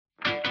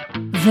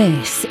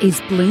This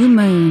is Blue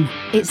Moon.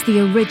 It's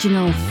the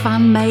original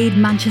fan-made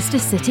Manchester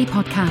City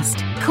podcast.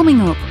 Coming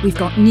up, we've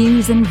got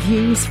news and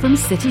views from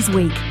City's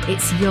week.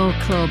 It's your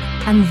club,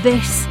 and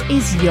this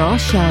is your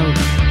show.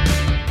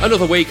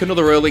 Another week,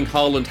 another Erling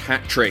Haaland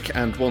hat-trick,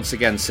 and once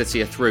again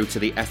City are through to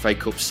the FA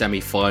Cup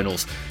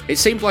semi-finals. It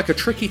seemed like a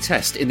tricky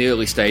test in the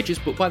early stages,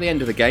 but by the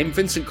end of the game,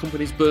 Vincent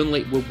Kompany's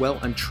Burnley were well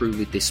and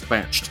truly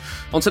dispatched.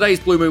 On today's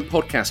Blue Moon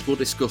podcast, we'll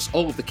discuss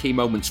all of the key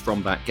moments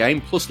from that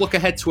game, plus look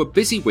ahead to a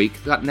busy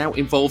week that now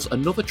involves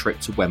another trip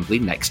to Wembley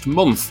next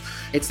month.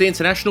 It's the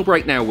international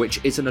break now,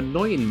 which is an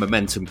annoying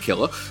momentum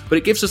killer, but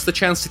it gives us the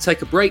chance to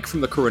take a break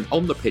from the current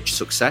on-the-pitch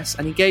success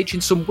and engage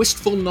in some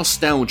wistful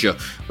nostalgia.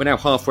 We're now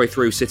halfway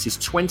through City's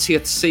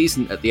 20th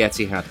season at the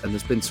Etihad, and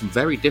there's been some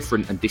very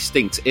different and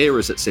distinct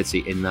eras at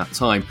City in that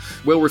time.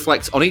 We'll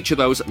reflect on each of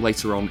those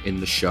later on in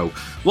the show.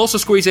 We'll also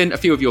squeeze in a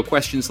few of your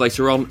questions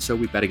later on, so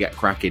we better get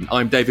cracking.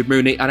 I'm David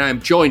Mooney, and I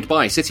am joined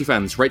by City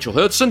fans Rachel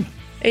Herdson.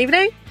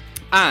 Evening.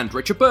 And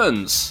Richard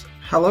Burns.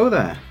 Hello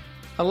there.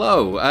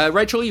 Hello.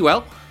 Rachel, are you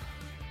well?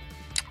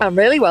 I'm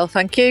really well,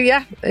 thank you,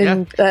 yeah.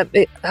 And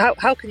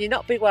how can you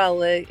not be well?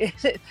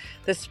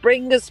 The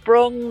spring has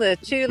sprung, the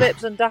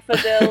tulips and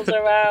daffodils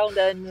around,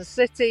 and the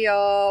City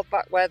are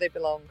back where they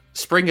belong.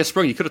 Spring has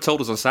sprung. You could have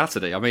told us on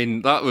Saturday. I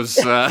mean, that was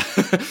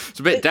it's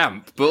a bit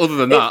damp, but other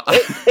than that...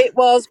 It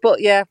was,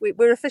 but yeah,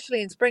 we're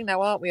officially in spring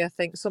now, aren't we? I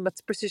think summer,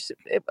 British...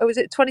 Was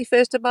it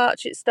 21st of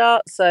March it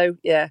starts? So,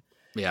 yeah.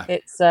 Yeah,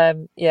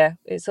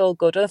 it's all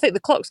good. And I think the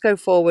clocks go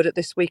forward at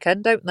this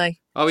weekend, don't they?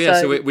 Oh yeah,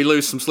 so we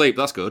lose some sleep.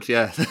 That's good.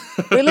 Yeah,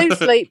 we lose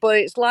sleep, but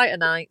it's lighter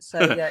night, so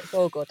yeah, it's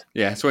all good.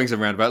 Yeah, swings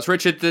and roundabouts.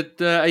 Richard,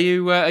 are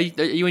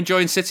you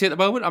enjoying City at the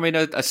moment? I mean,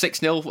 a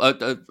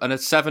 6-0 and a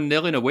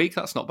 7-0 in a week.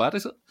 That's not bad,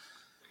 is it?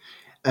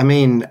 I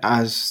mean,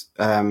 as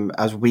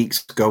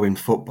weeks go in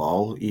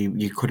football,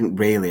 you couldn't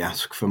really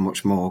ask for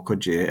much more,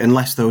 could you?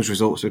 Unless those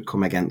results had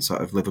come against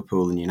sort of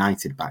Liverpool and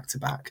United back to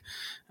back.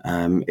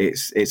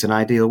 It's an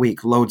ideal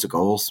week. Loads of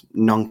goals,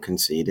 none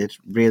conceded,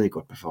 really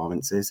good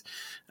performances,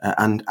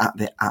 and at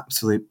the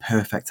absolute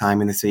perfect time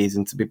in the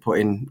season to be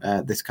putting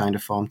this kind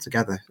of form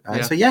together.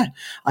 So yeah,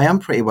 I am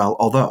pretty well,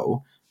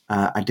 although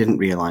I didn't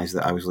realise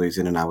that I was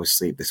losing an hour's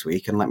sleep this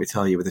week. And let me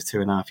tell you, with a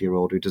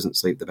 2.5-year-old who doesn't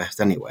sleep the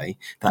best anyway,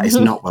 that is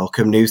not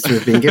welcome news to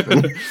have been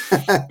given.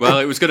 Well,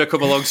 it was going to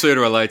come along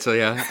sooner or later,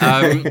 yeah.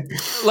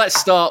 Let's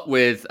start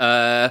with,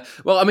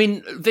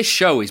 this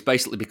show is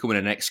basically becoming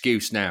an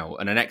excuse now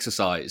and an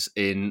exercise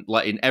in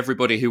letting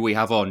everybody who we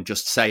have on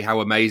just say how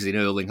amazing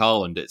Erling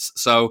Haaland is.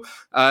 So,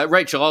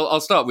 Rachel, I'll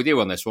start with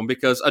you on this one,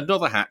 because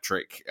another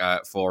hat-trick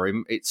for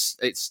him,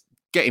 it's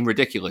getting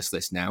ridiculous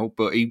this now,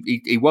 but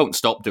he won't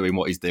stop doing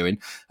what he's doing.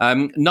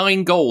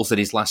 9 goals in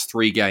his last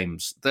 3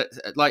 games.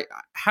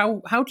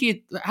 How do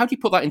you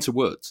put that into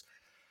words?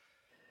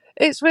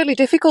 It's really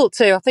difficult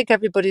to. I think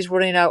everybody's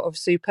running out of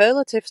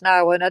superlatives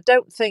now, and I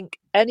don't think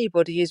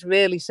anybody is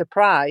really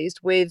surprised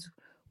with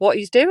what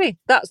he's doing.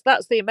 That's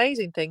the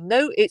amazing thing.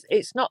 No,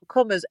 it's not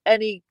come as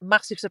any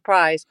massive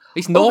surprise.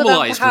 He's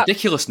normalised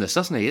ridiculousness,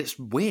 hasn't he? It's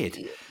weird.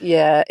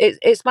 Yeah,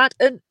 it's mad.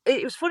 And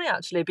it was funny,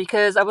 actually,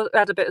 because I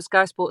had a bit of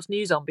Sky Sports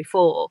News on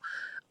before,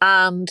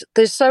 and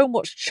there's so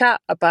much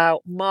chat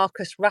about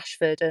Marcus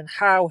Rashford and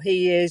how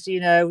he is,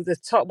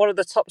 one of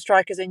the top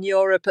strikers in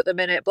Europe at the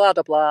minute, blah,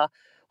 blah, blah.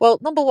 Well,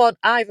 number one,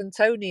 Ivan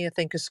Toney, I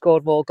think, has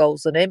scored more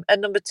goals than him.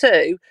 And number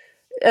two,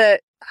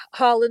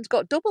 Haaland's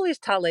got double his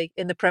tally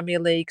in the Premier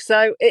League.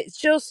 So it's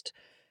just,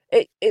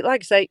 like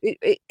I say,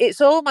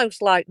 it's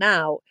almost like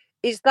now,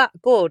 is that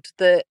good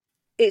that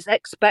it's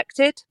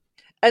expected?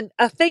 And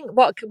I think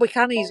what we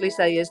can easily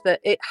say is that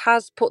it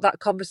has put that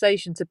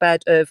conversation to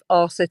bed of,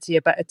 are City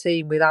a better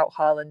team without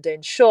Haaland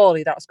in?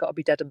 Surely that's got to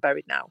be dead and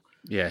buried now.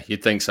 Yeah,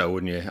 you'd think so,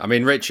 wouldn't you? I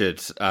mean,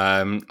 Richard,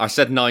 I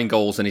said 9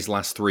 goals in his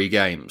last 3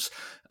 games.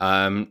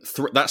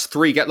 That's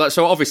 3 games.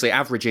 So obviously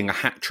averaging a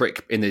hat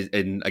trick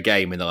in a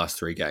game in the last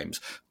 3 games.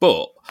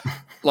 But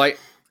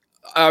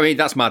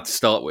that's mad to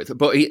start with.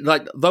 But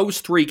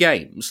those 3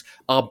 games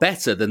are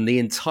better than the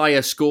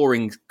entire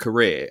scoring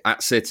career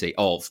at City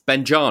of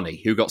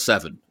Benjani, who got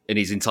 7 in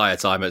his entire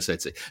time at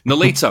City.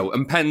 Nolito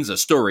and Penza,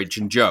 Sturridge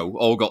and Joe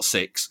all got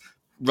 6.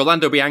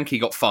 Rolando Bianchi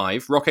got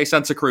 5. Roque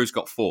Santa Cruz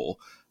got 4.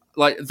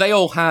 They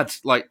all had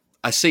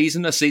a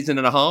season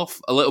and a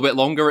half, a little bit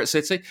longer at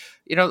City.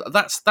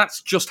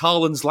 That's just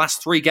Haaland's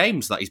last 3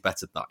 games that he's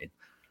bettered that in.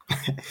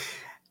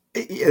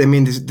 I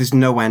mean, there's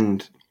no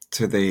end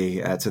to the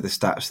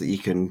stats that you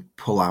can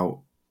pull out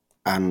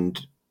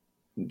and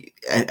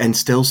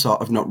still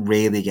sort of not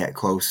really get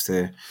close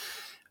to,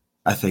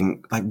 I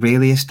think,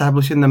 really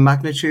establishing the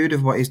magnitude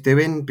of what he's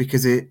doing,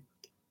 because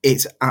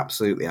it's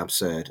absolutely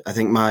absurd. I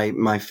think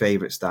my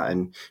favourite stat,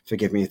 and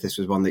forgive me if this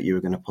was one that you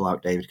were going to pull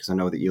out, David, because I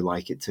know that you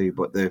like it too,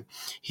 but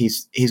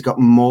he's got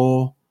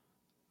more.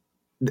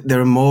 There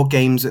are more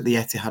games at the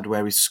Etihad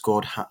where he's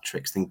scored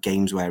hat-tricks than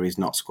games where he's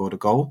not scored a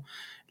goal.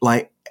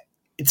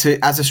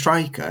 As a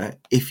striker,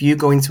 if you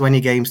go into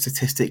any game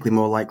statistically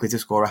more likely to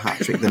score a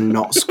hat-trick than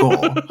not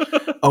score,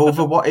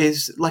 over what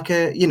is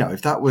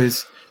if that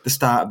was the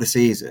start of the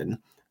season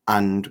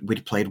and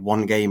we'd played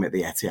one game at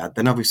the Etihad,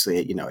 then obviously,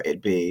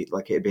 it'd be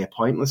a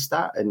pointless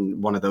stat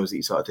and one of those that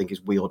you sort of think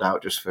is wheeled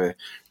out just for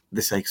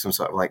the sake of some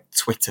sort of like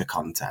Twitter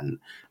content.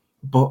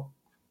 But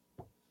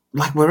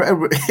like we're a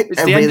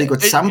really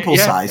good sample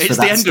size for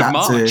that stat.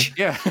 March.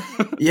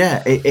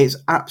 It's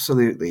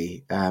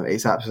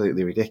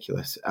absolutely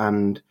ridiculous.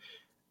 And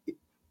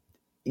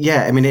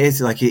yeah, I mean, it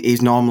is like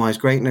he's normalised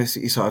greatness.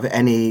 You sort of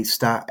any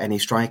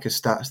striker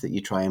stats that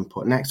you try and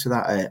put next to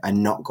that are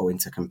not going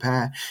to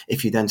compare.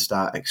 If you then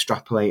start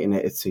extrapolating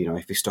it, it's,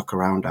 if he stuck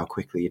around, how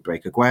quickly he'd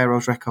break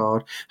Aguero's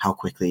record, how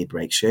quickly he'd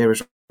break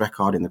Shearer's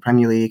record in the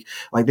Premier League.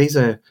 Like these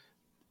are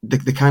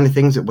the kind of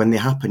things that when they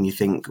happen, you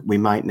think we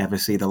might never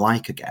see the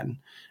like again.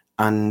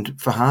 And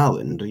for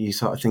Haaland, you're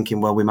sort of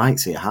thinking, well, we might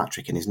see a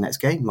hat-trick in his next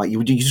game. Like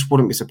you just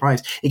wouldn't be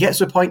surprised. He gets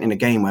to a point in a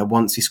game where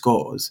once he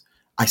scores,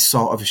 I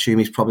sort of assume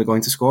he's probably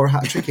going to score a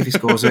hat-trick if he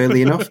scores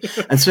early enough.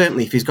 And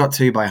certainly if he's got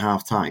 2 by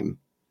half-time,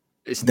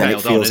 then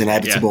it feels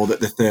inevitable that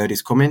the third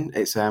is coming.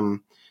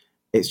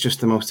 It's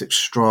just the most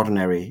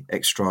extraordinary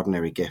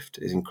gift.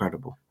 It's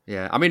incredible.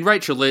 Yeah, I mean,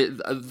 Rachel,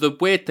 the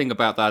weird thing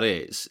about that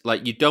is,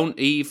 like, you don't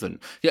even...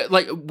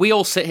 Like, we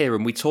all sit here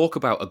and we talk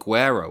about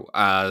Aguero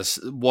as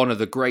one of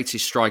the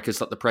greatest strikers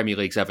that the Premier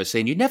League's ever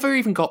seen. You never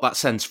even got that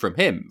sense from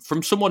him,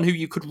 from someone who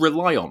you could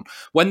rely on.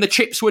 When the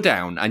chips were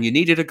down and you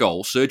needed a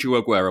goal,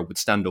 Sergio Aguero would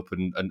stand up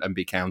and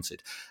be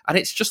counted. And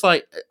it's just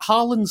like,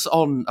 Haaland's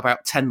on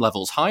about 10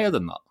 levels higher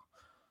than that.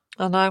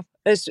 I know.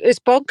 It's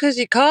bonkers.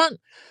 You can't...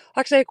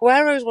 Like I say,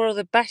 Aguero is one of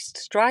the best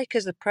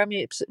strikers the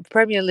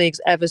Premier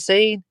League's ever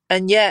seen.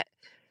 And yet,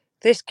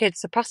 this kid's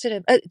surpassing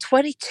him at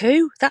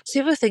 22. That's the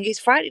other thing. He's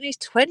fighting. He's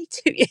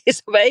 22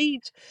 years of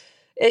age.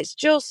 It's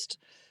just...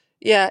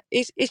 Yeah,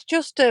 it's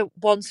just a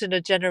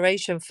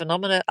once-in-a-generation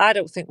phenomenon. I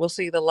don't think we'll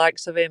see the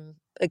likes of him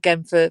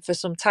again for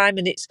some time.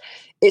 And it's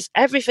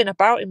everything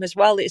about him as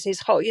well. It's his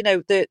whole,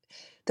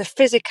 the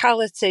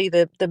physicality,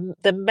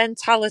 the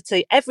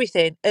mentality,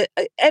 everything.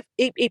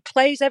 He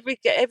plays every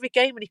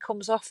game and he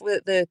comes off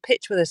with the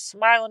pitch with a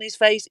smile on his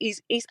face.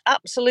 He's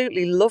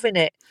absolutely loving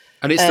it.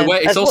 And it's the way.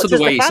 It's also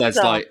the way he says,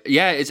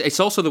 it's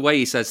also the way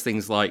he says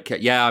things like,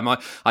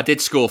 I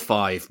did score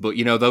 5, but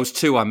those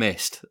 2 I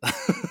missed.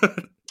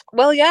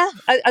 Well, yeah,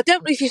 I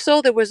don't know if you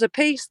saw there was a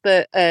piece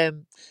that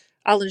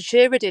Alan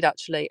Shearer did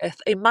actually.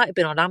 It might have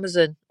been on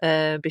Amazon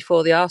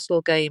before the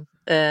Arsenal game,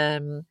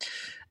 and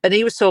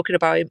he was talking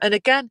about him. And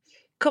again,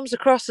 comes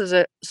across as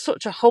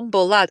such a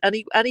humble lad, and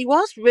he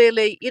was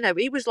really,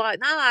 he was like,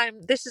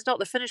 this is not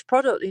the finished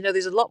product.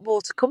 There's a lot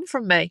more to come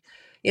from me.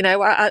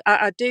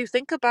 I do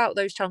think about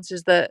those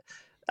chances that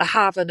I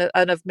have and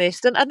have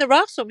missed, and there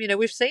are some.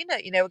 We've seen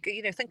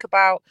it. Think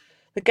about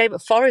the game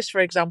at Forest, for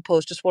example,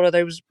 is just one of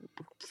those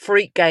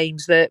freak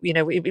games that,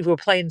 if we were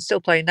still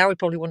playing now, we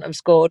probably wouldn't have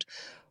scored.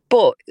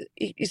 But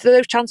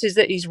those chances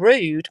that he's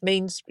rude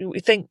means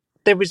we think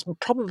there is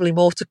probably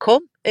more to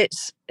come.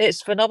 It's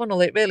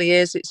phenomenal. It really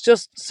is. It's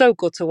just so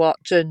good to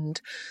watch.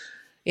 And,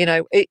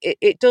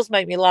 it does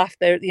make me laugh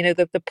there.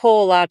 The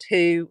poor lad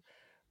who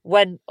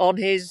went on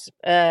his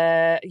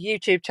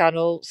YouTube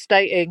channel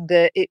stating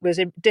that it was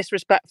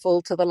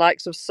disrespectful to the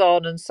likes of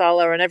Son and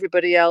Salah and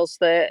everybody else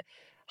that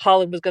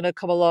Haaland was going to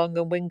come along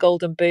and win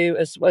Golden Boot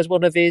as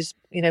one of his,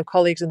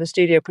 colleagues in the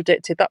studio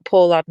predicted. That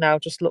poor lad now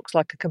just looks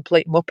like a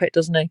complete muppet,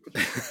 doesn't he?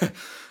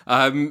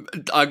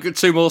 I've got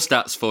 2 more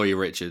stats for you,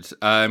 Richard.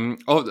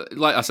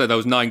 Like I said,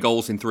 those 9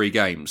 goals in 3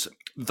 games.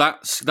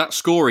 That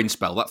scoring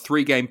spell, that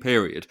 3-game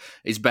period,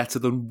 is better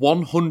than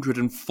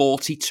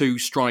 142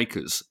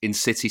 strikers in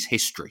City's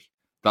history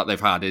that they've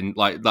had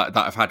that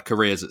have had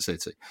careers at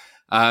City.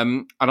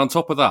 And on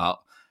top of that,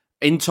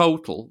 in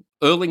total,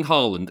 Erling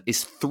Haaland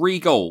is 3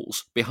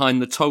 goals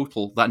behind the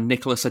total that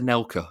Nicolas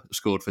Anelka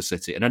scored for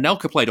City, and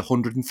Anelka played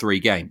 103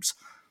 games.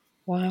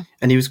 Wow!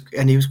 And he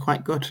was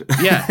quite good.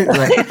 Yeah,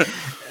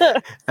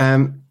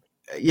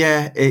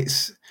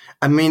 it's.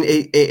 I mean,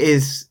 it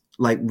is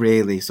like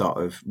really sort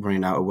of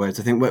running out of words.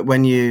 I think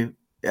when you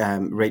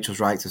Rachel's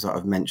right to sort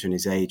of mention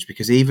his age,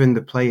 because even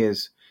the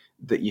players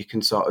that you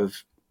can sort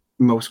of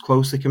most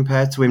closely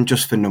compared to him,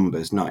 just for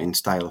numbers, not in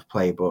style of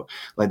play, but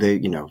like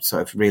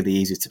sort of really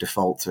easy to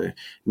default to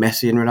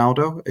Messi and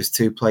Ronaldo as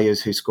 2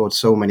 players who scored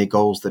so many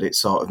goals that it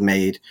sort of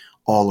made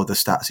all of the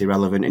stats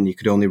irrelevant, and you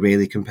could only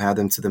really compare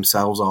them to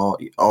themselves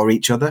or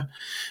each other.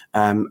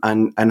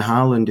 And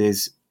Haaland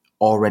is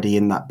already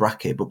in that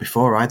bracket, but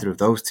before either of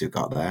those 2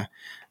 got there,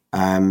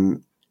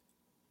 and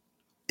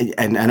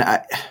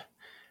I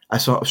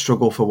sort of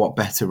struggle for what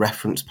better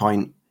reference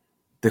point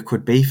there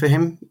could be for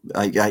him,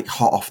 like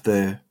hot off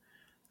the.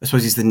 I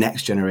suppose he's the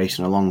next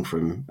generation along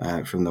from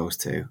those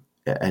 2,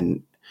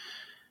 and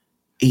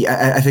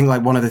I think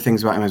like one of the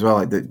things about him as well,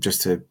 like that,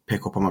 just to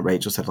pick up on what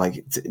Rachel said,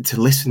 like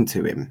to listen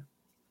to him,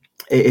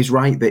 it is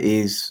right that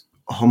he's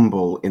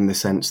humble in the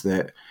sense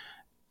that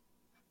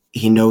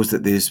he knows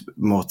that there's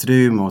more to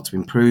do, more to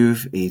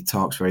improve. He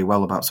talks very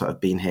well about sort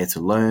of being here to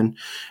learn,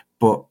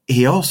 But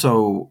he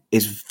also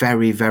is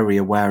very, very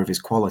aware of his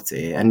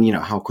quality. And,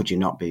 how could you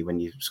not be when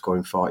you're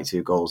scoring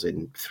 42 goals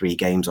in 3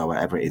 games or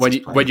whatever it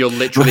is? When you're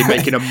literally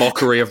making a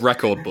mockery of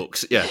record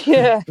books. Yeah.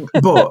 Yeah.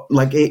 But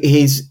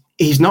he's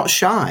not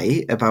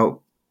shy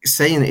about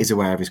saying that he's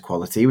aware of his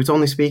quality. He was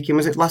only speaking,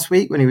 was it last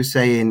week, when he was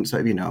saying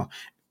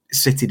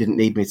City didn't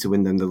need me to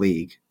win them the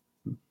league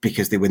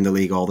because they win the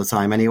league all the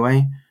time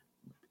anyway.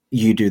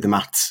 You do the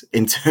maths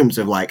in terms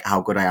of how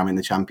good I am in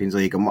the Champions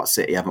League and what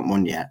City haven't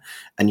won yet,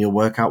 and you'll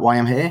work out why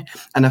I'm here.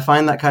 And I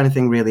find that kind of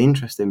thing really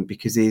interesting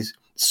because he's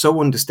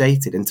so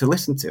understated, and to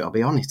listen to, I'll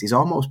be honest, he's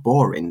almost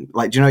boring.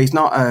 He's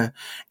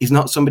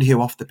not somebody who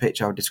off the pitch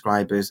I would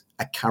describe as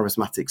a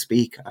charismatic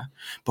speaker,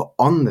 but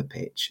on the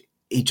pitch,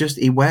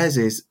 he wears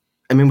his,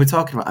 we're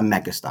talking about a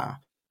megastar,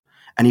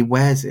 and he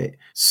wears it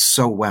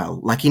so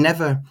well.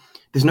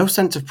 There's no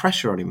sense of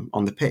pressure on him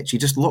on the pitch. He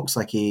just looks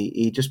like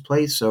he just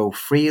plays so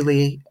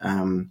freely.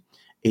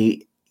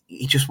 He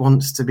just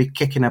wants to be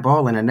kicking a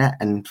ball in a net,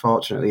 and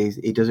fortunately,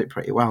 he does it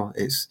pretty well.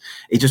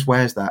 He just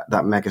wears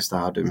that mega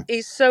stardom.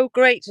 He's so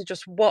great to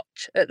just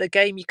watch at the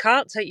game.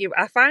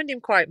 I find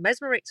him quite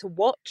mesmeric to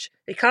watch.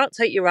 You can't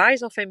take your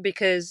eyes off him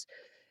because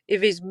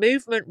of his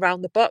movement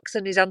round the box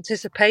and his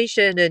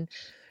anticipation. And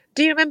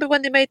do you remember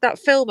when they made that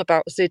film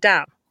about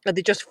Zidane? And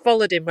they just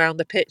followed him around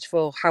the pitch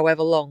for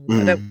however long.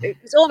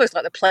 It's almost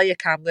like the player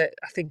cam that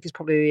I think is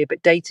probably a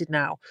bit dated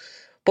now.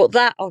 But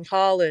that on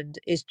Haaland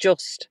is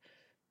just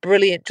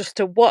brilliant, just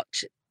to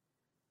watch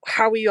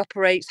how he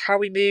operates,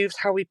 how he moves,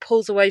 how he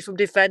pulls away from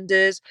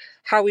defenders,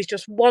 how he's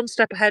just one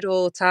step ahead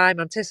all the time,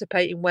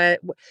 anticipating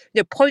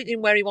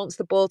pointing where he wants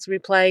the ball to be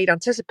played,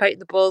 anticipating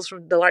the balls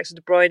from the likes of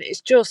De Bruyne.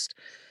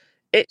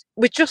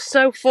 We're just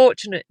so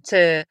fortunate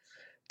to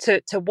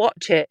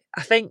watch it.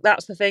 I think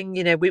that's the thing.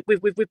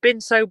 We've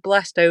been so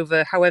blessed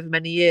over however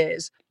many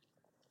years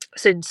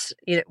since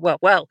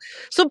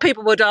some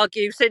people would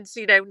argue since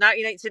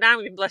 1989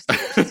 we've been blessed to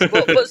watch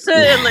City, but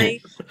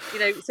certainly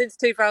since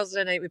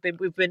 2008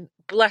 we've been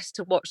blessed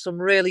to watch some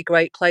really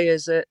great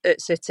players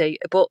at City.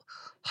 But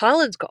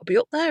Haaland's got to be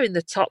up there in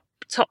the top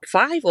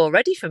 5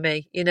 already for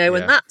me. And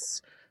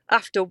that's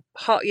after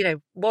not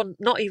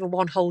even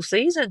one whole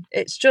season.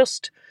 It's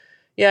just.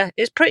 Yeah,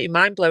 it's pretty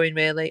mind-blowing,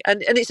 really.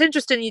 And it's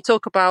interesting you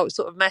talk about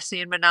sort of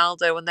Messi and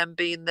Ronaldo and them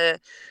being the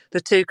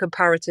two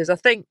comparators. I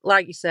think,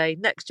 like you say,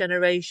 next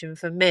generation,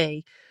 for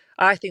me,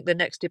 I think the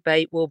next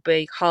debate will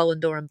be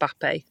Haaland or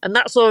Mbappe. And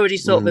that's already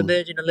sort of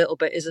emerging a little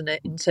bit, isn't it,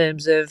 in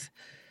terms of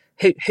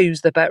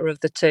who's the better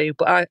of the two.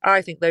 But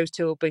I think those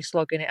two will be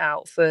slogging it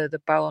out for the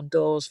Ballon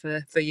d'Ors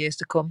for years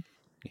to come.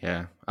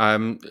 Yeah,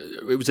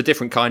 it was a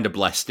different kind of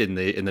blessed in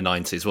the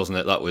 90s, wasn't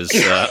it? That was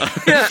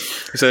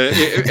so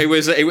it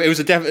was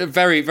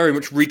very, very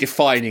much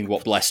redefining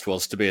what blessed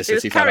was to be a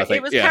City fan. I think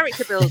it was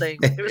character building.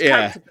 It was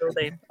character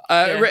building.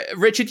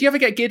 Richard, do you ever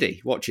get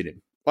giddy watching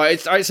him?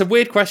 It's a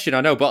weird question,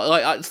 I know,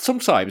 but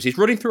sometimes he's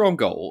running through on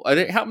goal, and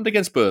it happened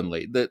against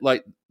Burnley.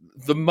 That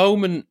the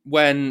moment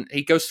when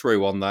he goes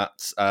through on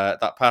that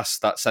pass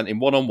that sent him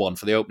 1-on-1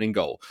 for the opening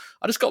goal,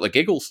 I just got the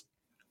giggles.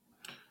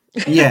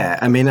 Yeah,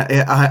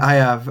 I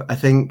have. I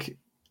think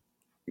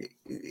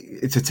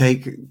to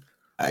take,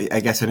 I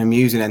guess, an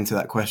amusing end to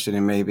that question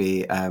and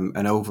maybe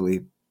an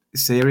overly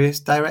serious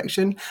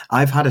direction.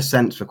 I've had a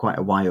sense for quite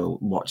a while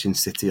watching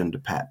City under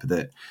Pep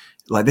that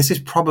this is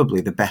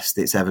probably the best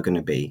it's ever going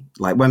to be.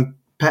 When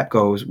Pep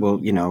goes,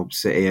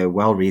 City are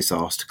well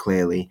resourced,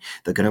 clearly.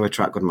 They're going to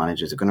attract good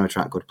managers, they're going to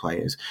attract good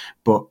players.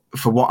 But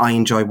for what I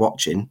enjoy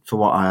watching, for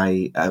what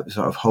I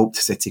sort of hoped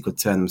City could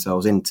turn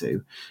themselves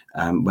into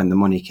when the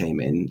money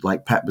came in,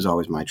 Pep was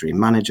always my dream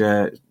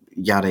manager,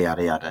 yada,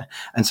 yada, yada.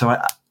 And so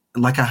I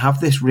have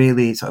this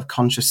really sort of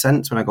conscious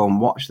sense when I go and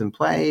watch them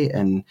play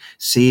and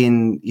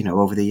seeing,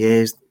 over the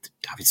years,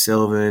 David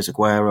Silva's,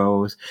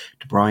 Aguero's,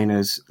 De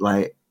Bruyne's,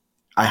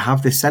 I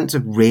have this sense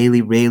of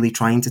really, really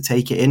trying to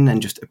take it in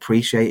and just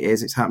appreciate it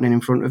as it's happening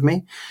in front of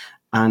me.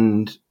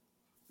 And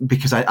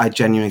because I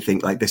genuinely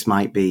think this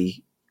might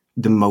be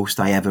the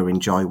most I ever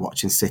enjoy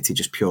watching City,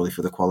 just purely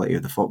for the quality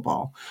of the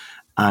football.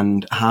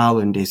 And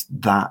Haaland is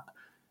that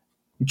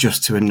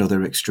just to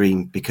another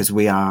extreme, because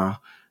we are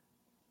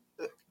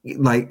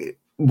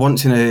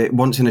once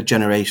in a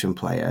generation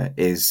player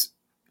is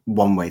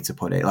one way to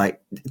put it.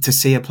 To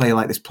see a player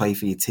like this play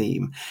for your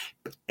team,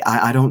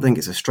 I don't think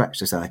it's a stretch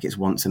to say it's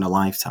once in a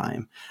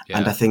lifetime. Yeah.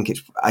 And I think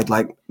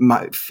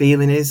my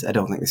feeling is, I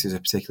don't think this is a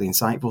particularly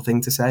insightful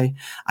thing to say.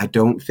 I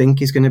don't think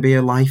he's going to be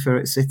a lifer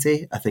at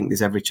City. I think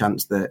there's every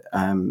chance that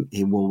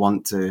he will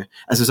want to,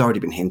 as has already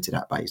been hinted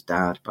at by his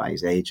dad, by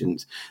his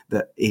agent,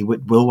 that he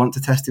will want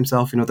to test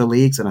himself in other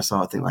leagues. And I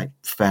sort of think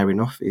fair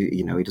enough.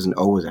 He doesn't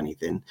owe us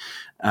anything.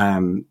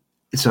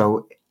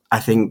 So I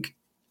think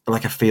I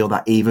feel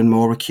that even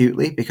more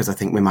acutely, because I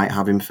think we might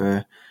have him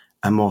for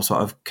a more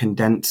sort of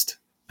condensed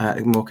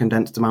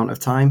amount of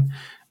time.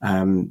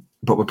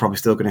 But we're probably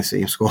still going to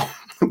see him score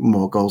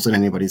more goals than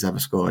anybody's ever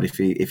scored if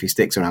he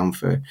sticks around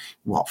for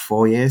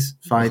 4 years,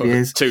 5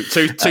 years, two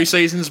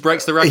seasons,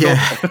 breaks the record.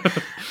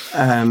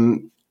 Yeah.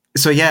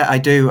 So yeah, I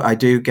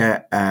do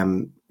get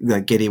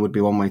Like giddy would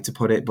be one way to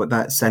put it, but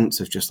that sense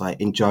of just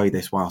like enjoy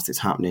this whilst it's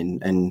happening,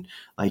 and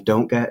like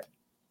don't get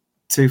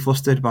too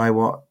flustered by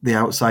what the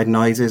outside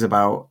noise is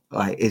about.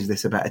 Like, is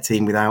this a better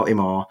team without him,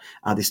 or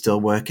are they still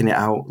working it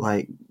out?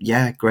 Like,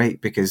 yeah, great,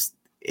 because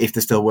if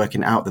they're still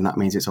working it out, then that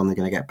means it's only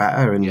going to get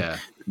better, and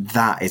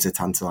that is a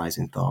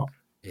tantalising thought.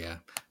 Yeah.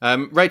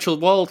 Rachel,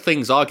 while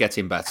things are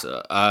getting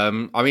better,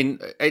 I mean,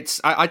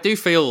 I do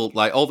feel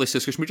like all this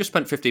discussion, we just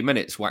spent 15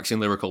 minutes waxing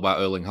lyrical about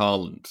Erling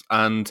Haaland.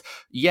 And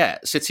yeah,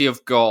 City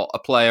have got a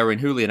player in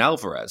Julian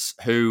Alvarez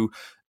who,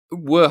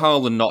 were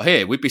Haaland not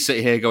here, we'd be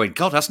sitting here going,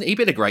 God, hasn't he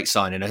been a great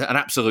signing, an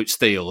absolute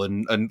steal,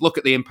 and look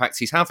at the impact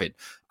he's having.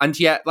 And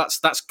yet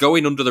that's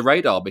going under the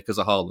radar because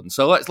of Haaland.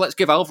 So let's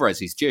give Alvarez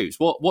his dues.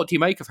 What do you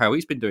make of how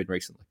he's been doing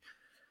recently?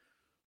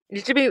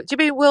 Do you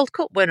mean World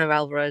Cup winner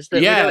Alvarez? That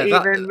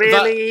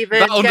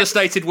that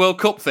understated World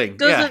Cup thing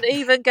doesn't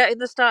even get in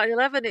the starting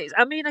 11.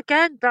 I mean,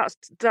 again, that's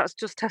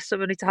just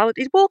testimony to Haaland.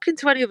 He'd walk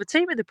into any other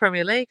team in the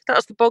Premier League.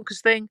 That's the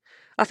bonkers thing.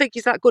 I think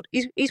he's that good.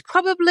 He's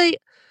probably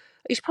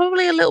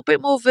a little bit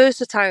more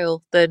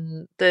versatile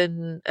than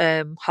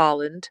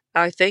Haaland,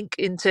 I think,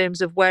 in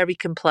terms of where he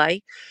can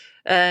play.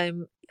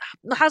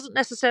 Hasn't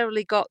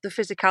necessarily got the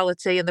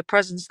physicality and the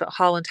presence that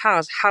Haaland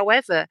has.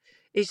 However,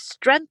 his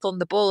strength on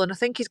the ball, and I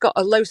think he's got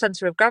a low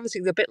centre of gravity,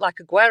 a bit like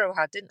Aguero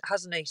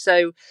hasn't he?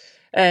 So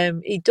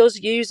he does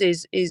use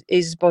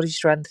his body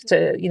strength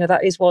to,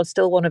 that is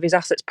still one of his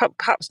assets.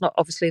 Perhaps not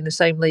obviously in the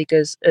same league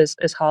as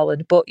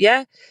Haaland, but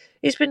yeah,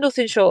 he's been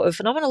nothing short of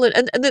phenomenal.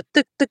 And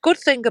the good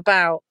thing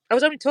about, I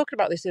was only talking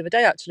about this the other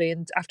day actually,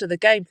 and after the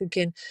game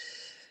thinking,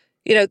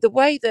 the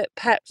way that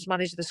Pep's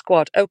managed the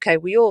squad, okay,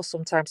 we all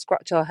sometimes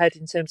scratch our head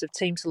in terms of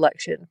team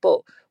selection, but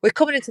we're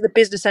coming into the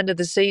business end of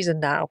the season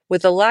now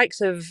with the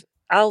likes of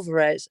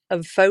Alvarez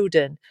and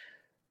Foden,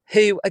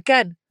 who,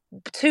 again,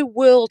 two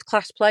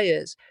world-class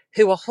players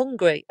who are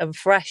hungry and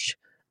fresh.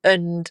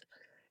 And,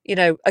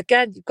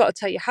 again, you've got to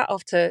take your hat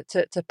off to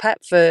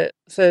Pep for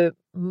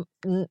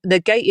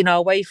negating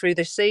our way through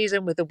this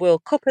season with the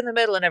World Cup in the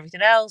middle and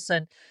everything else.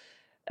 And,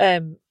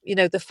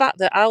 the fact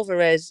that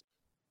Alvarez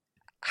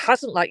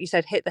hasn't, like you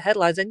said, hit the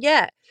headlines. And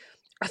yet,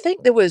 I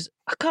think who was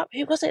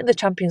it in the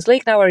Champions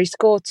League now where he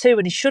scored 2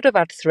 and he should have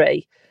had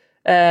 3.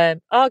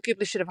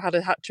 Arguably should have had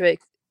a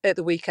hat-trick at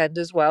the weekend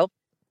as well.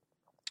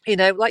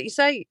 Like you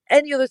say,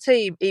 any other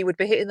team, he would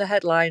be hitting the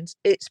headlines.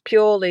 It's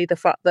purely the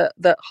fact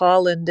that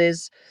Haaland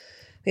is,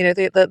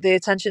 the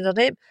attention on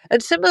him.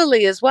 And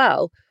similarly as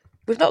well,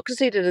 we've not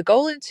conceded a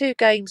goal in 2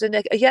 games, and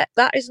yet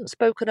that isn't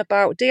spoken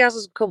about. Diaz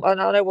has come, and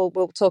I know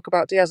we'll talk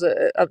about Diaz,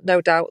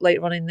 no doubt,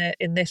 later on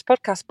in this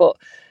podcast. But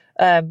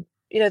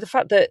the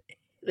fact that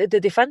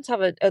the defence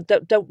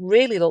don't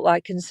really look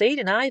like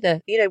conceding either.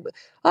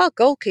 Our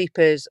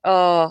goalkeepers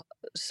are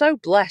so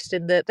blessed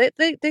in that they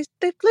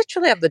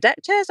literally have the deck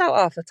chairs out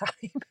half the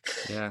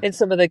time in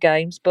some of the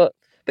games. But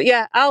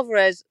yeah,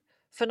 Alvarez,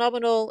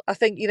 phenomenal. I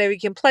think he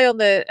can play on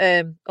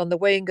the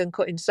wing and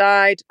cut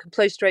inside, can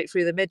play straight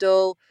through the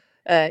middle.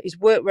 His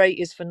work rate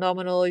is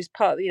phenomenal. He's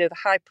part of, the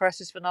high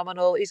press is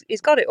phenomenal.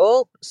 He's got it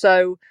all.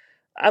 So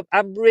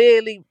I'm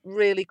really,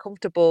 really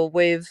comfortable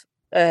with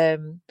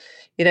when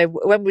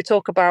we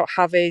talk about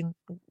having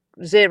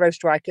 0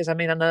 strikers. I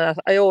mean, and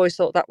I always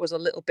thought that was a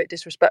little bit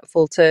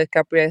disrespectful to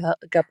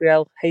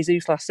Gabriel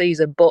Jesus last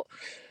season, but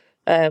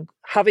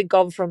having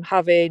gone from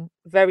having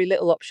very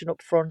little option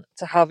up front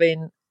to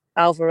having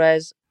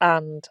Alvarez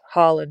and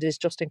Haaland is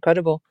just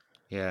incredible.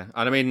 Yeah,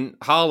 and I mean,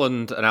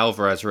 Haaland and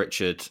Alvarez,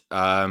 Richard,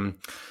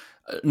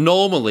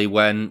 normally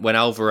when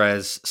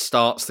Alvarez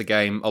starts the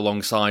game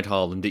alongside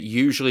Haaland, it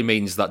usually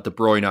means that De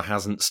Bruyne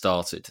hasn't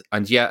started.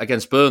 And yet,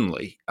 against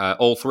Burnley,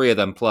 all 3 of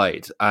them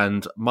played,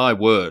 and my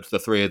word, the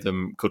 3 of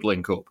them could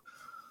link up.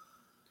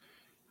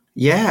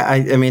 Yeah,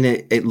 I mean,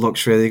 it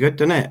looks really good,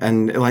 doesn't it?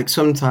 And like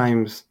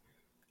sometimes,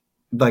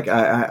 like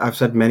I've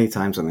said many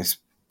times on this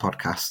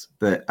podcast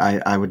that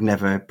I would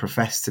never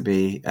profess to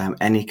be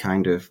any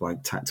kind of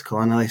like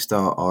tactical analyst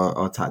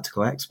or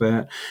tactical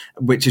expert,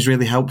 which is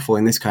really helpful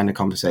in this kind of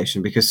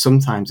conversation, because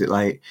sometimes it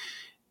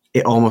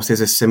almost is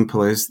as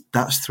simple as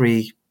that's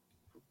 3.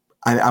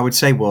 I would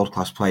say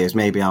world-class players.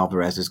 Maybe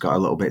Alvarez has got a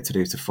little bit to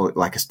do to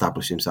like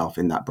establish himself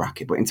in that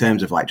bracket, but in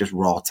terms of like just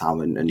raw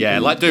talent and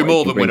do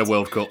more than win a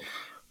World Cup.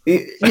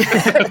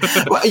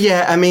 Well,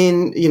 yeah, I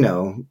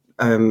mean,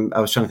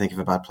 I was trying to think of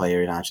a bad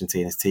player in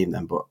Argentina's team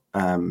then, but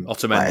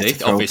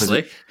Otamendi,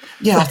 obviously.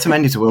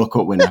 Otamendi's a World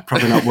Cup winner,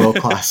 probably not world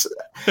class.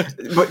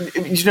 But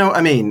you know what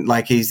I mean?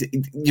 Like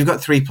you've got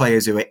 3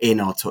 players who are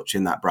in or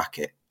touching that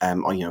bracket,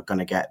 or going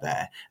to get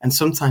there. And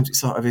sometimes it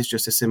sort of is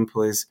just as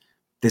simple as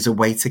there's a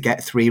way to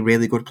get 3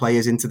 really good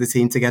players into the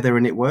team together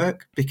and it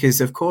work, because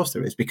of course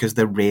there is, because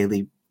they're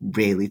really,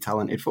 really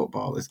talented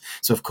footballers.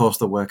 So of course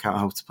they'll work out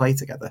how to play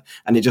together.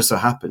 And it just so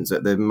happens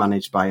that they're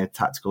managed by a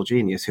tactical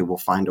genius who will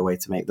find a way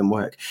to make them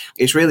work.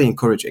 It's really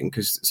encouraging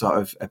because sort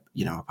of,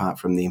 apart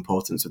from the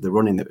importance of the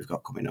running that we've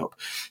got coming up,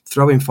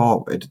 throwing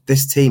forward,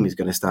 this team is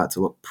going to start to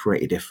look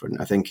pretty different.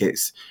 I think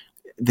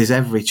there's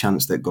every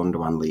chance that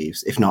Gundogan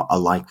leaves, if not a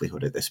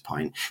likelihood at this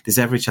point. There's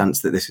every chance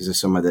that this is a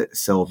summer that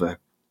Silva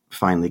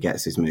finally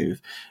gets his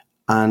move.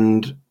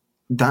 And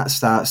that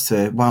starts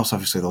to, whilst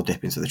obviously they'll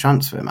dip into the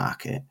transfer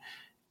market,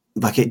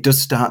 like it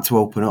does start to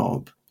open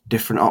up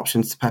different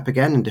options to Pep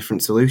again and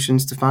different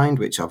solutions to find,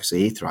 which obviously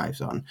he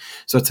thrives on.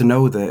 So to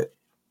know that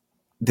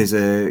there's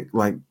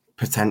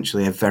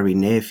potentially a very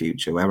near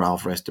future where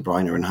Alvarez, De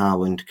Bruyne and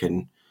Haaland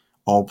can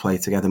all play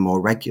together more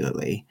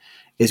regularly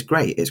is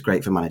great. It's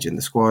great for managing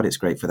the squad. It's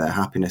great for their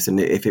happiness. And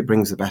if it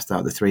brings the best out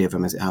of the three of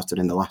them, as it has done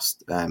in the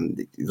last, on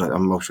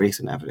most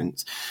recent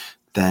evidence,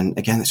 then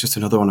again, it's just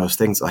another one of those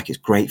things. Like, it's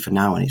great for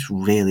now, and it's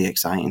really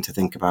exciting to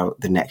think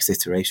about the next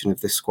iteration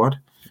of this squad.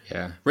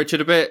 Yeah,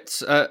 Richard, a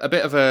bit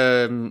of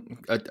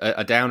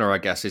a downer, I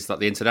guess, is that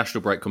the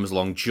international break comes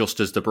along just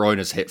as De Bruyne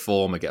has hit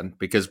form again,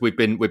 because we've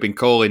been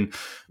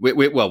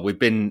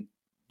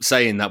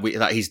saying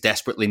that he's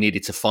desperately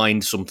needed to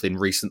find something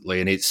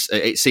recently, and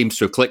it seems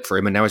to have clicked for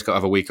him, and now he's got to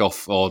have a week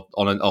off or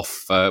on and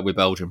off with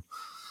Belgium.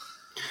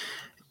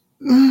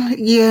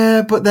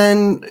 Yeah, but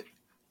then,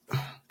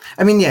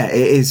 I mean, yeah,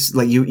 it is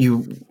like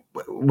you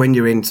when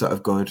you're in sort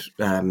of good,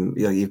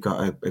 you've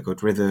got a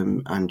good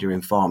rhythm and you're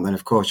in form, then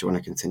of course you want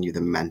to continue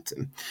the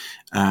momentum.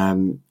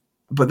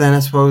 But then I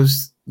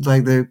suppose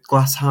like the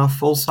glass half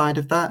full side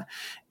of that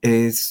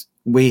is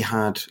we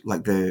had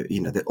like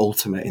the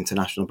ultimate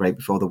international break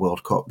before the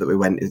World Cup that we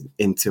went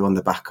into on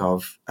the back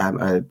of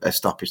a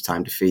stoppage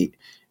time defeat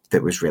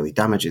that was really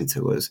damaging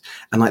to us,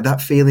 and like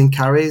that feeling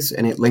carries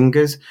and it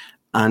lingers.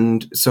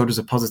 And so does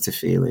a positive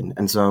feeling.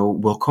 And so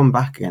we'll come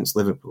back against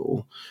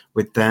Liverpool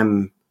with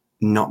them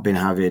not been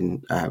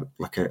having a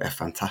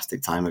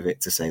fantastic time of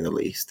it, to say the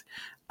least.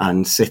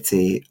 And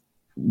City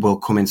will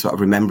come in sort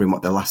of remembering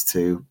what their last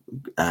two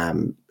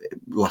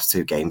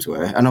games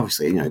were. And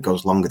obviously, it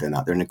goes longer than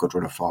that. They're in a good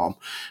run of form.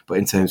 But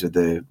in terms of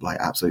the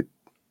absolute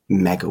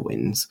mega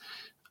wins,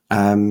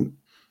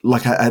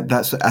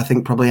 that's, I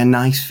think, probably a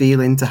nice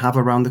feeling to have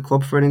around the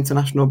club for an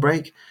international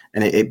break,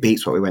 and it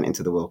beats what we went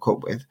into the World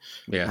Cup with.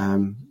 Yeah.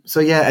 And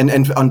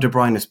on De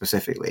Bruyne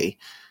specifically,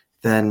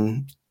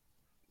 then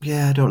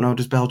I don't know.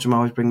 Does Belgium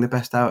always bring the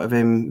best out of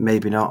him?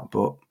 Maybe not,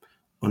 but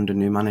under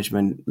new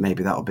management,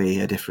 maybe that'll be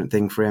a different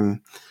thing for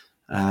him.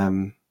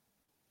 I'm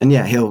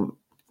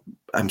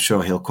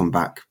sure he'll come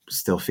back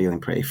still feeling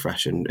pretty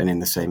fresh and in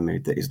the same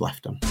mood that he's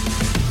left on.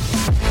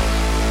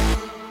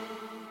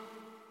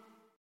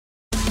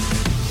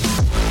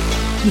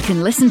 You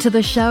can listen to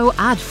the show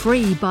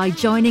ad-free by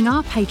joining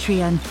our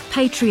Patreon,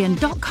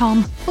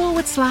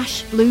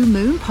 patreon.com/Blue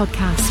Moon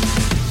Podcast.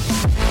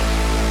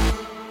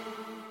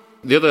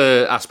 The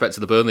other aspect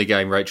of the Burnley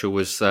game, Rachel,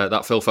 was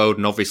that Phil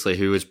Foden, obviously,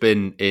 who has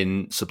been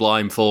in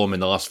sublime form in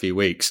the last few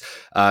weeks.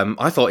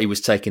 I thought he was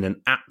taking an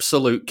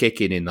absolute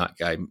kicking in that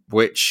game,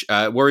 which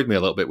worried me a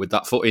little bit with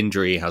that foot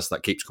injury he has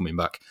that keeps coming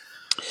back.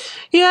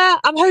 Yeah,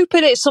 I'm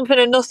hoping it's something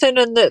and nothing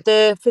and that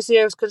the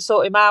physios can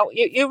sort him out.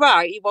 You're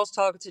right, he was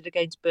targeted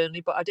against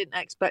Burnley, but I didn't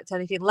expect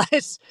anything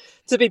less,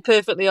 to be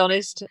perfectly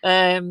honest.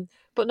 But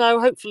no,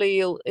 hopefully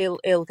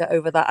he'll get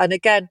over that. And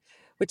again,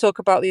 we talk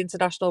about the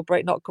international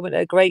break not coming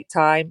at a great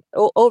time.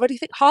 Already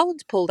think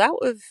Haaland's pulled out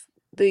of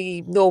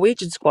the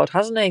Norwegian squad,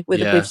 hasn't he,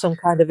 with some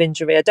kind of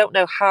injury. I don't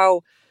know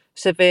how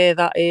severe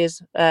that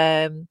is.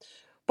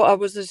 But I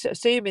was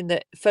assuming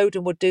that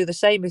Foden would do the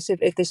same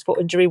if this foot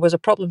injury was a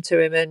problem to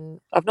him,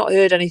 and I've not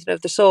heard anything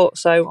of the sort,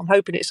 so I'm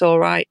hoping it's all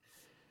right.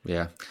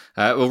 Yeah.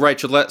 Well,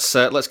 Rachel, let's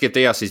give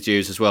Diaz his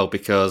dues as well,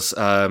 because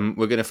we're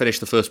going to finish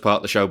the first part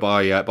of the show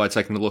by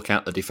taking a look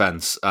at the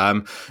defence.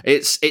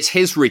 It's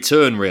his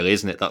return, really,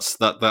 isn't it?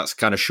 That's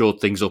kind of shored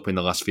things up in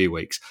the last few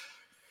weeks.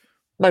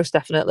 Most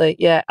definitely,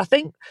 yeah. I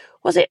think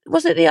was it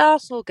the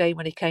Arsenal game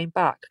when he came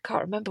back? I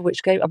can't remember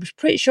which game. I was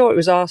pretty sure it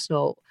was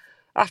Arsenal.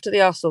 After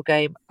the Arsenal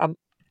game,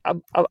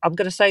 I'm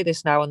going to say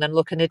this now and then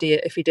look an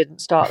idiot if he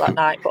didn't start that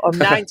night, but I'm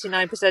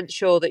 99%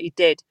 sure that he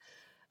did.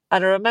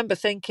 And I remember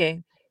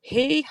thinking,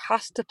 he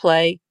has to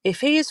play.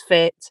 If he is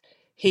fit,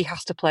 he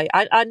has to play.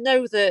 I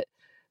know that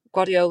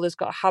Guardiola's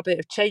got a habit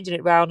of changing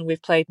it round, and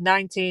we've played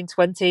 19,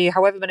 20,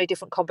 however many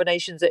different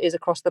combinations it is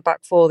across the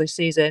back four this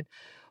season.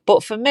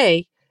 But for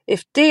me,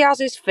 if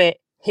Diaz is fit,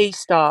 he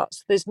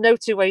starts. There's no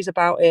two ways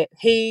about it.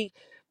 He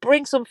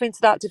brings something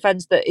to that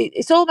defence that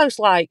it's almost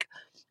like,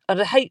 and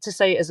I hate to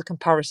say it as a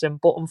comparison,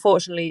 but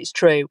unfortunately it's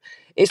true.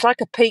 It's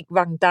like a peak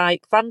Van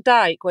Dijk. Van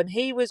Dijk, when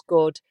he was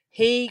good,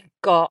 he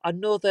got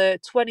another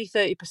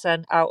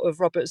 20-30% out of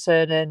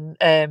Robertson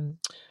and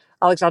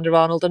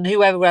Alexander-Arnold and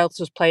whoever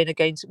else was playing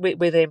against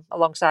with him,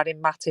 alongside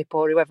him, Matip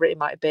or whoever it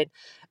might have been.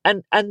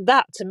 And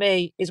that, to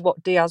me, is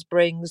what Diaz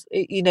brings.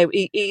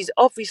 He's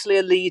obviously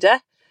a leader.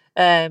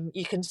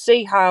 You can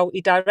see how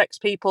he directs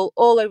people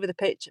all over the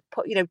pitch,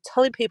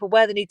 telling people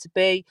where they need to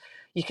be.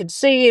 You can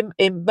see him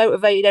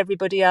motivating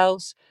everybody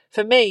else.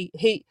 For me,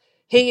 he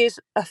is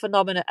a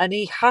phenomenon, and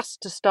he has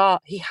to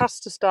start. He has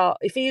to start.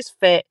 If he is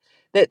fit,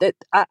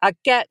 I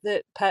get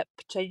that Pep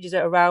changes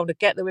it around. I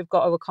get that we've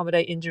got to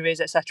accommodate injuries,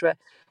 etc.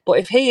 But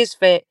if he is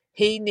fit,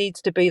 he needs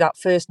to be that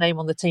first name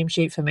on the team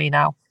sheet for me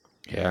now.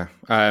 Yeah.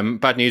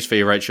 Bad news for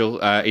you, Rachel.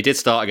 He did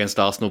start against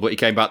Arsenal, but he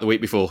came back the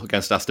week before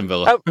against Aston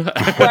Villa.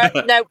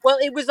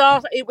 It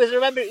was.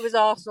 Remember, it was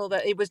Arsenal.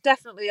 That it was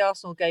definitely the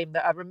Arsenal game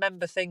that I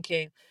remember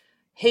thinking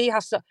he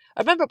has to.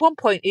 I remember at one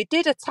point he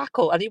did a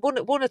tackle and he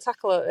won a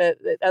tackle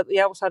at the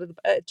outside of the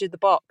edge of the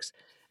box,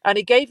 and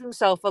he gave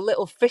himself a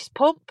little fist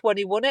pump when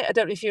he won it. I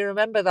don't know if you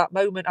remember that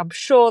moment. I'm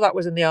sure that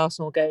was in the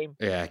Arsenal game.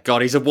 Yeah,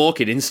 God, he's a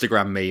walking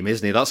Instagram meme,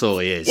 isn't he? That's all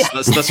he is. Yeah.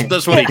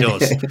 That's what he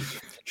does.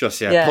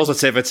 Just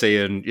positivity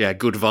and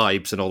good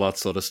vibes and all that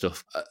sort of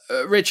stuff.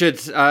 Richard,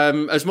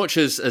 as much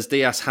as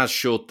Diaz has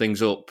shored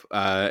things up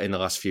in the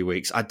last few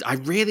weeks, I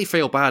really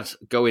feel bad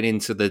going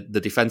into the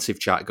defensive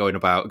chat, going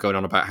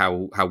on about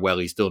how well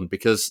he's done,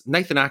 because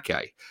Nathan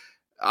Ake,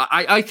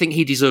 I think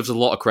he deserves a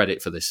lot of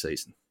credit for this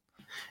season.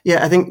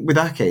 Yeah, I think with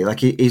Ake,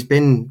 like he's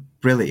been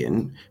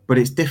brilliant, but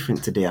it's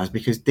different to Diaz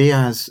because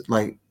Diaz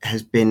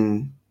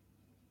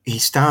he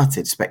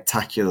started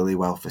spectacularly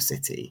well for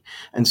City.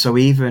 And so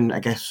even, I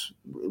guess,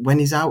 when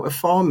he's out of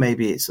form,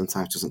 maybe it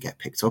sometimes doesn't get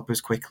picked up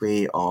as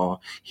quickly, or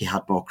he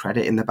had more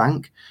credit in the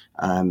bank.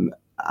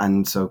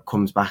 And so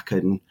comes back,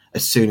 and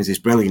as soon as he's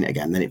brilliant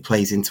again, then it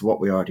plays into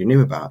what we already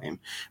knew about him.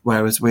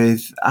 Whereas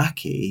with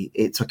Ake,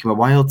 it took him a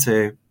while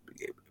to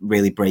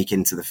really break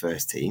into the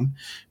first team,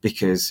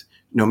 because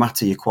no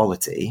matter your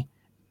quality,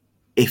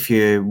 if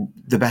you're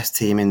the best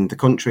team in the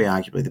country,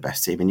 arguably the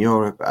best team in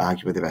Europe,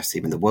 arguably the best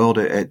team in the world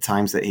at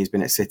times that he's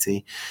been at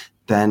City,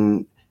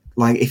 then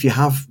like if you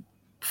have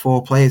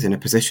 4 players in a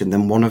position,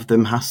 then one of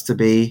them has to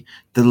be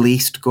the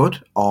least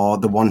good, or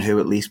the one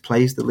who at least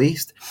plays the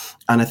least.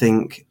 And I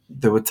think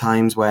there were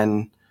times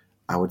when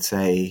I would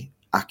say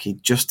Ake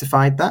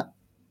justified that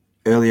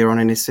earlier on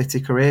in his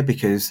City career,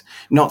 because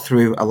not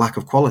through a lack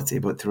of quality,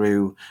 but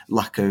through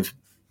lack of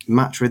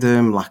match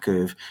rhythm, lack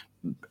of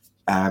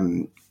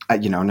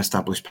an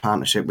established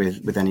partnership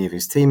with any of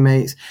his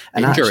teammates,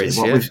 and injuries.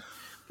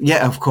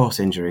 Of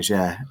course, injuries.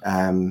 Yeah,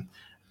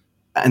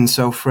 and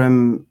so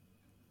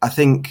I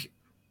think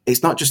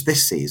it's not just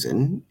this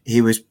season.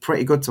 He was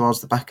pretty good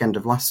towards the back end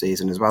of last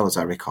season as well, as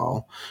I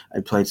recall.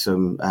 He played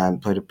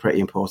a pretty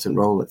important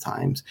role at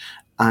times,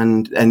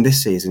 and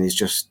this season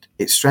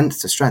it's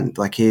strength to strength.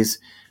 Like he's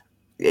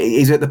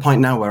at the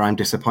point now where I'm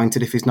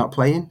disappointed if he's not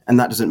playing. And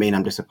that doesn't mean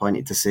I'm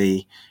disappointed to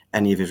see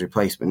any of his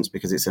replacements,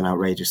 because it's an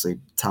outrageously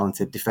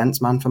talented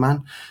defence man for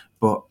man.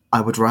 But I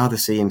would rather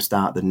see him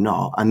start than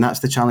not. And that's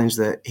the challenge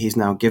that he's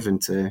now given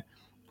to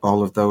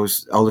all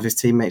of his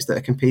teammates that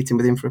are competing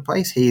with him for a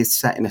place. He is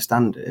setting a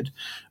standard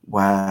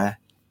where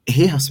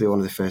he has to be one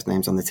of the first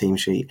names on the team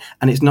sheet.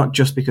 And it's not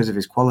just because of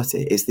his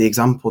quality. It's the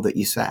example that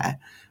you set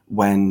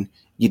when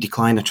you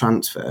decline a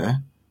transfer.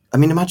 I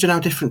mean, imagine how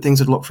different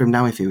things would look for him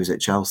now if he was at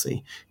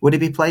Chelsea. Would he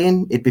be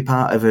playing? He'd be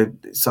part of a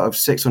sort of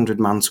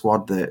 600-man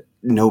squad that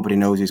nobody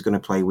knows who's going to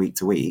play week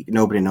to week.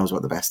 Nobody knows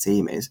what the best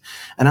team is.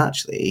 And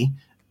actually,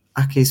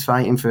 Ake's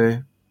fighting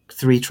for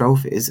 3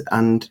 trophies.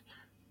 And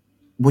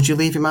would you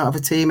leave him out of a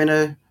team in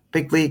a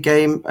big league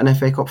game, an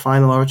FA Cup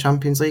final or a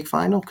Champions League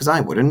final? Because I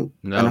wouldn't.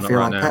 No, and I feel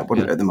like Pep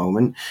wouldn't at the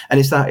moment. And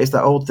it's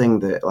that old thing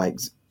that, like,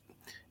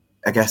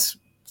 I guess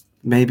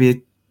maybe a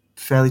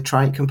fairly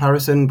trite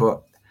comparison,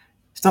 but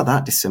it's not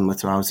that dissimilar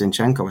to how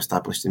Zinchenko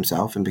established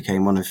himself and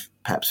became one of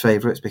Pep's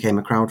favourites, became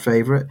a crowd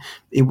favourite.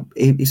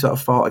 He sort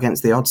of fought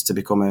against the odds to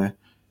become a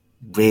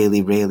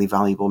really, really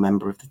valuable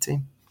member of the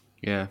team.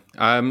 Yeah.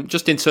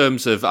 Just in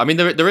terms of, I mean,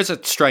 there is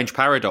a strange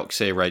paradox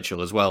here,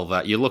 Rachel, as well,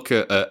 that you look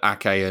at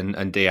Ake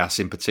and Diaz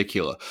in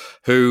particular,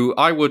 who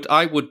I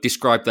would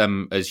describe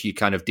them as you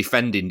kind of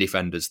defending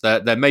defenders.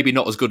 They're maybe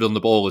not as good on the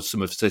ball as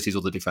some of City's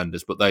other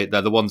defenders, but they're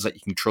the ones that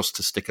you can trust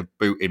to stick a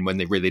boot in when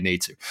they really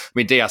need to. I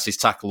mean, Diaz's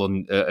tackle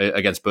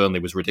against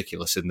Burnley was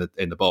ridiculous in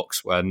the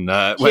box when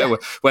by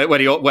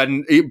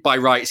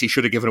rights he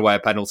should have given away a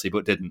penalty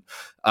but didn't.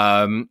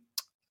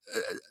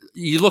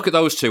 You look at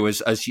those two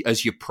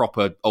as your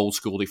proper old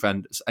school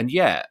defenders, and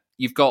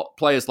you've got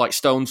players like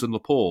Stones and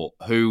Laporte,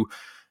 who,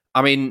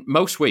 I mean,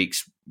 most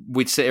weeks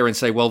we'd sit here and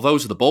say, well,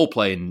 those are the ball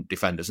playing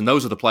defenders, and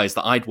those are the players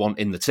that I'd want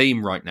in the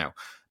team right now.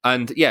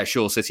 And yeah,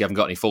 sure, City haven't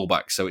got any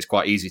fullbacks, so it's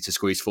quite easy to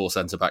squeeze 4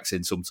 centre backs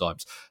in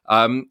sometimes.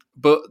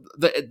 But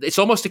it's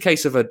almost a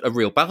case of a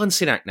real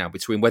balancing act now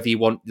between whether you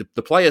want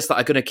the players that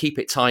are going to keep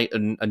it tight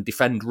and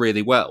defend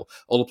really well,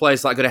 or the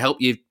players that are going to help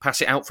you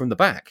pass it out from the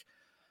back.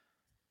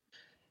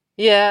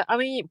 Yeah, I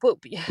mean, but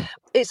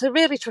it's a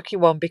really tricky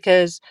one,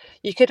 because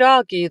you could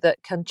argue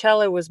that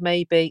Cancelo was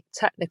maybe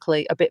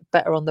technically a bit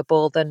better on the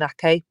ball than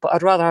Ake, but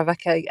I'd rather have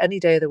Ake any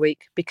day of the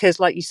week because,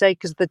 like you say,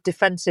 because the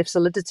defensive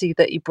solidity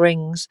that he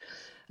brings.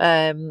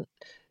 I'm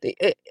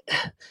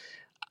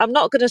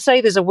not going to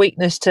say there's a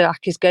weakness to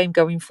Ake's game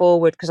going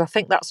forward, because I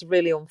think that's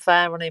really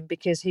unfair on him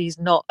because he's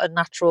not a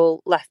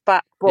natural left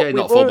back. But we've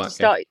already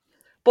started.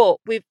 But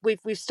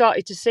we've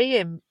started to see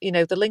him,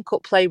 the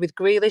link-up play with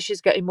Grealish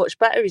is getting much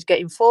better. He's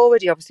getting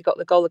forward. He obviously got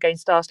the goal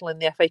against Arsenal in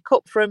the FA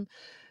Cup from,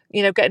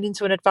 getting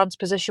into an advanced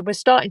position. We're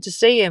starting to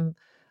see him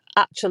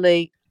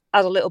actually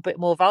add a little bit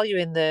more value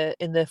in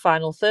the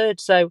final third.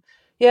 So,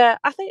 Yeah,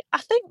 I think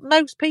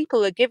most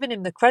people are giving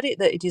him the credit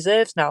that he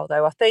deserves now,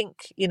 though. I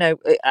think,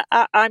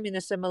 I'm in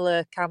a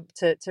similar camp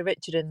to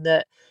Richard in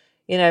that,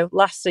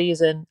 last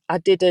season I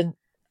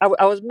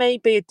was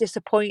maybe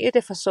disappointed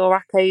if I saw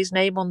Ake's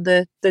name on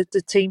the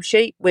team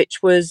sheet, which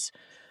is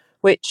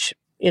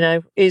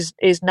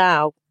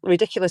now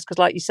ridiculous because,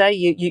 like you say,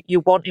 you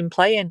want him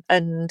playing,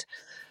 and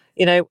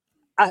you know,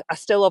 I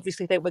still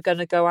obviously think we're going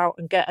to go out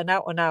and get an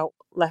out and out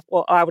left.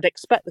 Well, I would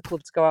expect the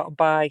club to go out and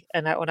buy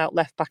an out and out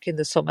left back in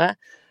the summer.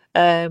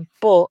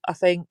 But I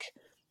think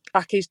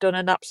Aki's done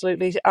an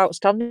absolutely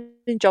outstanding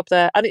job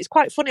there, and it's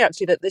quite funny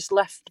actually that this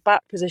left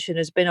back position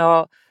has been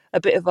a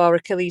bit of our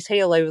Achilles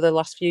heel over the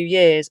last few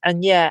years,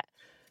 and yet.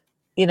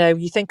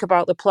 You think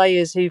about the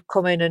players who've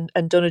come in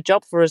and done a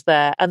job for us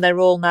there, and they're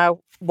all now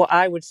what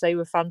I would say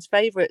were fans'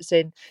 favourites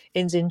in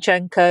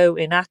Zinchenko,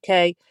 in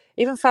Ake,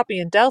 even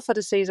Fabian Delph had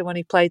a season when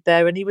he played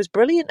there, and he was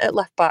brilliant at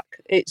left back.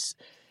 It's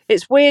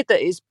weird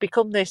that it's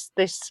become this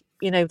this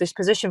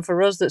position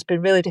for us that's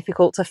been really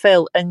difficult to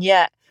fill, and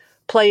yet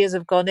players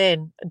have gone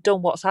in and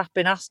done what's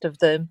been asked of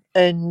them,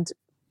 and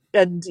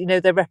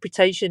their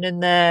reputation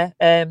and their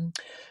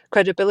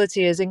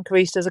credibility has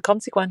increased as a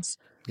consequence.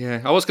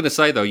 Yeah, I was going to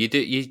say though,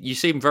 you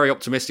seem very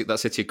optimistic that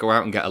City would go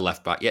out and get a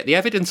left back. Yet the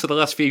evidence of the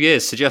last few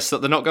years suggests that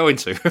they're not going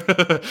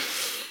to.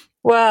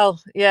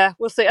 Well, yeah,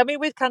 we'll see. I mean,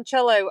 with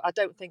Cancelo, I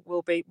don't think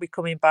we'll be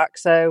coming back.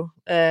 So,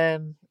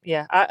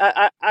 yeah,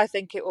 I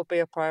think it will be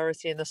a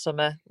priority in the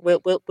summer.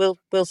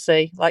 We'll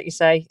see. Like you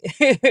say,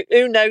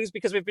 who knows?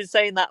 Because we've been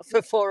saying that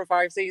for 4 or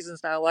 5 seasons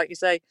now. Like you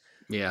say.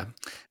 Yeah.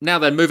 Now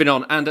then, moving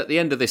on, and at the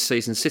end of this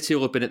season, City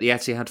will have been at the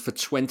Etihad for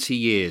 20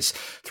 years.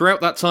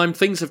 Throughout that time,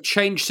 things have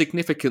changed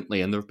significantly,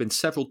 and there have been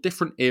several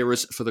different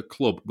eras for the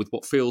club, with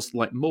what feels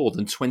like more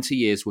than 20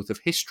 years' worth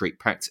of history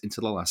packed into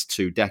the last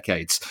 2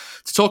 decades.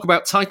 To talk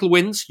about title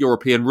wins,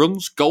 European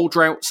runs, goal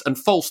droughts, and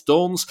false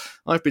dawns,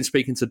 I've been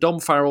speaking to Dom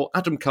Farrell,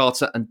 Adam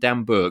Carter, and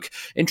Dan Burke,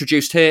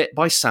 introduced here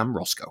by Sam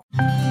Roscoe.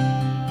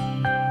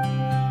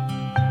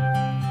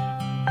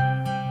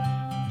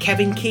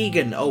 Kevin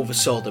Keegan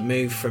oversaw the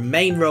move from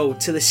Main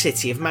Road to the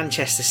City of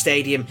Manchester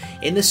Stadium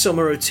in the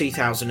summer of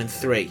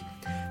 2003.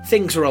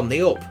 Things were on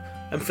the up,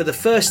 and for the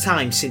first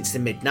time since the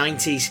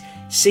mid-90s,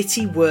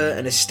 City were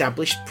an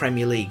established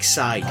Premier League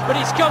side. But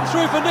it's come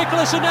through for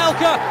Nicholas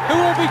Anelka, who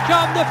will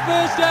become the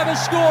first ever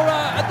scorer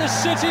at the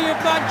City of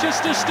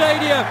Manchester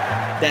Stadium.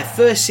 Their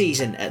first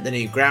season at the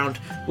new ground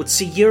would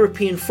see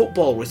European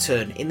football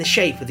return in the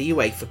shape of the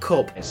UEFA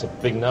Cup. It's a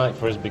big night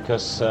for us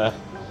because,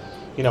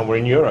 we're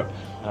in Europe.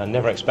 I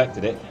never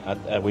expected it.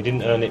 We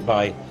didn't earn it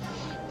by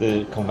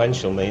the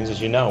conventional means,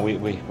 as you know.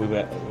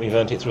 We've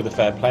earned it through the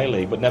Fair Play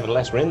League, but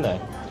nevertheless we're in there.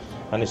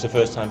 And it's the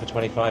first time for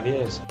 25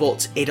 years.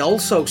 But it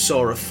also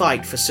saw a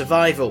fight for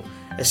survival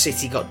as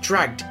City got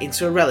dragged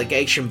into a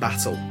relegation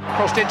battle.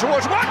 Crossed in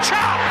towards watch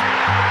out!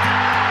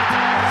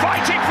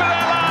 Fighting for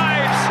their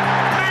lives!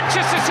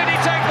 Manchester City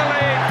take the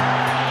lead!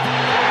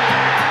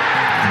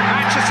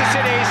 Manchester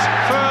City's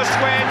first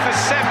win for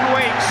 7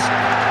 weeks,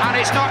 and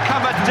it's not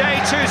come a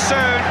day too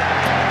soon.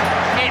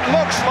 It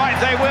looks like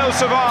they will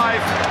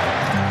survive.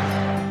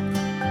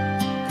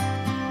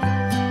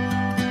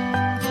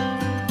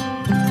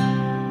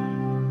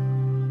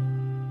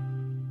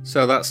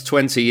 So that's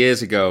 20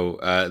 years ago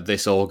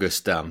this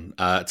August, Dan.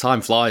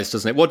 Time flies,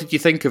 doesn't it? What did you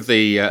think of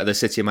the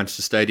City of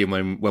Manchester Stadium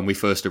when we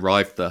first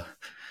arrived there?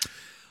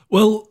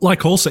 Well,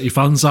 like all City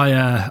fans,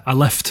 I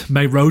left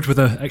Main Road with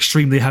an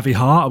extremely heavy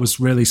heart. I was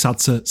really sad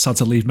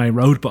to leave Main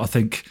Road, but I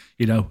think,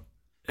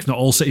 if not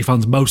all City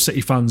fans, most City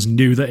fans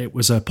knew that it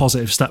was a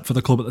positive step for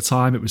the club at the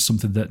time. It was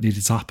something that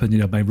needed to happen.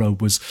 Main Road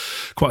was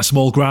quite a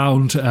small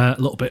ground, a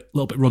little bit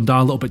run down,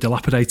 a little bit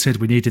dilapidated.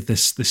 We needed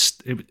this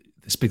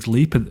big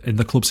leap in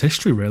the club's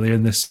history, really,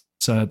 and this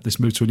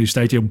move to a new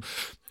stadium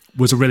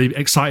was a really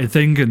exciting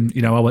thing.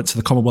 And I went to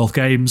the Commonwealth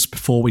Games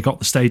before we got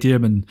the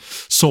stadium and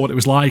saw what it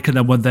was like. And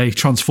then when they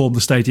transformed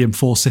the stadium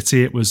for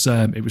City, it was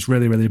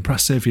really, really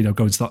impressive.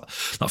 Going to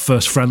that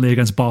first friendly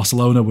against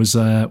Barcelona was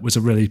a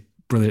really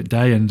brilliant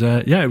day. And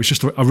it was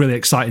just a really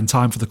exciting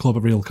time for the club, a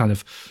real kind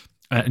of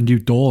a new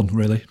dawn,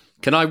 really.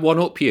 Can I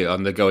one-up you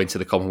on the going to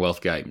the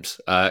Commonwealth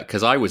Games?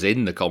 Because I was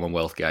in the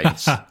Commonwealth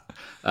Games.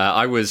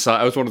 I was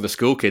one of the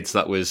school kids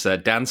that was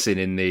dancing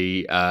in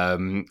the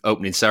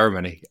opening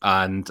ceremony,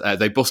 and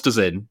they bussed us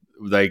in.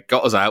 They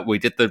got us out. We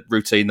did the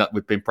routine that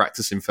we'd been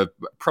practicing for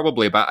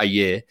probably about a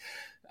year.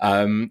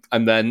 And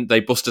then they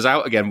bussed us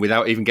out again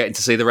without even getting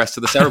to see the rest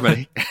of the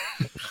ceremony.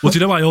 Well, do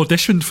you know, I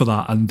auditioned for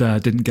that and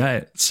didn't get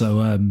it.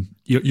 So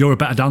you're a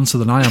better dancer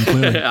than I am,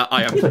 clearly.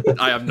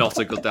 I am not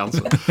a good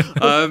dancer.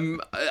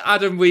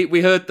 Adam,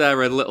 we heard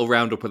there a little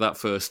roundup of that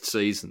first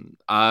season.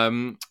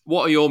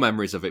 What are your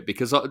memories of it?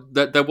 Because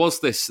there was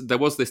this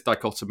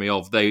dichotomy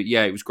of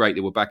it was great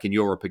they were back in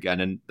Europe again,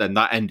 and then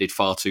that ended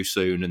far too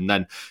soon. And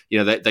then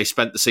they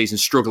spent the season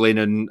struggling,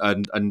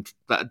 and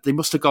they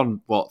must have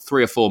gone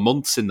 3 or 4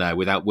 months in there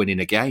without winning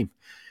a game.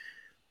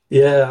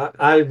 Yeah,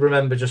 I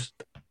remember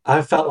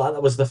I felt like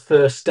that was the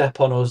first step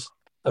on us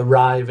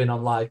arriving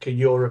on like a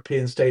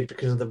European stage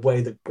because of the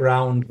way the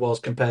ground was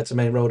compared to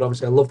Main Road.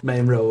 Obviously, I loved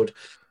Main Road,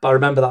 but I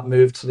remember that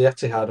move to the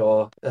Etihad,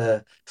 or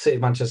City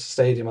of Manchester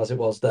Stadium as it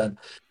was then,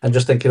 and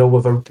just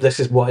thinking, this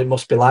is what it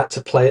must be like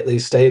to play at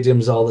these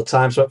stadiums all the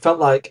time. So it felt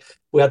like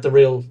we had the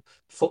real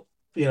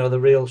the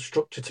real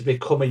structure to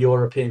become a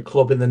European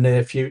club in the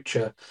near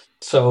future.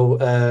 So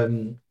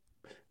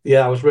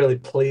I was really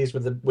pleased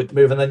with the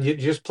move. And then you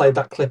just played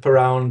that clip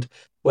around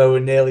where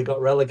we nearly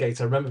got relegated.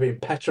 I remember being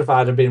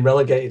petrified of being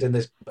relegated in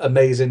this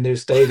amazing new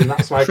stadium.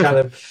 That's my kind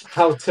of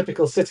how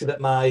typical City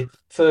that my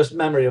first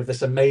memory of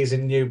this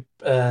amazing new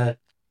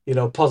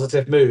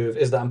positive move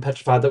is that I'm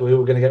petrified that we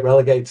were going to get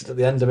relegated at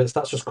the end of it. So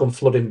that's just come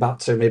flooding back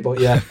to me. But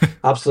yeah,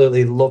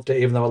 absolutely loved it,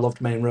 even though I loved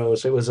Main Road.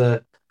 So it was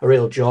a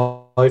real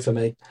joy for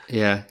me.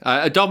 Yeah,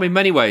 Dom, in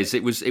many ways,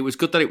 it was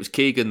good that it was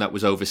Keegan that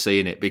was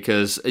overseeing it,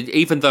 because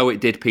even though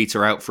it did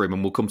peter out for him,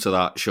 and we'll come to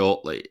that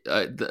shortly,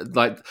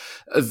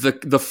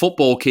 the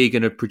football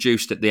Keegan had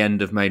produced at the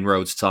end of Main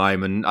Road's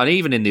time, and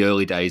even in the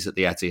early days at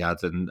the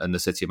Etihad and the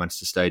City of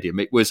Manchester Stadium,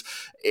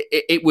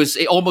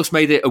 it almost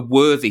made it a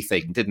worthy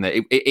thing, didn't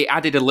it? It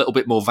added a little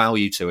bit more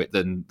value to it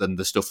than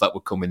the stuff that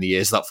would come in the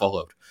years that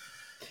followed.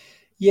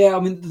 Yeah,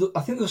 I mean, I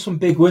think there were some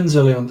big wins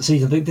early on in the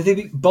season. Did they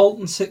beat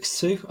Bolton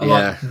 6-2?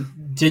 Yeah.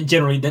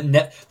 Generally,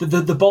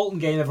 the Bolton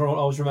game everyone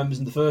always remembers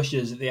in the first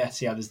years at the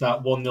Etihad is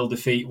that 1-0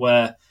 defeat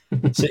where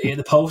City hit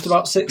the post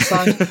about 6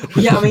 times. But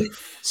yeah, I mean,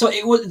 so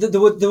it was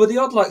there were the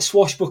odd like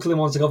swashbuckling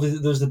ones. Like obviously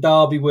there was the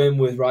Derby win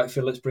with Wright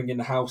Phillips bringing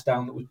the house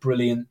down that was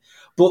brilliant.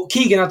 But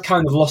Keegan had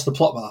kind of lost the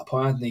plot by that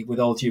point, hadn't he?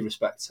 With all due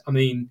respect, I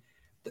mean,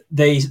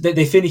 they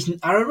finished.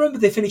 I remember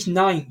they finished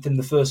 9th in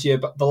the first year,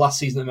 but the last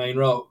season at Main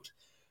Road,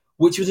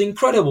 which was an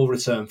incredible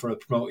return for a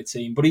promoted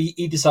team. But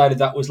he decided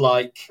that was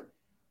like,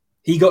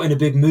 he got in a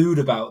big mood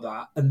about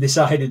that and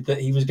decided that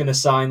he was going to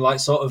sign like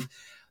sort of,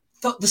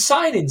 the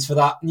signings for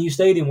that new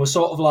stadium was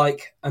sort of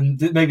like,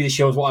 and maybe this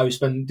shows what I was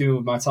doing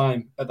with my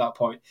time at that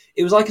point.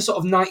 It was like a sort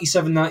of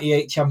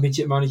 97-98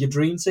 Championship manager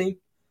dream team.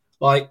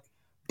 Like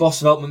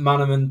Bosvelt,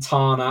 McManaman,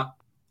 Tarnat,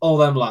 all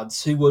them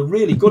lads who were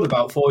really good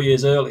about 4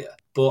 years earlier,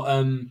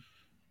 but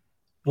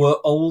were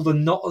old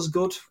and not as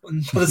good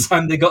by the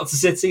time they got to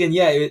City. And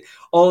yeah, it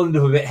all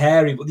ended up a bit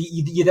hairy. But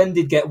you then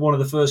did get one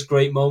of the first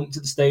great moments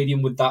at the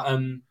stadium with that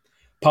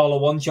Paolo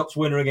One-Chop's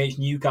winner against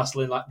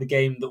Newcastle in like the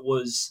game that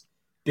was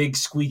big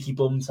squeaky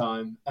bum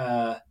time.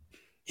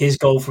 His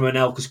goal from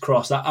Anelka's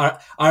cross. I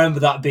remember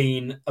that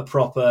being a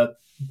proper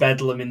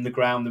bedlam in the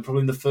ground, and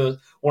probably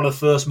one of the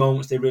first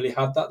moments they really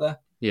had that there.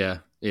 Yeah.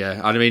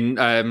 Yeah, I mean,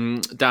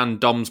 Dan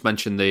Dom's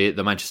mentioned the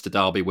Manchester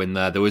Derby win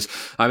there. There was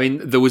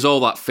all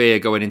that fear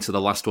going into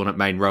the last one at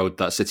Main Road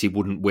that City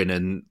wouldn't win,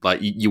 and like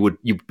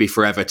you'd be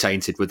forever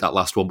tainted with that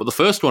last one. But the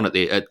first one at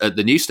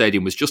the new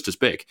stadium was just as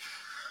big.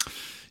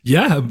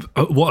 Yeah,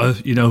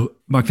 what a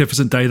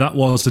magnificent day that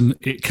was, and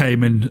it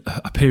came in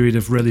a period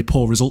of really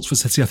poor results for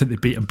City. I think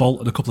they'd beaten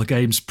Bolton a couple of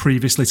games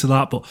previously to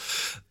that, but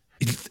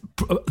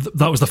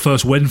that was the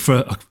first win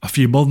for a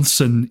few months,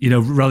 and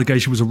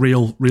relegation was a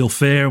real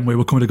fear, and we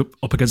were coming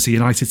up against a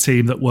United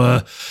team that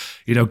were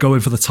going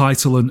for the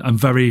title, and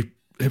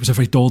it was a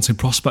very daunting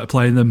prospect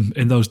playing them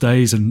in those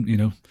days,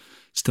 and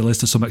still is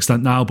to some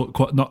extent now,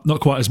 but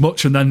not quite as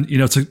much. And then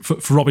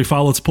for Robbie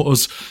Fowler to put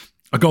us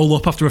a goal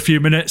up after a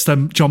few minutes,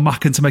 then John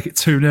Macken to make it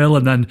 2-0,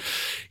 and then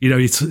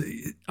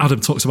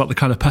Adam talks about the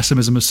kind of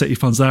pessimism of City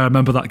fans there. I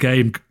remember that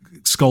game.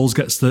 Scholes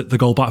gets the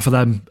goal back for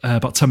them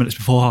about 10 minutes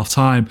before half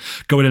time,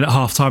 going in at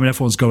half time, and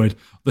everyone's going,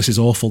 "This is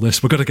awful. We're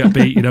going to get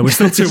beat." We're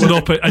still 2-1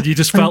 up, and you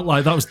just felt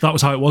like that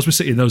was how it was with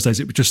City in those days.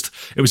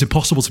 It was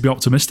impossible to be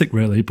optimistic,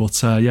 really. But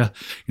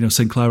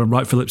Sinclair and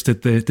Wright Phillips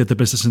did the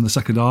business in the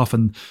second half,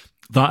 and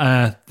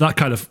that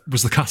kind of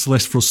was the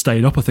catalyst for us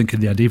staying up, I think,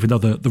 in the end. Even though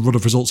the run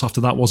of results after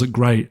that wasn't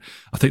great,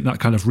 I think that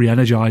kind of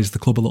re-energised the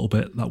club a little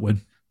bit, that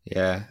win.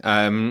 Yeah,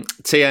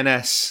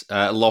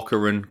 TNS,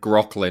 Locker and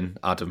Grocklin,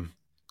 Adam.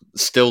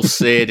 Still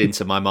seared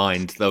into my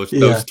mind, those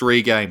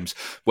 3 games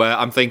where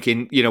I'm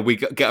thinking, we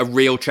get a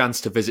real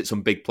chance to visit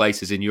some big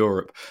places in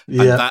Europe,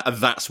 and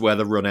that's where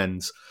the run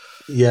ends.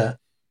 Yeah,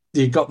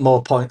 you got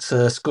more points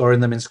scoring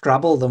them in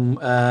Scrabble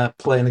than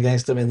playing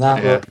against them in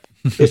that. Yeah.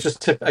 It's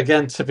just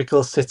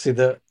typical City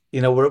that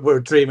we're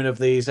dreaming of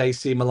these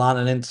AC Milan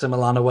and Inter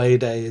Milan away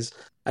days,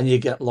 and you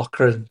get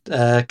Locker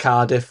and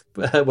Cardiff,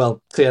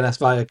 TNS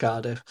via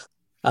Cardiff,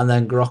 and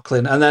then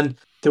Grocklin, and then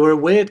there were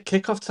weird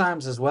kickoff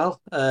times as well.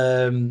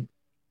 I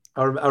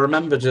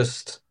remember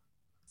just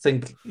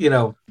trying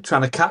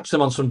to catch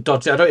them on some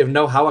dodgy. I don't even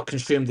know how I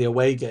consumed the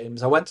away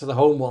games. I went to the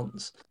home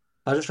ones.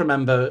 I just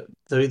remember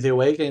the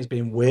away games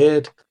being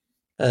weird.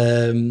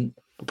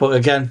 But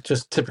again,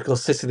 just typical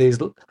City.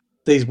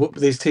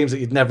 These teams that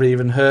you'd never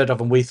even heard of,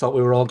 and we thought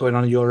we were all going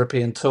on a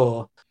European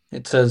tour.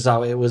 It turns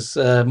out it was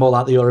more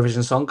like the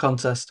Eurovision Song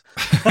Contest.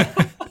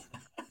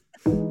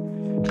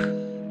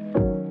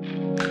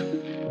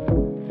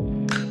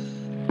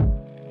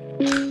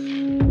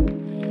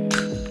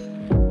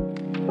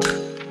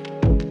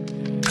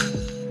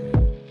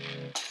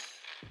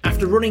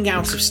 After running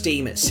out of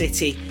steam at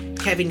City,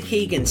 Kevin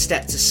Keegan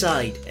stepped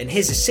aside and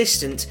his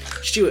assistant,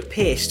 Stuart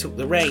Pearce, took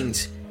the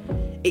reins.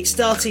 It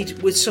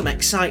started with some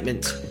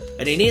excitement,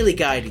 and he nearly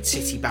guided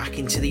City back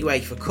into the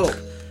UEFA Cup,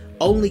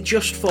 only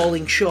just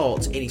falling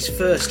short in his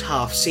first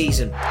half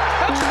season. A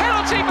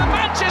penalty for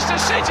Manchester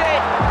City!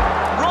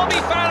 Robbie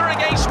Fowler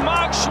against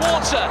Mark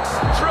Schwarzer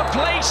for a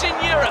place in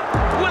Europe.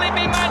 Will it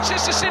be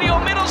Manchester City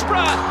or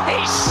Middlesbrough?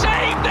 He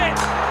saved it!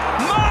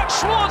 Mark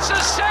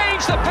Schwarzer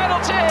saves the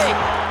penalty!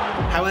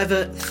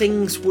 However,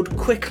 things would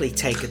quickly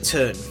take a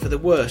turn for the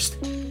worst,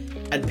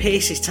 and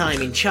Pearce's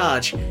time in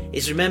charge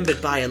is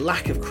remembered by a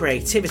lack of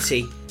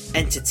creativity,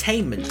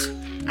 entertainment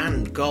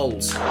and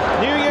goals.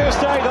 New Year's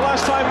Day, the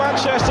last time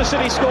Manchester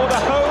City scored a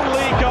home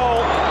league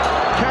goal.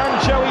 Can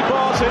Joey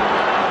Barton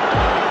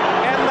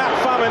end that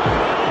famine?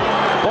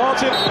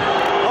 Barton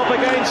up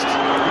against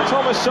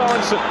Thomas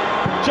Sorensen.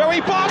 Joey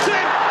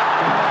Barton!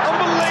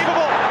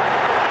 Unbelievable!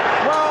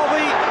 Well,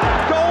 the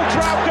goal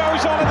drought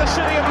goes on in the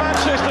city of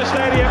Manchester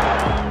Stadium.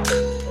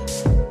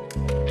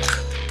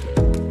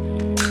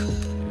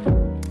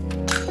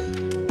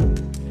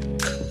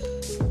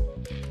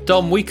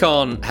 Dom, we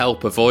can't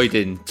help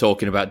avoiding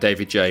talking about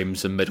David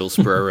James and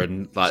Middlesbrough,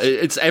 and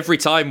it's every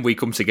time we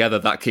come together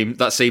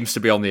that seems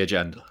to be on the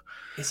agenda.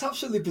 It's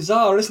absolutely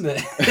bizarre, isn't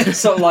it? It's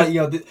sort of like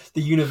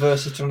the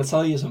universe is trying to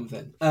tell you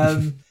something.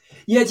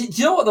 Yeah, do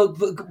you know what though?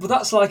 But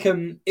that's like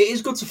it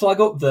is good to flag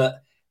up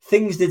that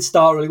things did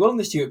start really well in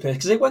the Stuart Pearce,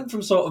 because it went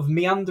from sort of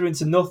meandering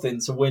to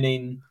nothing to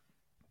winning.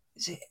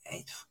 Is it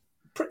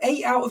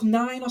 8 out of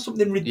 9 or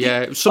something ridiculous?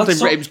 Yeah, it was something.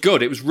 It was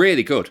good. It was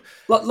really good.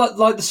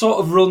 Like the sort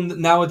of run that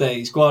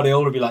nowadays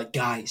Guardiola would be like,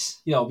 guys,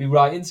 I'll be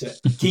right into it.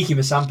 Kiki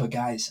Masampa,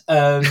 guys.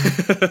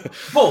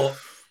 But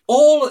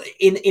all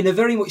in a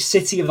very much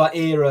City of that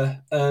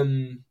era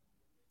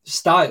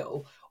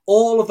style.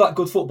 All of that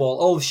good football,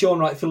 all of Sean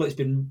Wright-Phillips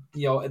been,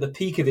 at the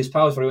peak of his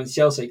powers before he went to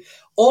Chelsea.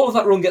 All of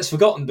that run gets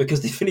forgotten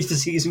because they finished the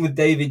season with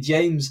David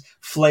James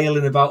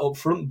flailing about up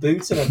front,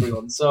 booting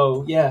everyone.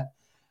 So yeah.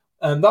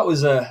 That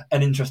was an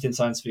interesting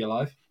time to be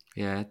alive.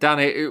 Yeah,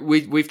 Danny,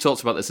 we've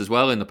talked about this as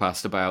well in the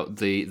past, about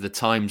the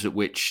times at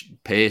which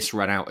Pearce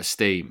ran out of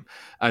steam.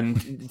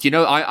 And,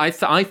 I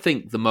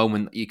think the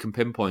moment you can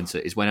pinpoint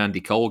it is when Andy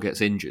Cole gets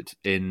injured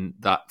in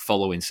that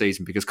following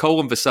season, because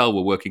Cole and Vassell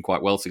were working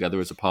quite well together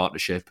as a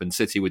partnership, and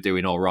City were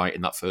doing all right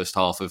in that first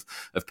half of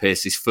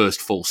Pearce's first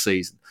full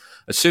season.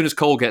 As soon as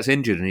Cole gets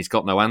injured and he's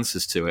got no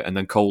answers to it, and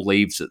then Cole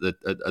leaves at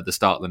the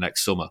start of the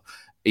next summer,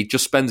 he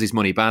just spends his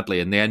money badly,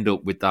 and they end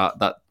up with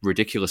that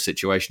ridiculous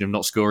situation of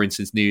not scoring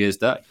since New Year's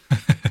Day.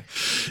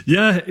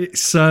 Yeah,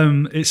 it's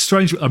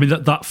strange. I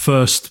mean, that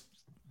first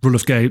run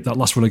of game, that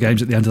last run of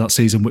games at the end of that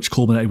season, which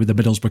culminated with the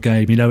Middlesbrough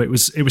game, it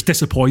was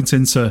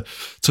disappointing to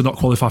not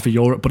qualify for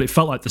Europe, but it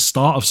felt like the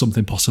start of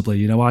something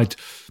possibly.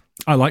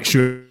 I like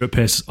Stuart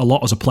Pearce a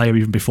lot as a player,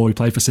 even before he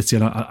played for City,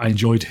 and I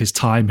enjoyed his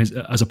time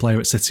as a player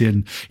at City.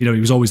 And he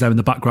was always there in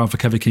the background for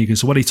Kevin Keegan.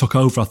 So when he took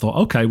over, I thought,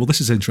 okay, well,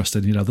 this is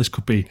interesting. This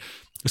could be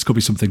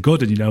something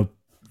good. And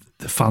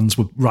the fans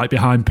were right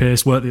behind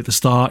Pearce, weren't they, at the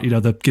start?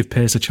 They give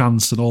Pearce a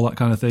chance and all that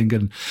kind of thing.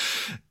 And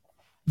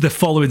the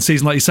following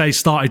season, like you say,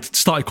 started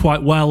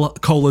quite well.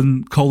 Cole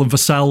and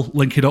Vassell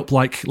linking up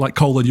like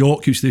Cole and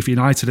York used to do for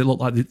United. It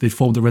looked like they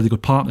formed a really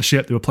good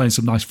partnership. They were playing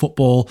some nice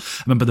football.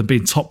 I remember them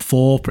being top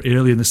 4 pretty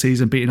early in the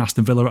season, beating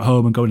Aston Villa at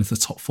home and going into the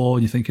top 4.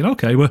 And you're thinking,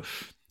 okay,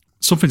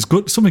 something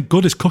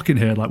good is cooking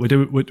here. Like we're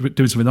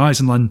doing something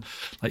nice. And then,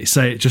 like you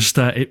say, it just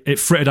it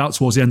frittered out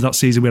towards the end of that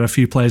season. We had a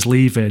few players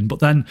leaving, but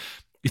then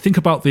you think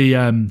about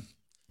the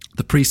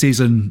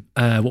pre-season,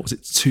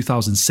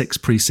 2006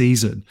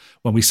 pre-season,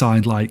 when we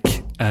signed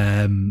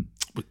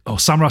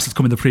Samaras had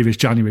come in the previous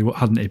January,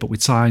 hadn't he? But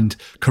we'd signed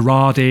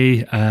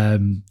Karadi.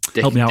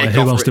 Help me out here.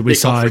 Who else did we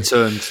sign?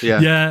 Returned,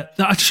 yeah.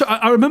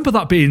 I remember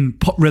that being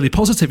really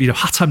positive.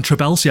 Hatem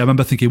Trebelsi, I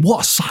remember thinking,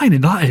 what a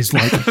signing that is.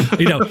 Like,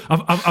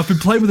 I've been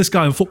playing with this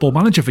guy on Football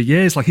Manager for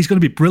years. Like, he's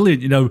going to be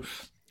brilliant,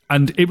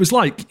 And it was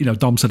like,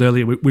 Dom said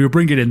earlier, we were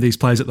bringing in these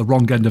players at the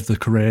wrong end of their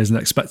careers and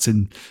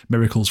expecting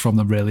miracles from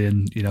them, really.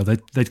 And,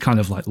 they'd kind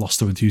of like lost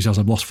their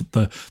enthusiasm, lost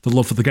the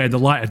love for the game. The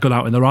light had gone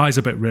out in their eyes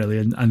a bit, really.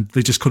 And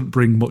they just couldn't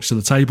bring much to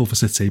the table for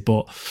City.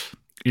 But,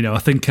 I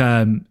think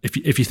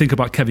if you think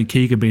about Kevin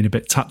Keegan being a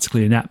bit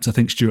tactically inept, I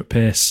think Stuart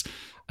Pearce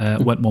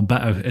went one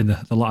better in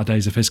the latter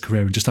days of his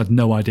career and just had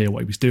no idea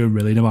what he was doing,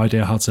 really. No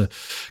idea how to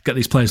get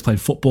these players playing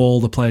football.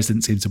 The players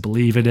didn't seem to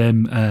believe in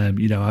him.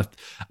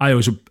 I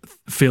always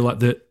feel like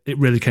that it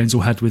really came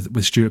to a head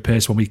with Stuart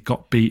Pearce when we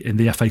got beat in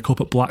the FA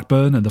Cup at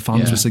Blackburn, and the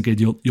fans were thinking,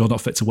 you're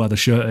not fit to wear the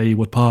shirt at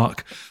Ewood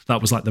Park.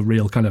 That was like the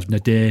real kind of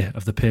nadir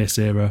of the Pearce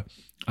era.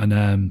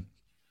 And,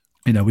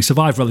 we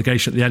survived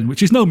relegation at the end,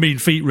 which is no mean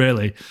feat,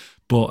 really.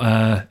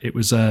 But it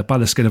was by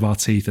the skin of our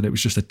teeth, and it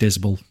was just a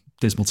dismal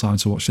time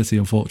to watch City,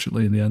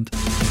 unfortunately, in the end.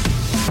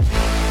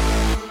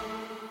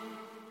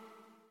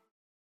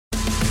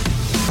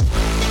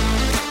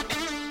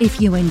 If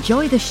you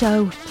enjoy the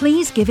show,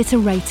 please give it a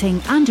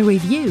rating and a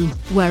review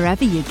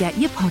wherever you get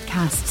your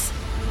podcasts.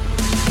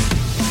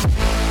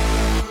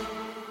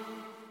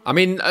 I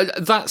mean,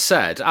 that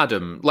said,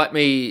 Adam, let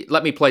me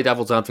play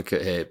devil's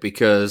advocate here,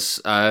 because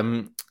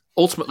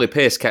ultimately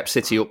Pearce kept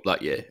City up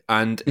that year,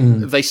 and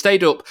they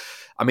stayed up.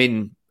 I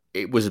mean,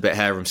 it was a bit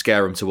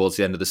harum-scarum towards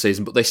the end of the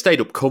season, but they stayed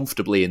up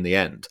comfortably in the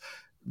end.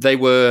 They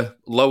were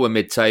lower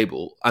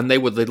mid-table, and they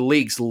were the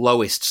league's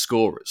lowest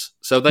scorers.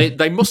 So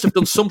they must have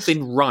done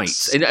something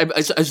right. And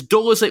as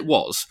dull as it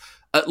was,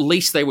 at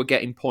least they were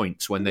getting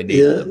points when they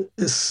needed them.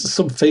 It's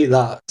some feat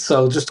that.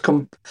 So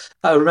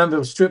I remember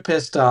when Stuart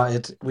Pearce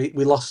started, we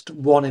lost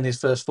one in his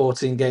first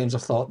 14 games. I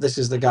thought, this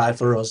is the guy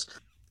for us.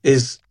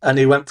 And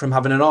he went from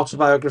having an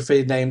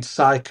autobiography named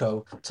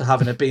Psycho to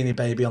having a Beanie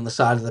Baby on the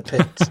side of the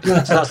pitch.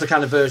 So that's the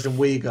kind of version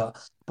we got.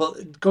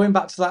 But going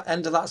back to that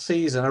end of that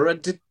season, I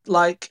read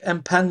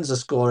Mpenza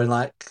scoring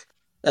 3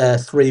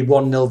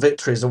 1-0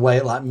 victories away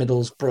at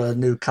Middlesbrough,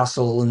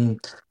 Newcastle, and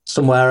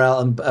somewhere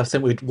else. And I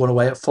think we'd won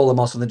away at Fulham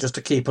or something just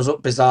to keep us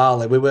up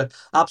bizarrely. We were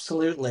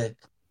absolutely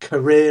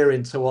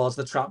careering towards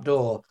the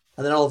trapdoor.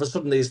 And then all of a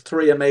sudden, these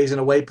 3 amazing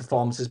away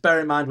performances. Bear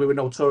in mind, we were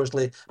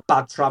notoriously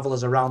bad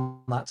travellers around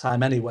that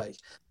time anyway.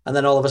 And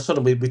then all of a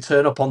sudden, we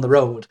turn up on the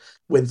road,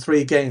 win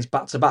 3 games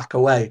back-to-back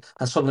away,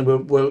 and suddenly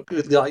we're,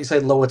 like you say,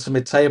 lower to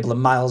mid-table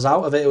and miles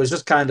out of it. It was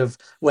just kind of,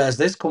 where's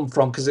this come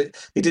from? Because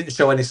he didn't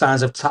show any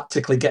signs of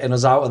tactically getting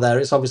us out of there.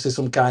 It's obviously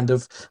some kind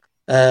of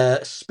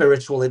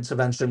spiritual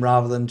intervention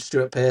rather than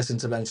Stuart Pearce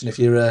intervention, if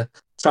you're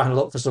trying to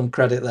look for some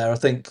credit there. I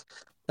think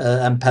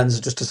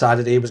Mpenza just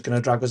decided he was going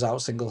to drag us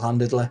out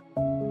single-handedly.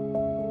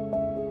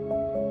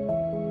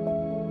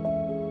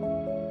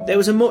 There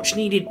was a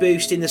much-needed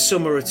boost in the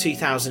summer of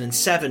 2007,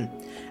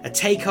 a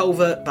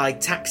takeover by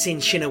Thaksin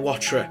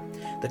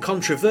Shinawatra, the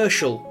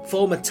controversial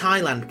former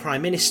Thailand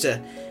Prime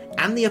Minister,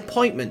 and the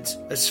appointment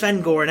of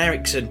Sven-Göran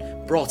Eriksson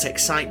brought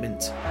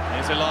excitement.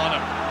 Here's Ilana,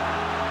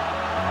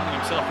 finding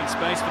himself in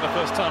space for the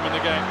first time in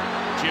the game.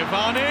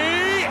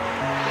 Giovanni!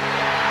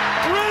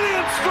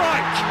 Brilliant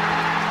strike!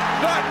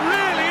 That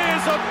really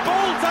is a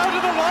bolt out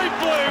of the light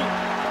blue!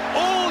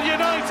 All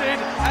United,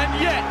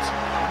 and yet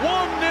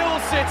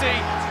 1-0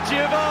 City.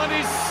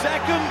 Giovanni's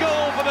second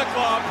goal for the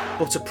club.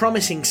 But a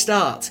promising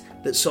start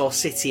that saw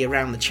City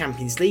around the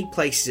Champions League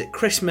places at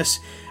Christmas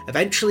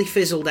eventually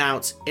fizzled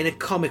out in a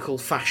comical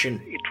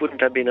fashion. It wouldn't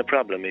have been a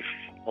problem if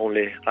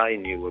only I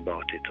knew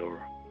about it,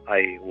 or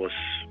I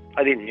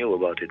didn't know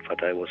about it,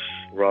 but I was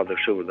rather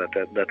sure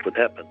that would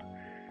happen.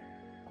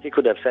 He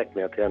could have sacked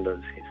me at the end of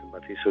the season,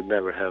 but he should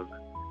never have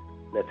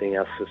letting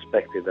us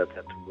suspected that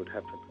would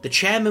happen. The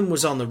chairman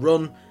was on the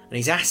run and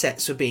his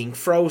assets were being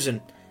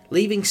frozen,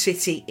 leaving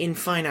City in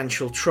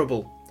financial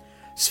trouble.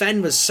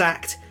 Sven was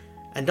sacked,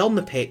 and on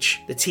the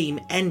pitch, the team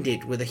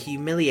ended with a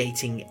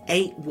humiliating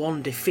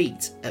 8-1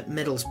 defeat at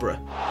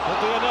Middlesbrough. Could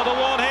be another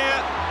one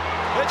here.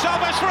 It's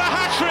Alvarez for a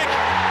hat-trick.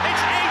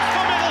 It's 8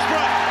 for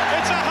Middlesbrough.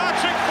 It's a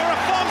hat-trick for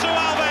Afonso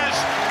Alvarez.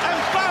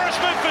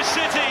 Embarrassment for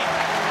City.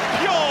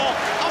 Pure,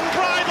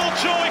 unbridled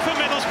joy for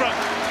Middlesbrough.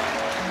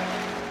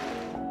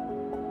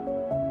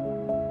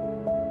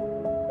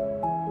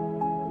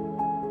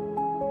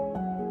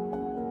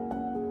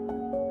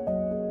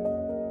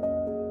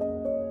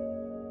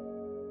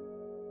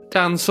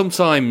 Dan,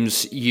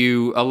 sometimes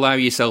you allow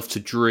yourself to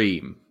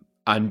dream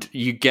and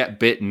you get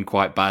bitten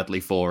quite badly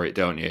for it,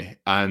 don't you?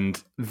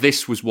 And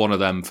this was one of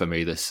them for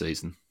me this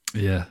season.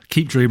 Yeah,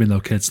 keep dreaming though,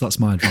 kids. That's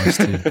my advice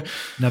to you.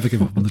 Never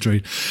give up on the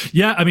dream.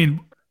 Yeah, I mean,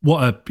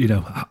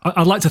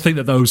 I'd like to think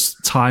that those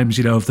times,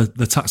 of the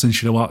Thaksin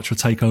Shinawatra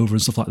takeover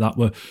and stuff like that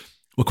were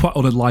quite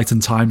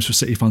unenlightened times for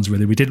City fans,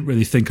 really. We didn't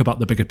really think about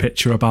the bigger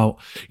picture, about,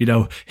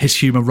 his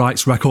human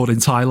rights record in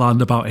Thailand,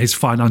 about his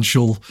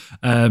financial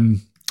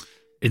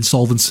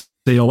insolvency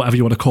or whatever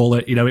you want to call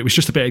it. It was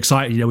just a bit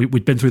exciting.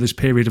 We'd been through this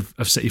period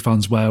of City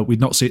fans where we'd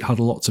not had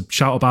a lot to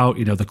shout about.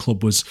 The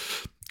club was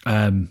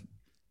on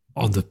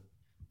the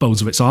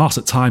bones of its arse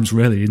at times,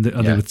 really, and they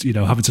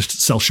were, having to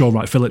sell Sean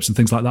Wright-Phillips and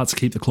things like that to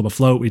keep the club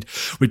afloat.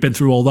 We'd been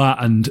through all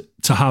that, and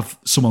to have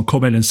someone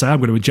come in and say, I'm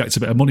going to inject a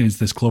bit of money into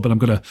this club and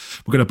we're going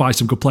to buy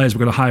some good players, we're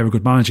going to hire a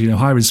good manager,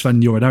 hiring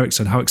Sven-Göran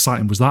Eriksson, how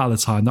exciting was that at the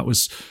time? That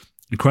was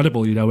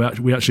incredible.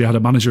 We actually had a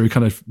manager who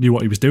kind of knew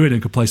what he was doing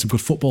and could play some good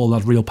football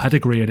and had real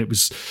pedigree, and it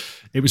was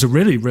a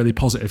really, really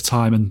positive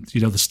time. And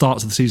the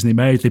starts of the season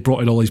they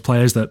brought in all these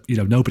players that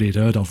nobody had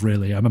heard of,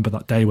 really. I remember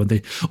that day when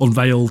they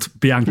unveiled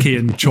Bianchi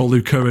and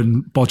Choluka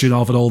and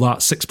Bojinov and all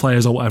that, 6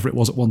 players or whatever it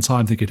was at one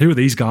time, thinking, who are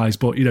these guys?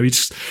 But you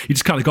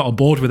just kind of got on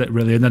board with it,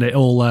 really. And then it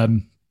all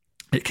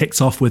it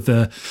kicked off with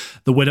the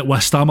win at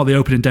West Ham on the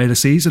opening day of the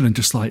season, and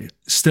just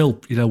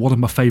still, one of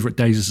my favourite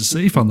days as a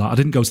City fan. That I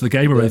didn't go to the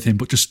game or anything,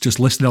 but just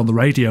listening on the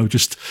radio,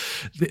 just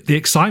the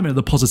excitement and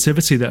the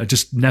positivity that had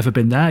just never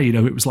been there.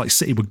 It was like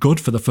City were good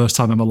for the first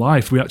time in my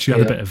life. We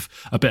actually had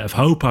a bit of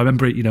hope. I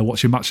remember,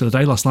 watching Match of the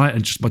Day last night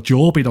and just my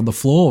jaw being on the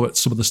floor at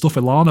some of the stuff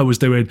Ilana was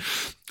doing.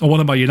 one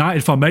of my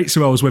United fan mates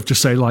who I was with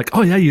just saying like,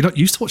 "Oh yeah, you're not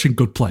used to watching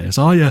good players,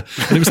 are you?"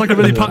 And it was like a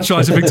really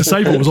patronising thing to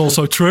say, but it was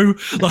also true.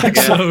 Like,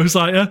 so it was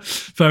like, yeah,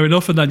 fair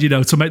enough. And then,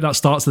 to make that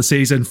start to the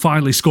season,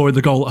 finally scoring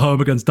the goal at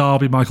home against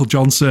Derby, Michael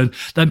Johnson,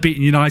 then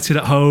beating United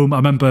at home. I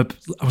remember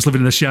I was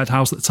living in a shared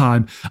house at the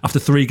time. After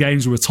 3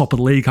 games, we were top of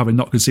the league, having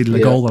not conceded a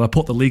goal, and I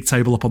put the league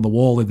table up on the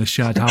wall in the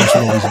shared house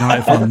with all these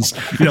United fans.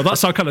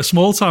 That's how kind of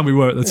small time we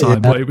were at the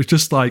time. But it was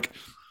just like,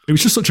 it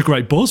was just such a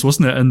great buzz,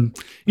 wasn't it? And,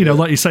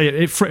 like you say,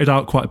 it frittered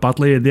out quite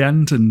badly in the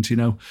end. And,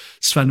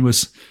 Sven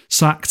was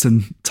sacked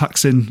and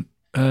Taksin,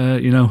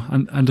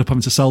 and ended up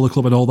having to sell the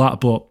club and all that.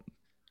 But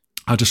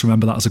I just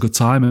remember that as a good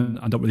time, and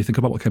I don't really think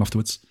about what came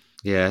afterwards.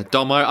 Yeah,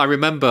 Dom, I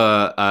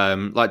remember,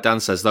 like Dan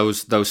says,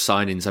 those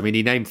signings. I mean,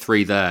 he named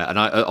 3 there. And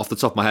off the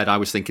top of my head, I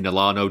was thinking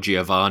Alano,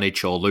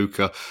 Giovannic or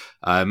Luca.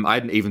 I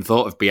hadn't even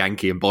thought of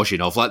Bianchi and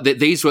Bozhinov. Like,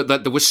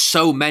 there were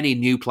so many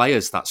new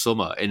players that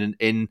summer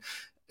in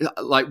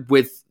like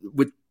with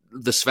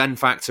the Sven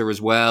factor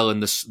as well,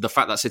 and the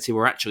fact that City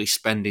were actually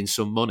spending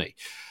some money,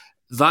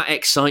 that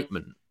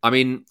excitement. I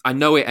mean, I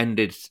know it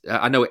ended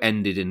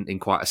in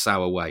quite a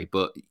sour way,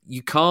 but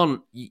you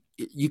can't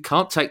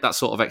take that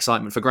sort of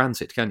excitement for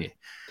granted, can you?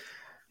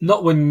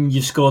 Not when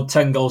you've scored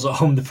 10 goals at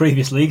home the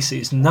previous league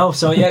season. No,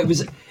 so yeah,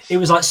 it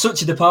was like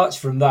such a departure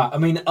from that. I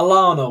mean,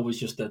 Alano was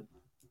just a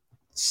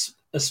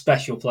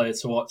special player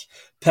to watch.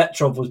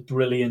 Petrov was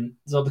brilliant.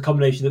 So the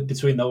combination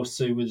between those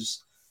two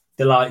was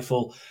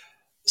delightful.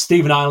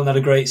 Stephen Ireland had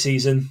a great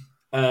season.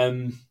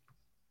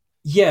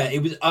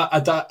 It was.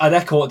 I'd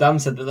echo what Dan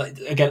said. That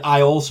again,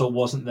 I also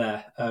wasn't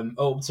there at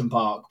Upton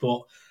Park,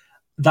 but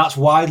that's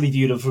widely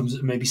viewed from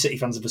maybe City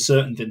fans of a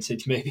certain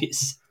vintage. Maybe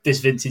it's this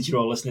vintage you're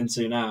all listening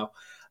to now.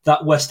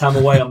 That West Ham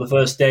away on the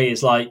first day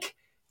is like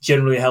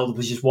generally held up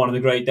as just one of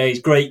the great days.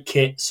 Great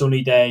kit,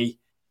 sunny day.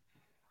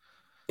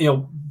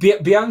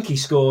 Bianchi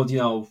scored.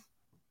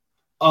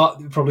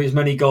 Probably as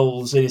many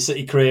goals in his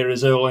City career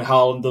as Erling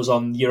Haaland does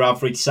on your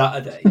average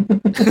Saturday.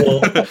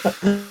 But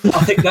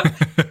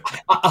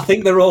I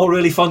think they're all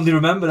really fondly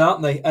remembered,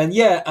 aren't they? And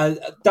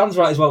Dan's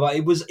right as well. But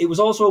it was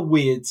also a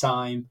weird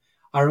time.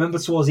 I remember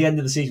towards the end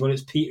of the season when it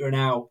was petering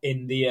out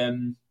in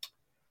the.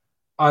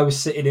 I was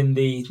sitting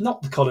in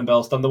not the Colin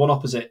Bell stand, the one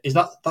opposite.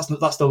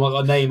 That's still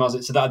not a name, has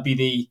it? So that'd be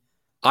the.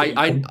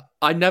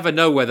 I never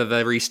know whether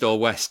they're East or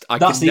West. I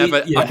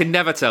can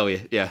never tell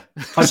you. Yeah,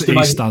 it's the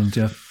East stand.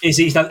 Yeah, it's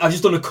East stand. I've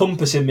just done a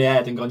compass in my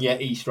head and gone,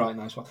 East, right,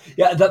 nice one.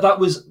 Yeah, that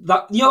was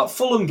that. That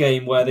Fulham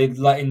game where they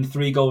let in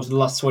 3 goals in the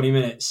last 20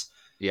 minutes.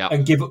 Yeah,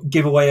 and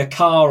give away a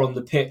car on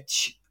the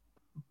pitch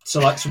to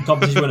like some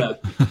competition winner.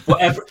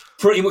 But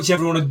pretty much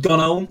everyone had gone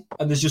home,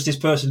 and there's just this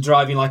person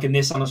driving like a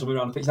Nissan or something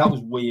around the pitch. That was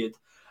weird.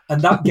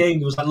 And that game,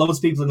 there was like loads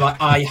of people in like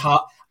I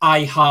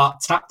heart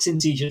taxing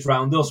t-shirts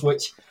around us,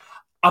 which.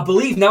 I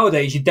believe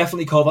nowadays you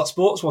definitely call that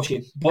sports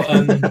washing. But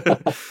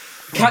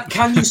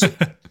can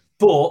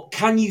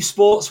you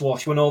sports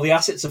wash when all the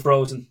assets are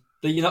frozen?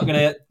 You're not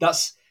gonna.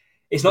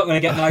 It's not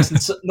gonna get nice and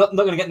not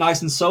gonna get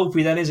nice and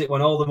soapy then, is it?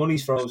 When all the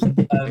money's frozen.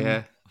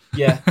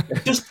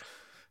 Just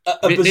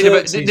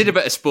need a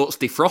bit of sports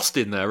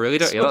defrosting there, really,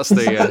 don't you? That's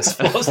the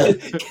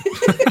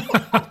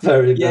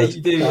very good. Yeah,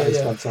 you do. That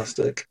is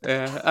fantastic.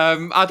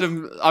 Yeah,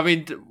 Adam. I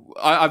mean.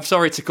 I'm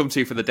sorry to come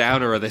to you for the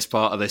downer of this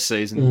part of this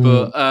season,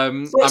 but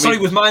sorry,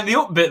 was mine the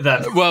up bit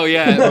then? Well,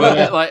 yeah,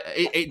 but like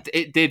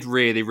it did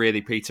really, really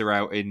peter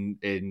out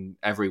in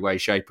every way,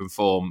 shape, and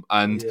form.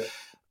 And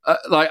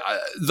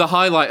the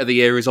highlight of the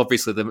year is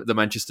obviously the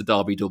Manchester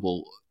Derby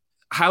double.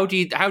 How do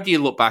you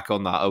look back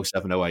on that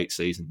 07-08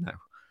 season now?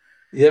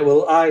 Yeah,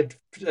 well, I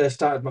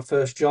started my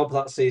first job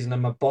that season,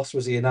 and my boss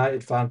was a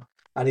United fan,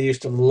 and he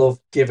used to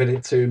love giving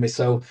it to me.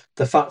 So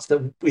the fact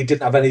that we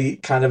didn't have any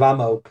kind of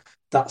ammo.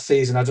 That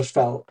season, I just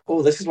felt,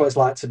 this is what it's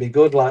like to be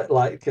good,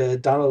 like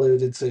Dan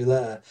alluded to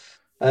there.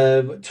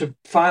 To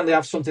finally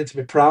have something to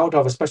be proud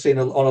of, especially on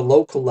a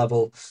local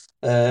level.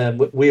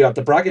 We had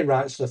the bragging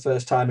rights for the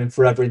first time in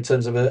forever in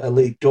terms of a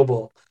league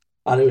double.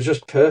 And it was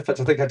just perfect.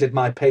 I think I did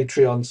my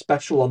Patreon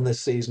special on this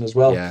season as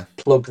well. Yeah.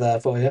 Plug there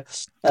for you.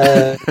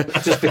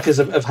 Just because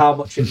of how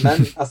much it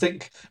meant. I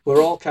think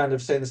we're all kind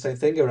of saying the same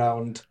thing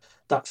around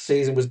that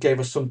season gave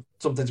us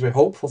something to be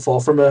hopeful for.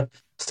 From a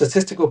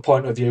statistical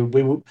point of view,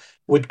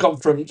 we'd gone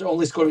from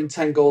only scoring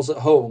 10 goals at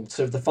home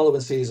to the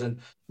following season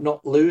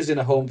not losing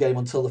a home game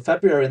until the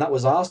February, and that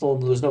was Arsenal,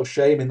 and there was no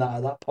shame in that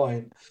at that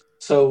point.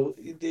 So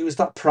it was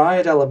that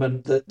pride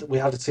element that we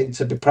had a team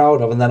to be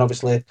proud of, and then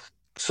obviously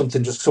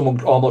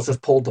someone almost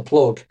just pulled the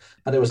plug,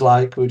 and it was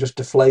like we were just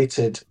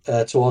deflated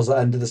towards the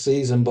end of the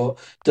season. But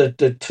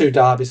the 2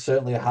 derbies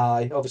certainly are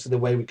high. Obviously, the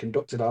way we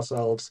conducted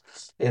ourselves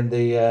in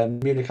the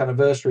Munich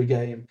anniversary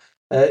game,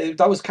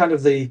 that was kind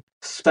of the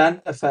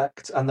Sven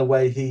effect, and the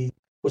way he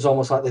was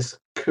almost like this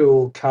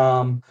cool,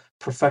 calm,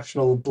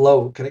 professional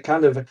bloke, and it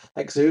kind of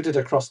exuded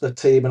across the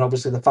team and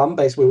obviously the fan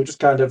base. We were just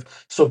kind of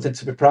something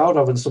to be proud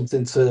of and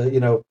something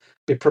to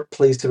be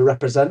pleased to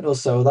represent us.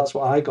 So that's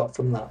what I got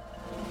from that.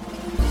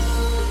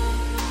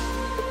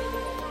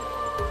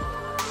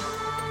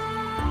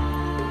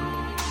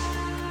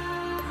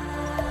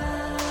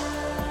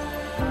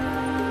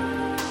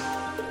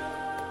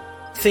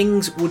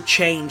 things would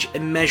change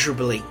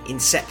immeasurably in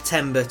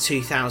September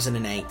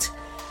 2008.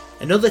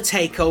 Another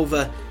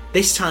takeover,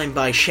 this time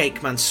by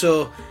Sheikh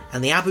Mansour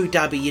and the Abu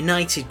Dhabi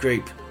United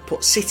Group,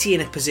 put City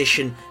in a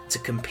position to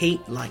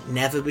compete like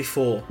never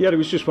before. Yeah, it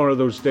was just one of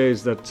those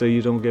days that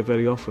you don't get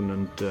very often,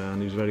 and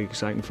it was very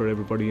exciting for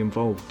everybody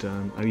involved,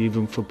 and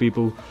even for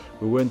people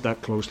who weren't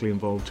that closely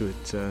involved to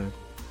it,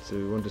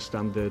 to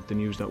understand the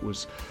news that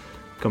was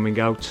coming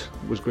out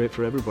was great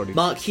for everybody.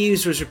 Mark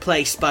Hughes was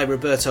replaced by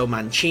Roberto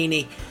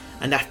Mancini,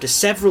 and after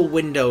several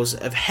windows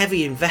of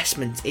heavy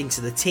investment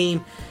into the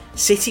team,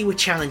 City were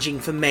challenging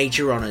for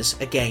major honours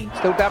again.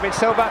 Still David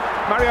Silva,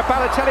 Mario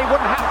Balotelli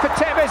wouldn't have for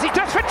Tevez, he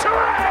does for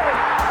Touré!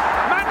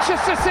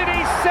 Manchester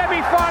City's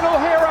semi-final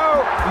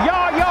hero,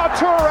 Yaya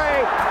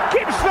Touré,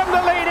 gives them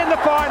the lead in the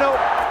final.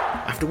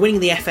 After winning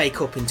the FA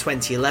Cup in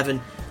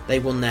 2011, they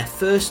won their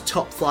first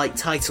top-flight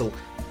title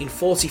in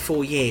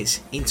 44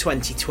 years in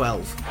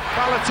 2012.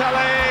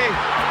 Balotelli,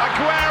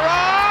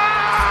 Aguero!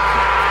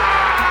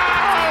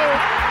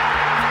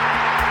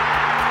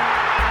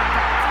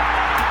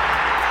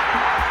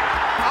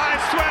 I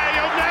swear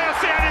you'll never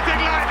see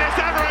anything like this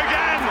ever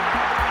again.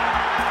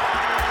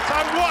 So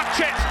watch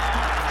it,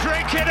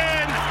 drink it in.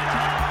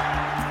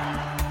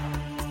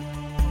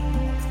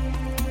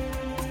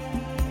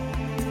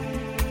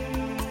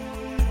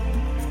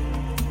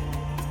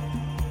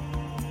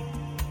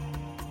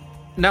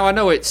 Now, I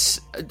know it's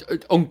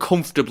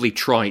uncomfortably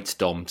trite,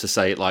 Dom, to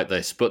say it like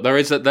this, but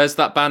there's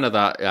that banner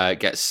that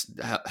gets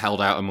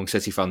held out among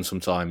City fans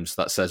sometimes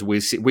that says we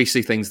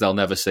see things they'll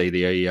never see,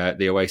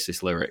 the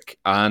Oasis lyric,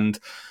 and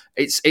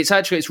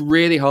it's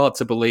really hard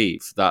to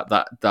believe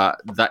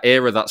that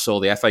era that saw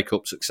the FA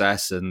Cup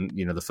success and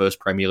the first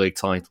Premier League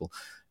title,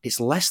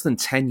 it's less than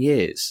 10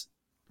 years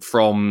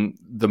from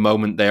the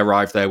moment they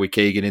arrived there with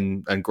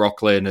Keegan and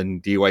Grocklin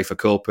and the UEFA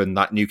Cup and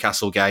that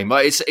Newcastle game.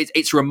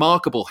 It's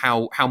remarkable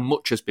how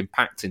much has been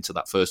packed into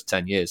that first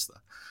 10 years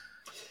there.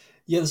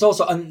 Yeah, there's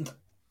also, and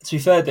to be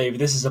fair, David,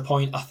 this is a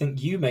point I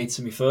think you made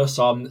to me first,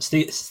 so I'm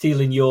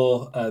stealing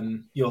your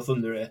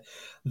thunder here,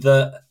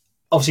 that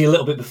obviously a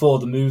little bit before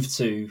the move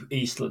to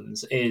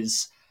Eastlands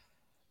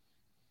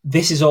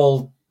this is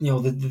all,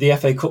 the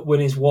FA Cup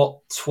win is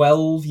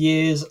 12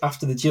 years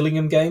after the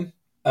Gillingham game?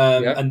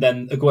 And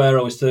then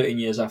Aguero is 13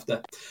 years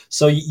after.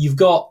 So you've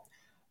got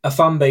a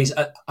fan base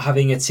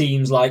having a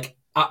team's like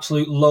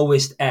absolute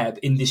lowest ebb,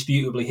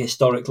 indisputably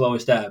historic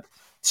lowest ebb,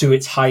 to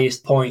its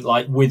highest point,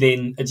 like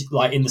within,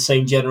 like in the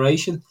same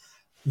generation.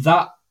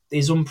 That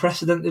is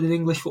unprecedented in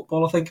English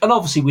football, I think. And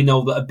obviously we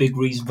know that a big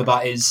reason for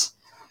that is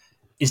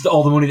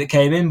all the money that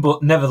came in.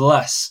 But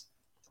nevertheless,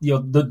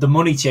 the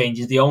money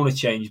changes, the owner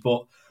change,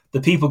 but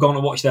the people going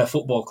to watch their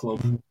football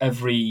club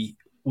every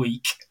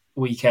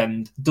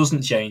weekend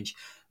doesn't change.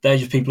 They're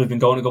just people who've been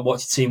going to go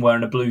watch a team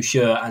wearing a blue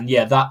shirt, and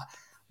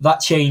that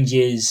change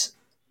is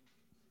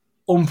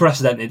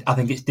unprecedented. I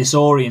think it's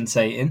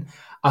disorientating.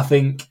 I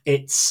think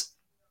it's,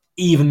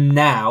 even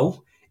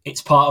now,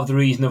 it's part of the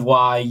reason of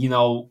why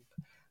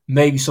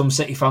maybe some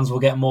City fans will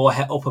get more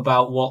het up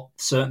about what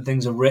certain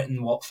things are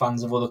written, what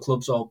fans of other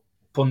clubs or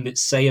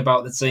pundits say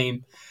about the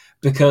team,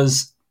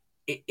 because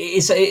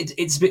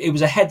it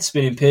was a head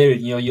spinning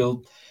period.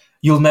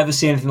 You'll never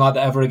see anything like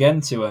that ever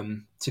again,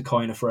 to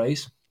coin a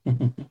phrase.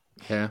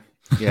 Yeah.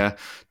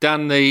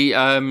 Dan,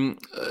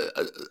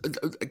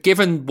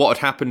 given what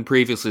had happened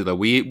previously, though,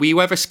 were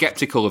you ever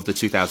sceptical of the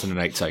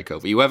 2008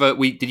 takeover?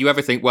 Did you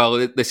ever think,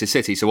 well, this is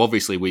City, so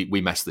obviously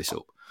we messed this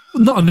up?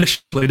 Not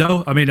initially,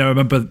 no. I mean, I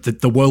remember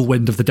the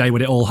whirlwind of the day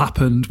when it all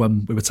happened,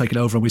 when we were taking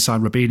over and we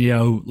signed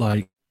Robinho.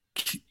 Like,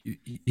 you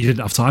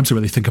didn't have time to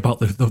really think about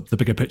the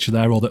bigger picture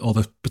there or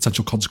the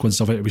potential consequences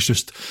of it. It was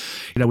just,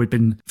 we'd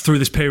been through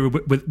this period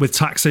with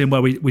Taxi,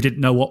 where we didn't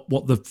know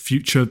what the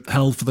future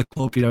held for the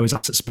club. His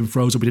assets had been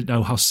frozen. We didn't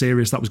know how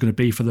serious that was going to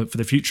be for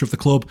the future of the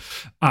club.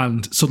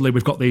 And suddenly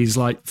we've got these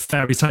like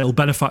fairy tale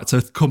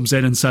benefactor comes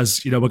in and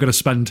says, we're going to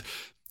spend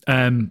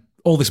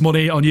all this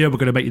money on you, we're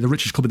going to make you the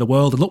richest club in the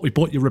world, and look, we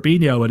bought you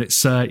Robinho, and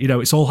it's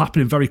it's all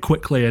happening very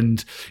quickly,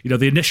 and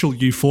the initial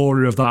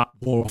euphoria of that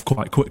wore off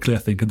quite quickly, I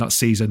think, and that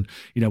season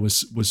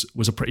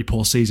was a pretty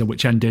poor season,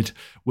 which ended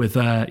with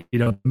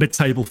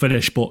mid-table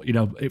finish, but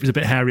it was a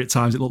bit hairy at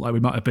times. It looked like we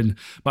might have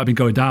been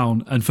going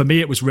down, and for me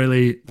it was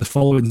really the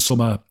following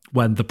summer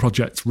when the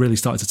project really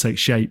started to take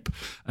shape,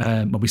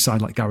 when we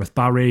signed like Gareth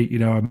Barry. I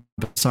remember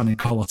signing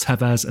Carlos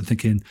Tevez and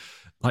thinking,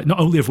 like,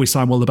 not only have we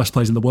signed one of the best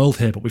players in the world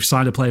here, but we've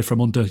signed a player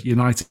from under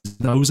United's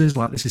noses.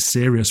 Like, this is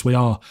serious. We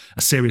are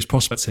a serious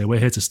prospect here. We're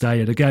here to stay.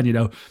 And again,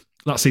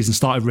 that season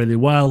started really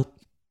well.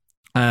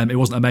 It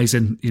wasn't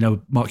amazing.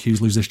 Mark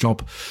Hughes lose this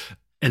job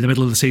in the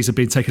middle of the season,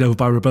 being taken over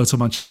by Roberto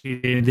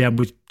Mancini. In the end,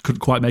 we couldn't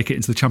quite make it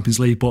into the Champions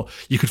League, but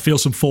you could feel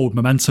some forward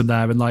momentum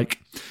there. And like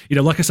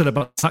I said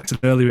about Saxon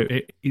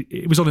earlier,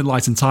 it was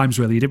unenlightened times,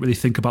 really. You didn't really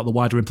think about the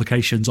wider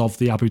implications of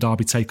the Abu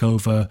Dhabi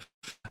takeover,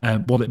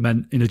 what it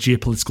meant in a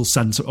geopolitical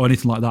sense or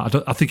anything like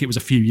that. I think it was a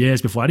few years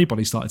before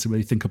anybody started to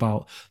really think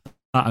about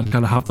that and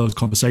kind of have those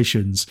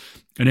conversations.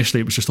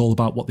 Initially, it was just all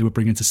about what they were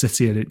bringing to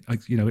City, and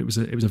it was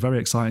a very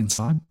exciting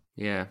time.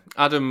 Yeah.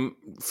 Adam,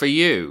 for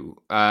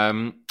you,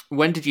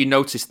 when did you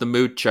notice the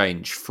mood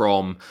change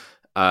from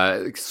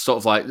sort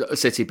of like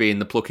City being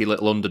the plucky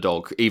little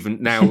underdog,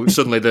 even now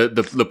suddenly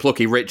the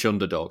plucky rich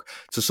underdog,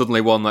 to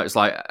suddenly one that's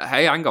like,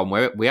 hey, hang on,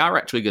 we are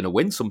actually going to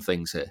win some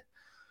things here?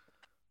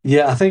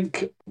 Yeah, I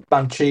think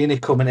Mancini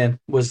coming in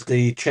was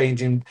the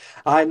changing.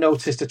 I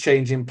noticed a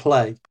change in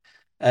play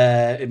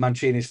in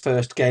Mancini's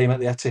first game at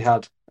the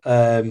Etihad.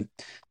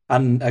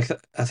 And I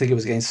think it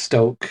was against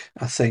Stoke,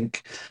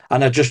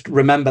 And I just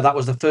remember that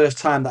was the first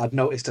time that I'd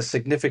noticed a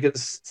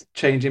significant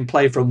change in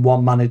play from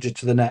one manager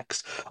to the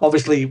next.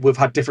 Obviously, we've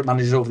had different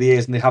managers over the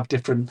years and they have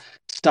different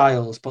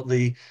styles, but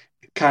they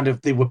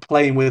were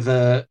playing with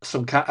a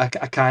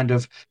kind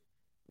of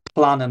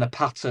plan and a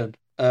pattern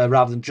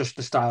rather than just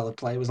the style of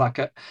play. It was like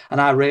that's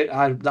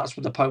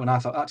the point when I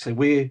thought,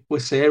 actually, we're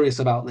serious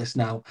about this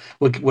now.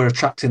 We're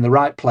attracting the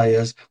right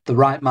players, the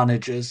right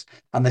managers,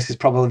 and this is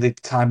probably the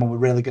time when we're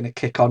really going to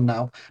kick on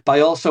now. But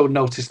I also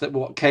noticed that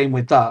what came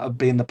with that of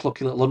being the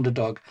plucky little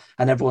underdog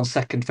and everyone's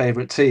second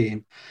favourite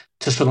team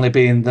to suddenly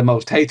being the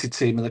most hated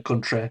team in the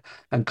country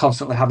and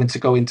constantly having to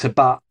go into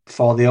bat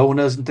for the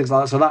owners and things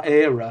like that. So that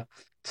era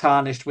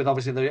tarnished with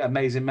obviously the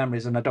amazing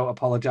memories, and I don't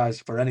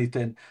apologise for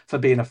anything for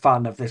being a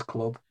fan of this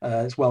club.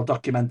 It's well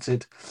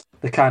documented,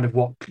 the kind of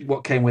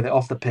what came with it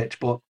off the pitch,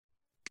 but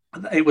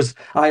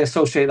I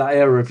associate that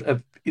era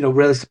of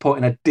really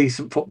supporting a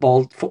decent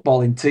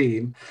footballing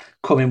team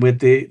coming with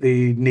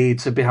the need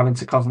to be having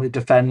to constantly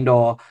defend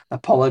or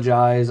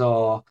apologise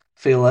or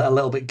feel a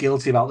little bit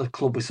guilty about the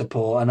club we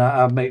support, and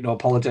I make no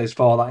apologies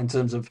for that in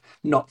terms of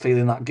not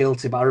feeling that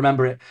guilty, but I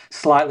remember it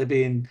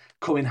slightly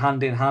coming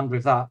hand in hand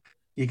with that.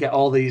 You get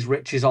all these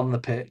riches on the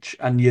pitch,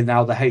 and you're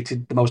now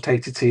the most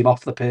hated team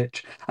off the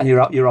pitch. And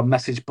you're on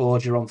message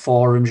boards, you're on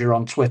forums, you're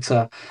on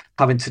Twitter,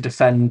 having to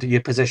defend your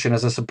position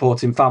as a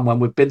supporting fan when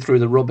we've been through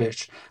the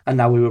rubbish, and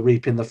now we were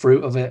reaping the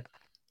fruit of it.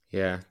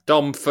 Yeah,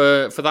 Dom,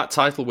 for that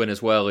title win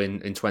as well in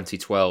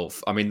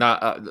 2012. I mean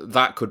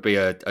that could be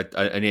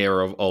an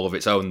era of all of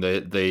its own.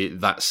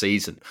 That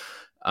season,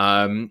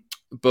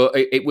 but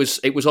it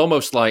was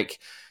almost like.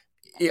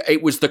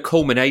 It was the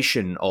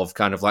culmination of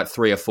kind of like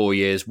 3 or 4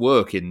 years'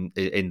 work in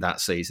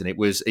that season. It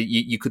was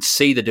you could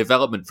see the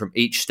development from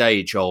each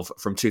stage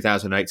from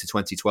 2008 to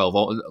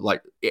 2012.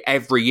 Like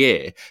every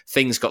year,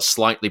 things got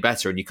slightly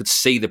better, and you could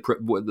see the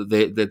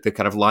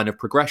kind of line of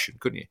progression,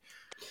 couldn't you?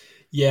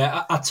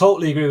 Yeah, I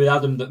totally agree with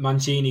Adam that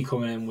Mancini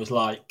coming in was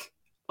like,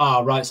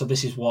 right, so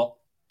this is what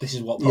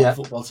pro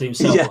football teams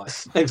sound like.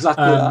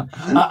 Exactly.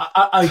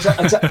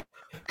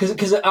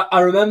 Because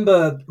I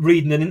remember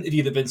reading an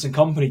interview that Vincent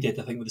Kompany did,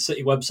 I think, with the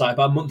City website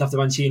about a month after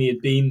Mancini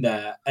had been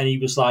there, and he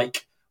was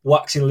like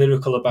waxing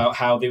lyrical about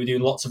how they were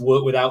doing lots of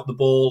work without the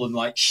ball and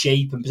like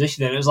shape and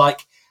positioning. And it was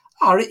like,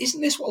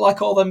 isn't this what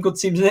like all them good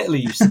teams in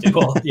Italy used to do?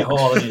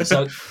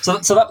 So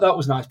that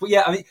was nice. But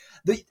yeah, I mean,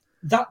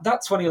 that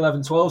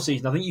 2011-12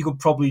 season, I think you could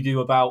probably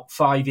do about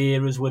 5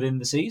 eras within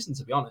the season,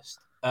 to be honest.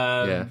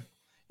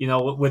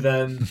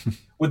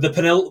 With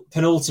the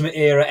penultimate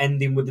era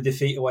ending with the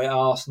defeat away at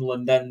Arsenal,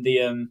 and then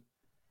the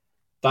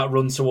that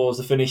run towards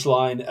the finish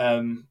line,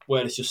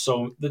 where it's just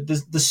so the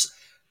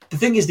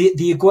thing is the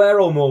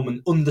Aguero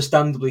moment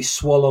understandably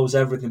swallows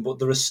everything, but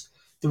there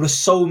are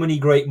so many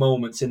great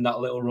moments in that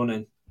little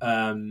run-in.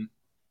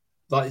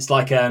 It's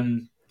like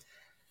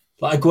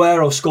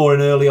Aguero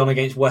scoring early on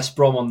against West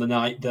Brom on the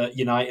night that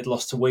United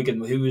lost to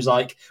Wigan, who was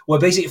like, well,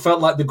 basically it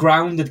felt like the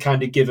ground had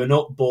kind of given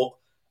up, but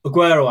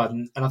Aguero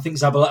hadn't, and I think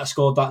Zabaleta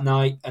scored that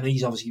night, and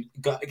he's obviously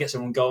gets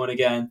everyone going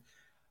again.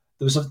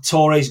 There was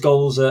Torre's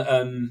goals at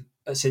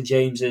St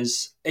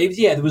James's.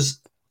 There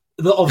was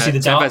obviously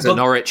the Tevez at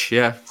Norwich.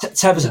 Yeah,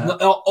 Tevez.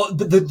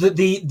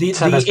 The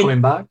Tevez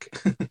coming back.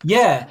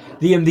 Yeah,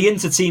 the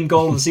inter-team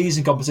goal of the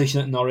season competition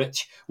at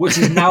Norwich, which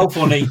is now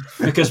funny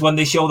because when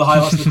they show the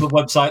highlights on the club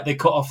website, they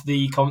cut off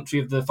the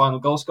commentary of the final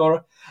goal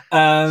scorer.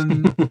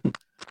 The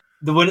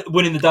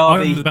winning the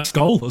derby, the best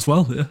goal as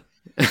well. Yeah.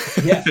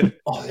 Yeah.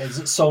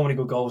 There's so many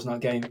good goals in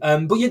that game.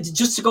 But yeah,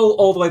 just to go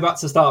all the way back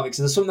to the start, because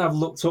there's something I've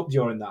looked up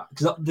during that.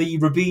 Because the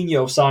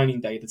Rubinho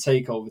signing day, the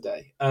takeover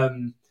day.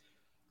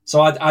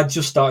 So I'd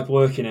just started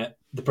working at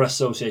the Press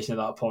Association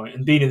at that point,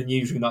 and being in the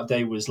newsroom that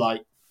day was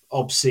like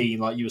obscene,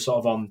 like you were sort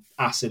of on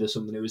acid or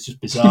something. It was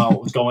just bizarre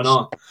what was going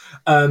on.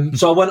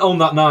 So I went home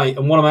that night,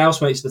 and one of my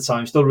housemates at the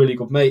time, still a really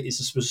good mate,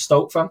 was a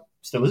Stoke fan,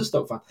 still is a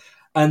Stoke fan.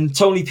 And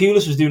Tony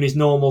Pulis was doing his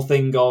normal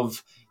thing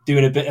of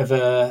doing a bit of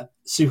a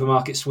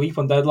supermarket sweep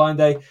on deadline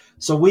day.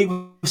 So we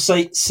were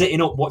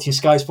sitting up watching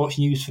Sky Sports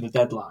News for the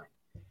deadline.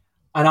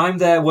 And I'm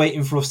there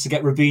waiting for us to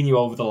get Rubinho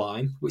over the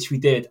line, which we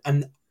did.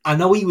 And I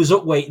know he was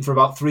up waiting for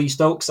about 3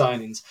 Stoke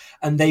signings.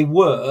 And they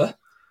were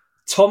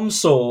Tom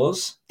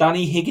Sawers,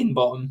 Danny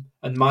Higginbottom,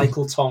 and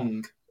Michael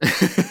Tong.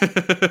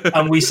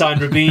 And we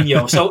signed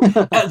Rubinho. So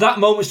at that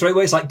moment straight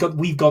away, it's like, God,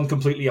 we've gone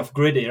completely off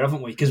grid here,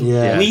 haven't we? Because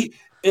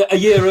a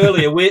year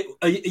earlier,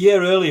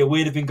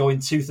 we'd have been going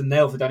tooth and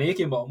nail for Danny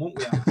Higginbottom,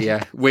 wouldn't we?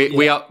 Yeah,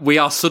 we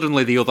are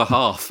suddenly the other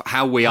half.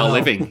 How we are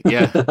living,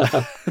 yeah,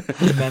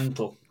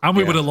 mental. And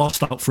we would have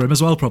lost out for him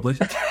as well, probably.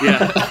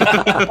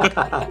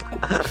 Yeah.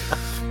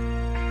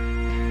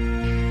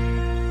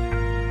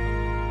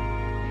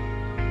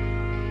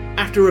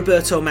 After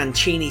Roberto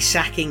Mancini's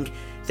sacking,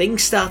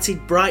 things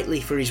started brightly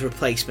for his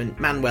replacement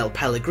Manuel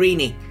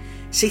Pellegrini.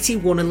 City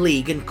won a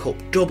league and cup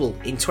double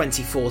in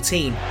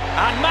 2014.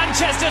 And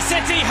Manchester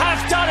City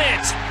have done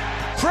it!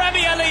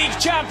 Premier League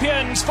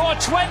champions for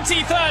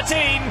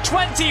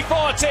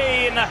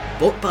 2013-2014!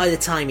 But by the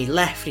time he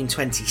left in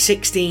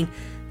 2016,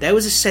 there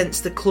was a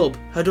sense the club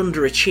had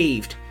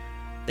underachieved.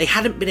 They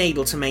hadn't been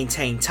able to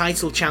maintain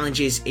title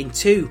challenges in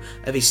 2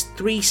 of his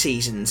 3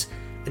 seasons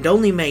and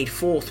only made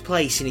 4th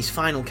place in his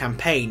final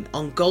campaign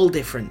on goal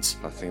difference.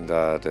 I think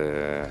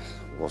that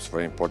was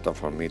very important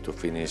for me to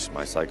finish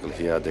my cycle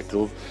here at the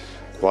club,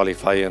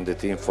 qualifying the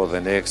team for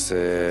the next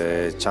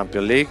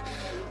Champions League,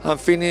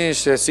 and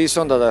finish a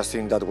season that I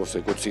think that was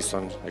a good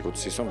season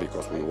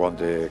because we won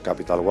the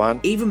Capital One.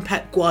 Even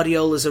Pep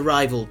Guardiola's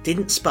arrival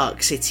didn't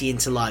spark City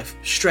into life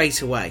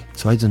straight away.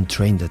 So I don't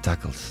train the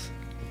tackles.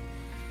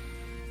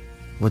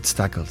 What's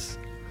tackles?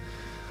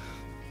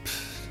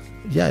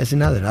 Yeah, it's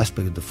another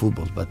aspect of the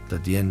football, but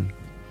at the end,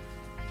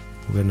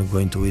 we're not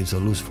going to win or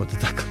lose for the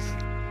tackles.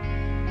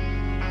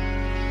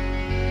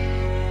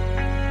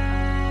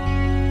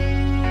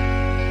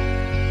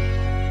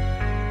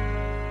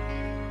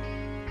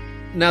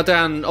 Now,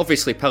 Dan,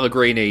 obviously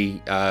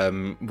Pellegrini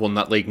won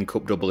that League and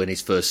Cup double in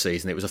his first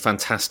season. It was a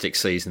fantastic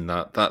season,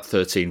 that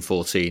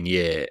 13-14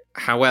 year.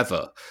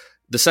 However,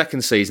 the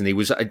second season, he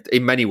was,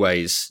 in many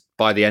ways,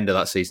 by the end of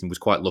that season, was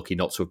quite lucky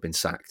not to have been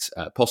sacked.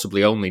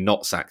 Possibly only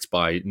not sacked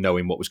by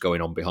knowing what was going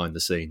on behind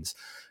the scenes.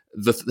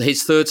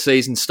 His third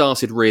season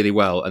started really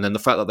well, and then the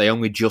fact that they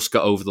only just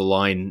got over the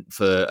line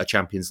for a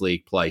Champions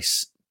League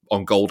place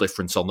on goal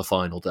difference on the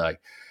final day.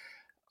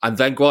 And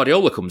then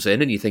Guardiola comes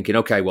in, and you're thinking,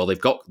 okay, well they've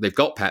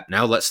got Pep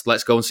now.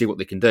 Let's go and see what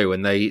they can do.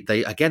 And they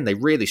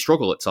really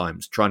struggle at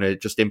times trying to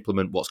just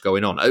implement what's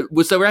going on.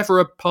 Was there ever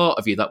a part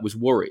of you that was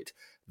worried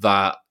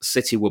that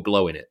City were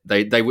blowing it?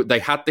 They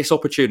had this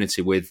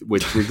opportunity with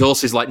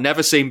resources like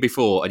never seen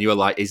before, and you were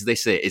like, is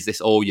this it? Is this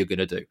all you're going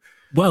to do?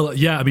 Well,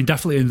 yeah, I mean,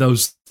 definitely in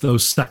those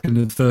second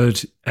and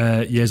third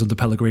years under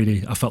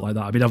Pellegrini, I felt like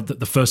that. I mean,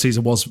 the first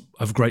season was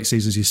a great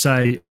season, as you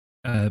say.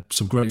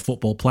 Some great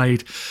football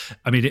played.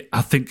 I mean,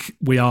 I think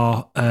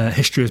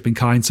history has been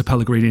kind to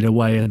Pellegrini in a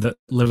way, and that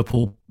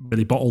Liverpool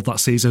really bottled that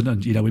season.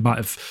 And we might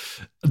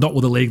have not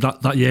won the league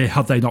that year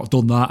had they not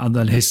done that. And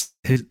then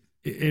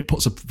it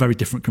puts a very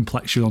different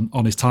complexion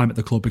on his time at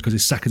the club, because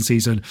his second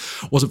season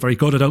wasn't very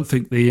good. I don't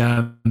think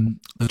the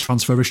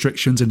transfer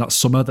restrictions in that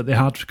summer that they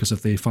had because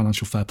of the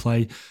financial fair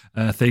play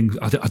thing,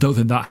 I don't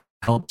think that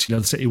helped.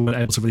 The City weren't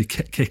able to really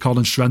kick on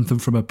and strengthen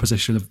from a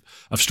position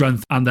of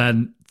strength. And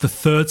then the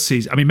third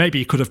season, I mean, maybe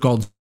he could have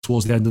gone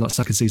towards the end of that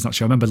second season,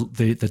 actually. I remember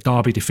the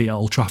Derby defeat at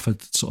Old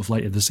Trafford sort of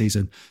late in the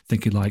season,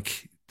 thinking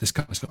like, this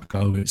guy's got to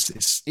go.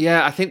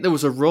 Yeah, I think there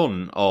was a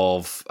run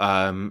of,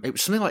 it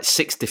was something like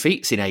 6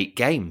 defeats in 8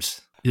 games.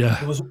 Yeah.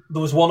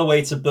 There was one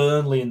away to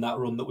Burnley in that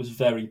run that was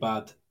very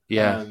bad.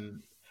 Yeah.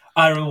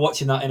 I remember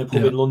watching that in a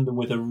pub in London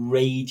with a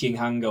raging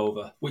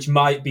hangover, which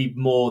might be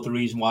more the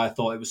reason why I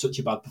thought it was such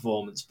a bad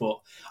performance. But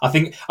I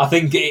think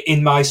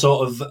in my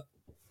sort of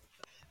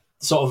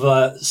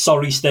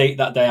sorry state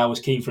that day, I was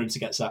keen for him to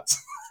get sacked.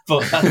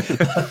 But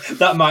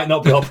that might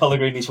not be all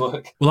Pellegrini's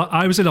work. Well,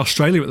 I was in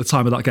Australia at the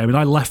time of that game, and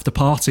I left the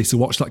party to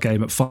watch that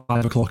game at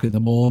 5:00 in the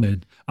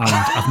morning. And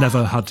I've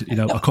never had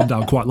a come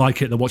down quite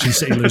like it than watching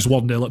City lose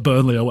 1-0 at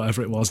Burnley or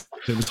whatever it was.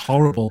 It was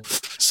horrible.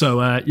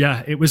 So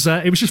it was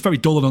just very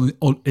dull and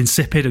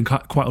insipid and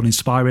quite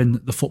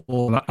uninspiring, the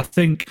football. I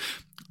think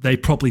they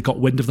probably got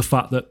wind of the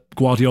fact that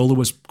Guardiola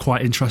was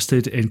quite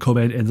interested in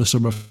coming in the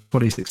summer of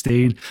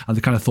 2016, and they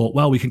kind of thought,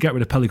 well, we can get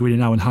rid of Pellegrini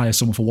now and hire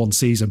someone for one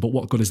season, but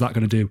what good is that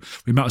going to do?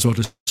 We might as well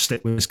just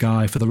stick with this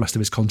guy for the rest of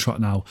his contract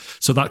now.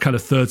 So that kind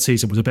of third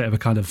season was a bit of a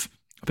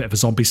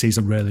zombie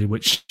season, really,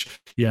 which,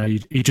 yeah,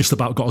 he just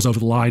about got us over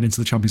the line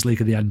into the Champions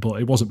League in the end, but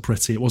it wasn't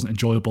pretty, it wasn't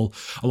enjoyable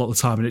a lot of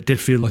the time, and it did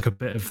feel like a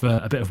bit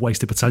of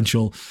wasted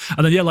potential.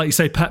 And then, yeah, like you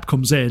say, Pep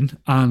comes in,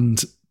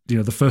 and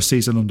the first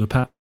season under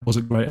Pep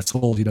wasn't great at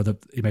all. He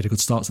made a good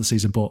start to the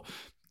season, but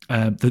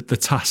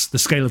the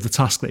scale of the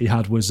task that he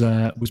had was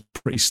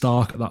pretty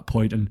stark at that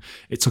point, and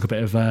it took a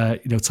bit of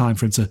time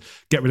for him to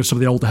get rid of some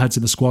of the older heads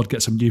in the squad,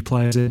 get some new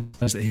players in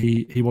that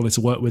he wanted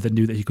to work with and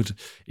knew that he could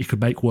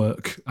make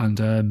work. And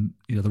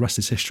the rest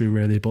is history,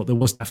 really. But there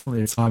was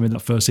definitely a time in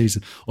that first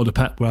season under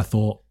Pep where I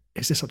thought,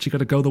 is this actually going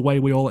to go the way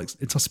we all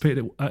expected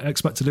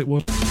it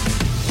would?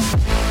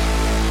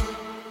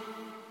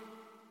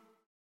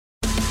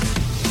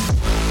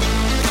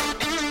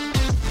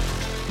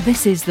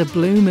 This is the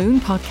Blue Moon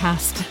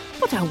Podcast.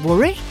 But don't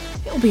worry,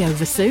 it'll be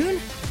over soon.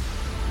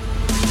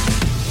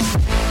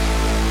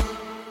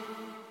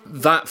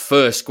 That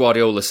first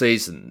Guardiola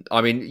season,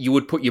 I mean, you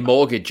would put your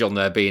mortgage on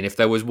there being, if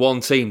there was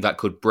one team that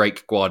could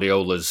break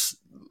Guardiola's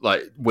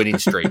winning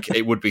streak,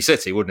 it would be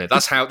City, wouldn't it?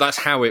 That's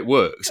how it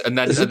works. And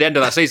then at the end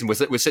of that season, we're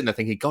sitting there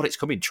thinking, God, it's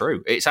coming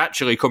true. It's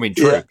actually coming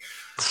true. Yeah.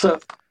 So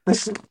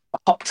this is a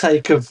hot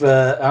take of,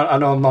 I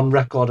know I'm on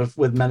record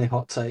with many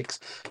hot takes.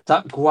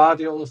 That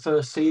Guardiola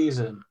first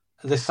season,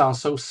 this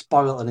sounds so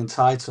spoiled and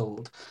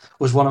entitled,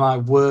 was one of my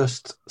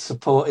worst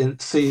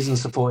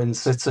seasons supporting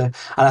City. And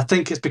I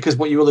think it's because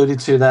what you alluded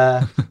to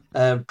there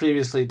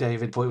previously,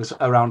 David, but it was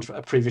around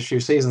a previous few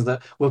seasons,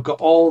 that we've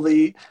got all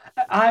the...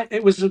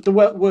 it was the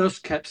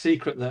worst kept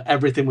secret that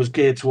everything was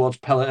geared towards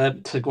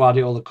to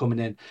Guardiola coming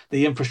in.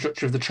 The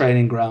infrastructure of the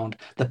training ground,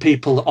 the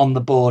people on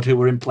the board who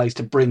were in place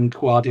to bring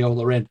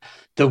Guardiola in,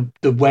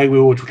 the way we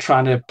were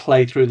trying to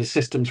play through the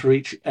systems for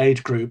each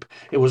age group,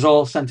 it was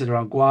all centered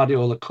around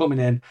Guardiola coming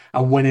in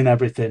and winning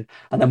everything.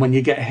 And then when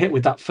you get hit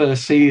with that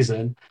first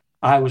season,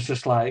 I was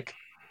just like,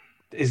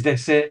 is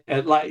this it?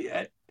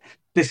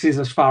 This is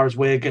as far as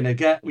we're going to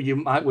get. You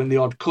might win the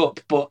odd cup,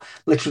 but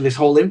literally this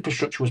whole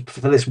infrastructure was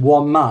for this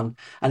one man,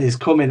 and he's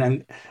coming.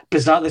 And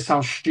bizarre, this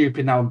sounds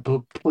stupid now,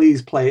 but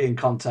please play it in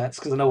context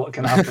because I know what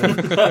can happen.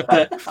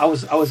 I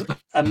was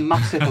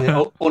massively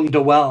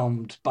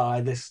underwhelmed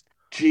by this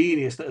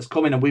genius that has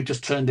come in, and we've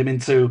just turned him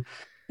into,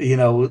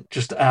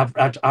 just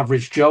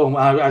average Joe. And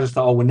I just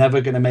thought, we're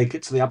never going to make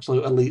it to the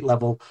absolute elite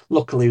level.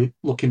 Luckily,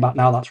 looking back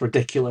now, that's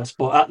ridiculous.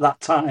 But at that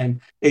time,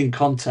 in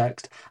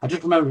context, I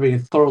just remember being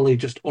thoroughly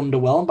just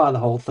underwhelmed by the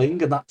whole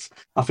thing. And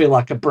I feel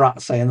like a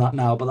brat saying that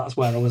now, but that's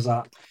where I was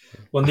at.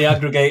 When the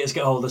aggregators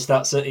get hold of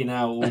Stat City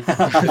now,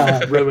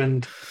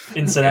 ruined.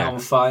 Internet on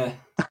fire.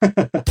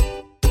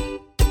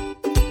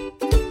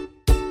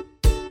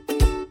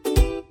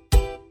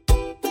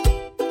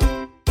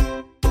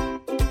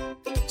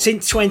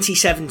 Since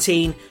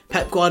 2017,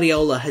 Pep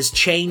Guardiola has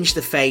changed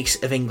the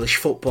face of English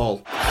football.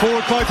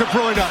 Forward by De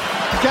Bruyne.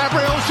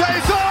 Gabriel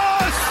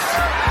Jesus!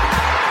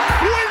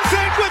 Wins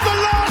it with the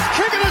last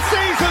kick of the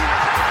season!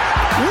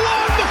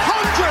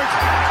 100!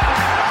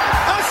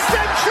 A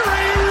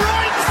century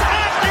right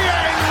at the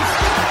end!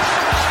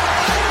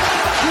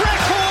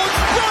 Records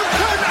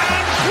broken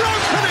and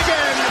broken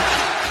again!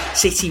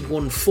 City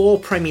won 4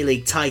 Premier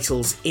League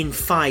titles in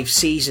 5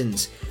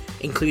 seasons,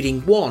 including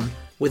one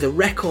with a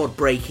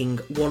record-breaking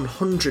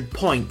 100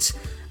 points,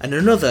 and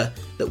another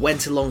that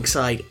went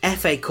alongside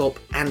FA Cup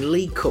and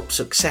League Cup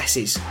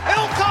successes.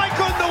 Ilkay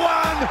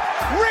Gundogan,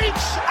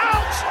 reach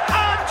out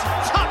and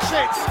touch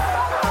it!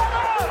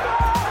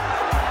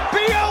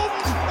 Beyond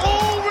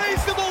all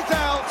reasonable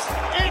doubt,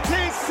 it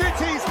is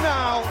City's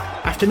now.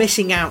 After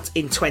missing out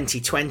in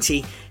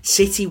 2020,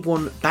 City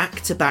won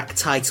back-to-back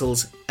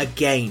titles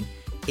again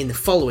in the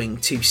following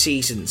 2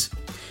 seasons.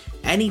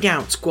 Any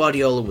doubts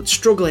Guardiola would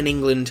struggle in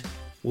England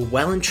were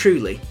well and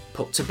truly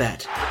put to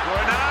bed.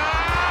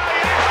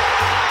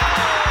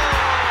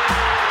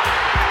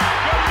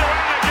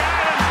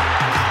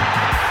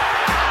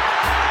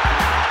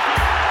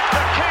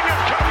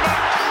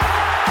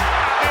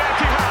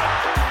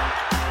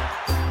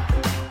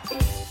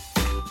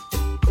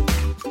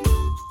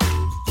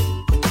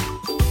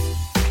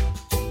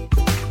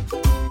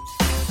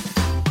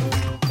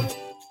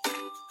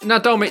 Now,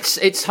 Dom,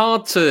 it's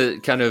hard to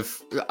kind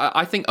of,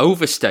 I think,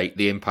 overstate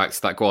the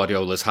impact that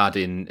Guardiola's had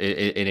in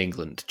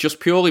England, just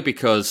purely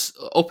because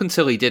up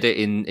until he did it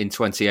in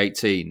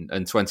 2018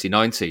 and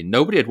 2019,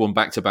 nobody had won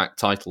back-to-back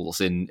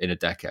titles in a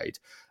decade.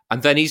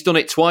 And then he's done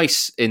it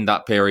twice in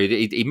that period.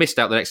 He missed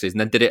out the next season,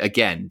 then did it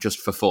again just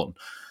for fun.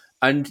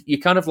 And you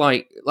kind of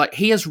like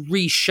he has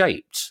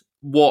reshaped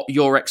what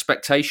your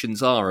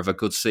expectations are of a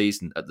good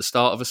season at the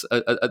start of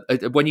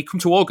when you come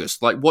to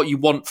August, like what you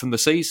want from the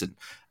season.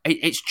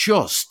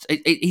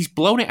 He's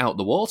blown it out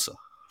the water.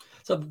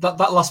 So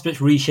that last bit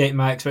reshaped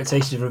my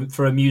expectations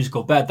for a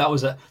musical bed. That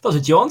was a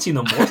jaunty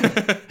number, wasn't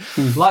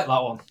it? Like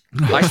that one.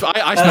 I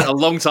spent a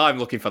long time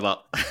looking for that.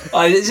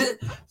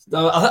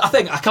 I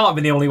think I can't have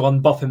been the only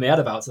one bopping my head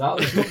about that.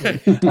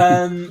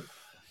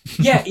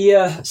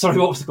 Sorry,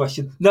 what was the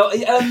question? No,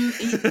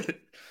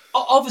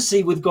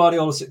 obviously with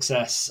Guardiola's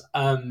success,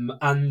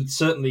 and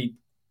certainly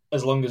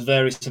as long as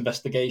various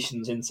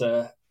investigations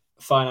into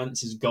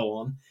finances go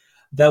on,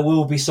 there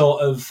will be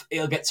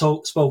it'll get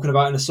spoken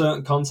about in a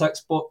certain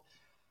context, but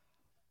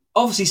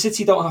obviously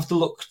City don't have to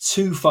look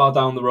too far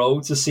down the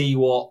road to see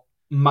what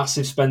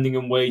massive spending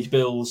and wage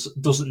bills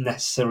doesn't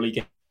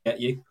necessarily get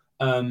you.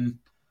 I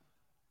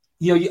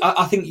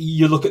think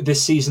you look at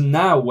this season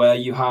now where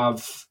you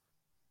have,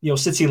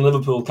 City and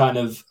Liverpool kind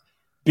of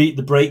beat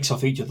the brakes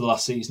off each other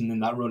last season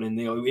in that run.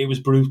 It was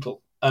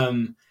brutal.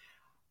 And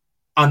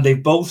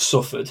they've both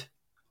suffered,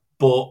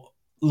 but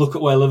look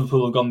at where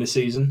Liverpool have gone this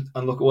season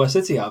and look at where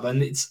City have.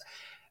 And it's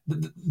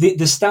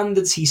the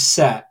standards he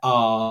set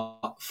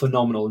are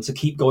phenomenal. And to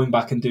keep going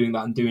back and doing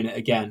that and doing it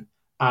again.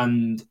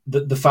 And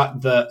the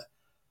fact that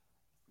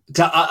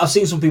I've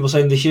seen some people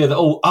saying this year that,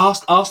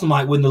 Arsenal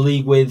might win the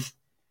league with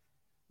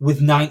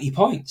 90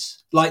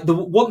 points. Like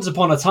once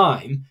upon a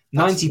time,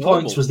 90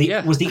 points was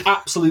the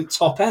absolute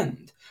top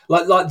end.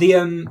 I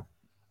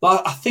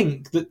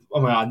think that,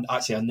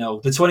 I know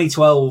the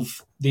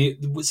 2012, the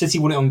City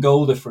won it on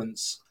goal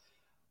difference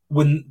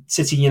when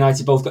City and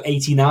United both got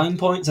 89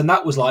 points, and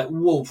that was like,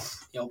 whoa,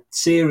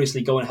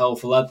 seriously going hell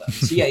for leather.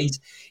 So yeah,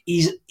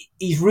 he's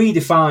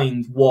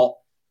redefined what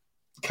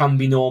can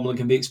be normal and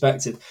can be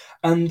expected,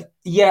 and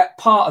yeah,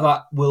 part of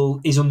that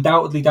is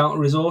undoubtedly down to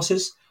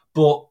resources,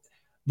 but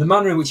the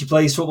manner in which he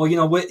plays football,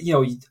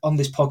 we're on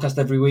this podcast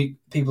every week,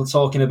 people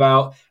talking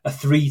about a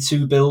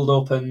 3-2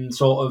 build-up and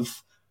sort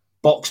of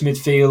box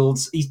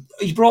midfields.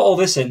 He's brought all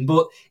this in,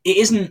 but it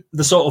isn't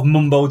the sort of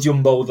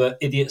mumbo-jumbo that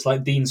idiots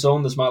like Dean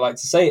Saunders might like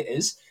to say it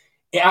is.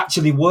 It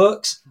actually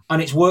works,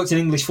 and it's worked in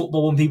English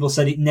football when people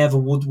said it never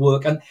would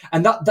work. And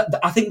that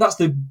I think that's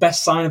the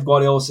best sign of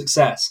Guardiola's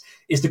success,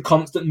 is the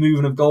constant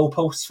moving of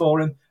goalposts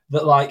for him.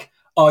 That like,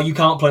 oh, you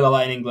can't play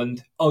like that in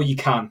England. Oh, you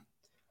can.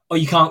 Oh,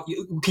 you can't.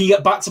 Can you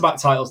get back-to-back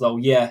titles, though?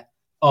 Yeah.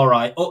 All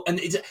right. Oh,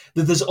 and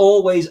there's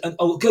always...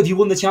 have you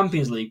won the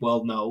Champions League?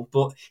 Well, no.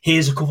 But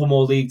here's a couple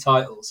more league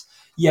titles.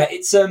 Yeah,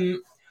 it's...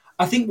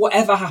 I think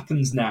whatever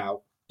happens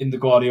now in the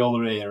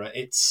Guardiola era,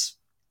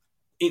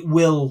 it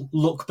will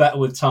look better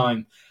with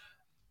time.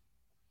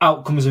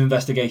 Outcomes of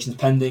investigations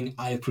pending,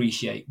 I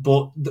appreciate.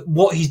 But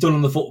what he's done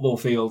on the football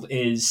field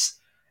it's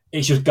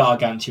just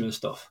gargantuan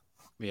stuff.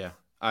 Yeah.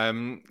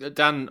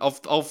 Dan,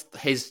 of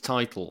his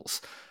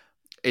titles...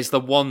 is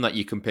the one that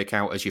you can pick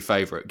out as your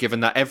favourite,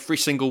 given that every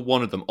single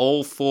one of them,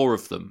 all four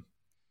of them,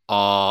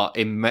 are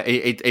in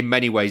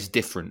many ways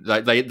different.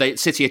 Like they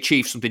City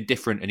achieve something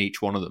different in each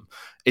one of them.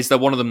 Is there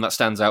one of them that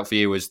stands out for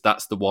you as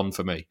that's the one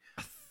for me?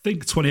 I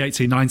think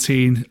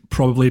 2018-19,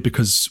 probably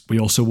because we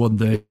also won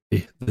the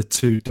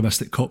two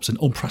domestic cups, an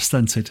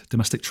unprecedented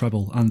domestic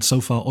treble, and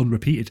so far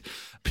unrepeated.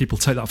 People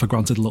take that for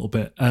granted a little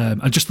bit.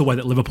 And just the way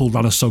that Liverpool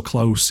ran us so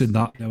close in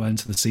that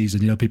end of the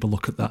season. People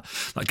look at that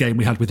game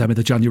we had with them in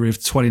the January of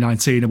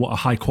 2019 and what a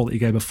high quality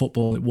game of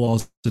football it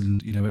was.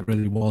 And, it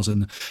really was.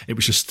 And it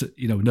was just,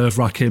 nerve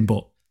wracking,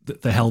 but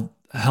they held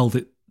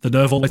it, the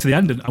nerve all the way to the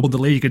end and won the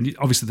league. And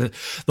obviously the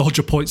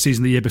 100-point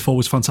season the year before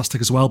was fantastic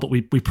as well, but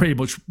we pretty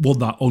much won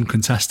that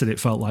uncontested. It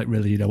felt like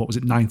really,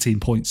 19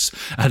 points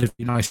ahead of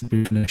United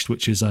we finished,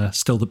 which is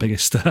still the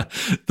biggest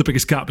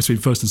gap between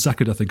first and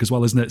second, I think, as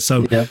well, isn't it?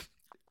 So, yeah.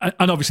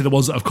 And obviously the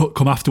ones that have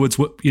come afterwards,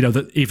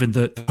 that even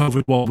the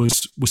COVID one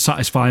was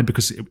satisfying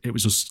because it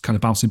was just kind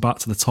of bouncing back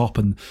to the top,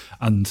 and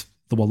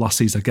the one last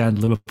season again,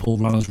 Liverpool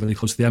ran us really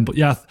close to the end. But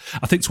yeah,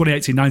 I think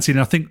 2018-19,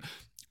 I think,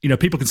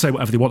 people can say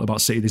whatever they want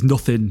about City. There's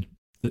nothing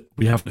that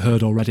we haven't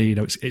heard already.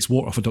 It's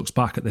water off a duck's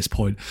back at this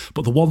point.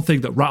 But the one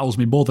thing that rattles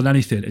me more than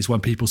anything is when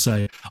people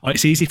say,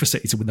 it's easy for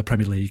City to win the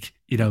Premier League.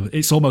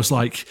 It's almost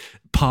like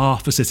par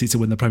for City to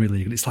win the Premier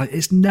League. And it's like,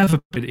 it's never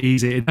been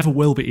easy. It never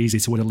will be easy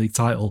to win a league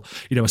title,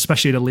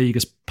 especially in a league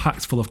as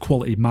packed full of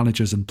quality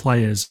managers and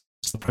players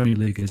as the Premier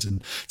League is,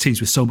 and teams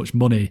with so much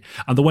money.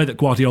 And the way that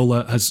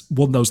Guardiola has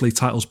won those league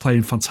titles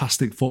playing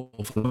fantastic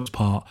football for the most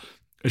part,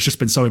 it's just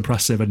been so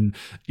impressive. And,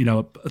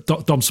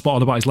 Dom's spot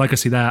on about his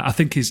legacy there. I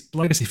think his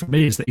legacy for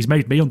me is that he's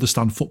made me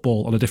understand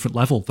football on a different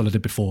level than I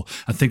did before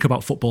and think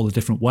about football a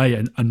different way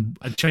and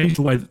change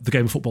the way that the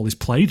game of football is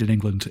played in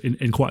England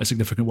in quite a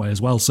significant way as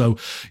well. So,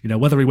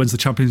 whether he wins the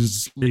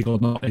Champions League or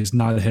not is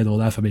neither here nor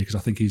there for me, because I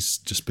think he's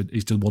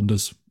done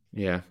wonders.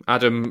 Yeah,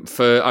 Adam,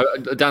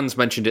 Dan's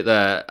mentioned it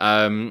there.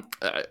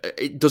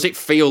 Does it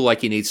feel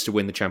like he needs to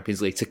win the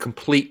Champions League to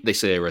complete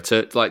this era,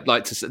 to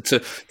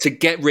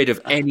get rid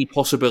of any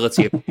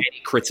possibility of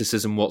any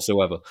criticism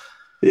whatsoever?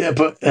 Yeah,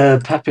 but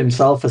Pep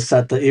himself has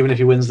said that even if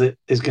he wins it,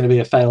 it's going to be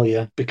a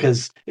failure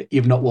because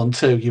you've not won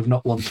two, you've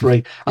not won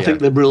three. I think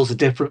the rules are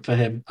different for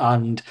him,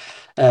 and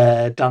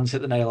Dan's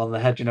hit the nail on the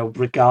head.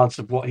 Regardless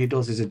of what he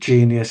does, he's a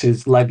genius.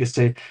 His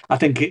legacy, I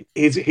think,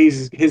 he's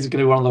going to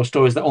be one of those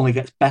stories that only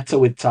gets better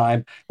with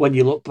time. When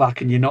you look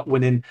back and you're not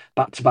winning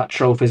back-to-back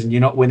trophies and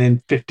you're not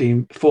winning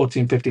 14,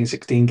 15,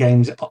 16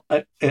 games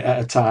at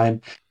a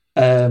time.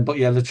 But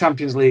yeah, the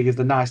Champions League is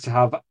the nice to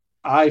have.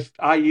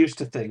 I used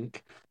to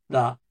think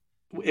that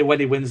when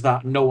he wins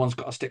that, no one's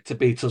got a stick to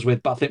beat us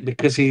with. But I think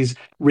because he's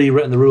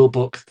rewritten the rule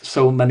book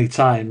so many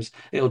times,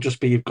 it'll just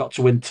be you've got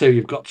to win two,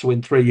 you've got to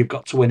win three, you've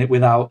got to win it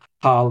without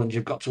Haaland,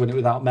 you've got to win it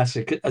without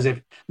Messi, as if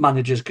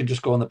managers can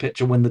just go on the pitch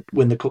and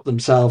win the cup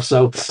themselves.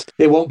 So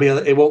it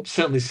won't.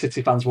 Certainly,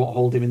 City fans won't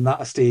hold him in that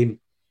esteem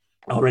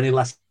or any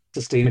less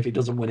esteem if he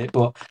doesn't win it.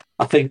 But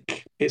I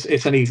think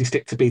it's an easy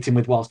stick to beat him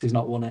with whilst he's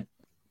not won it.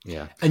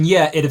 Yeah. And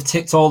it'd have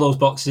ticked all those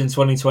boxes in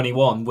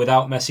 2021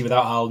 without Messi,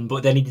 without Haaland,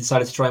 but then he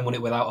decided to try and win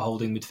it without a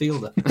holding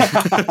midfielder.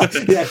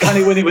 Yeah, can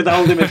he win it without a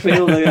holding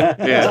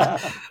midfielder?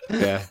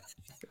 Yeah.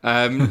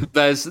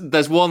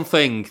 There's one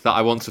thing that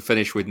I want to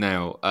finish with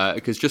now,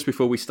 because just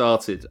before we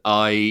started,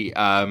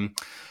 I'm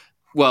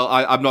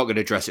not going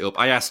to dress it up.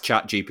 I asked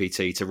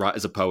ChatGPT to write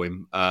us a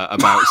poem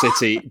about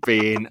City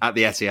being at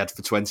the Etihad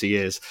for 20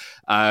 years.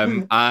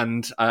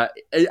 And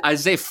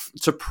as if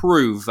to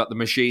prove that the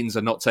machines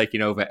are not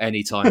taking over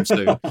anytime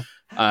soon,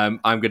 I'm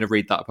going to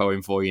read that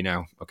poem for you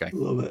now. Okay.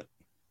 Love it.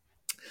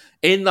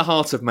 In the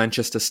heart of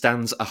Manchester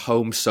stands a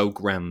home so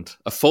grand,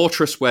 a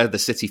fortress where the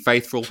City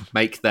faithful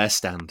make their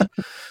stand.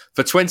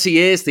 For 20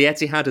 years, the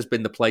Etihad has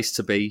been the place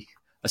to be,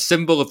 a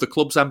symbol of the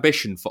club's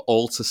ambition for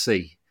all to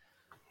see.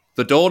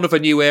 The dawn of a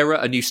new era,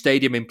 a new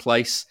stadium in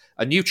place,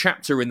 a new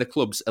chapter in the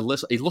club's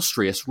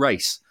illustrious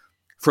race.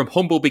 From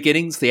humble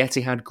beginnings, the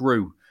Etihad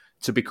grew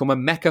to become a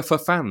mecca for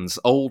fans,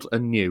 old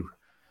and new.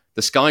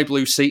 The sky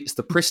blue seats,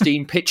 the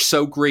pristine pitch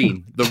so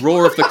green, the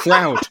roar of the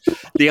crowd,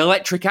 the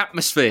electric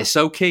atmosphere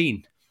so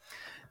keen.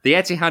 The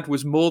Etihad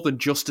was more than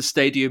just a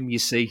stadium, you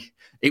see.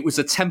 It was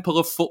a temple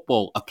of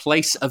football, a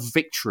place of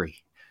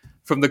victory.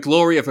 From the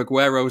glory of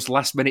Aguero's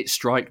last-minute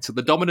strike to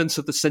the dominance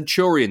of the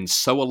Centurions,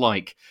 so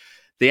alike,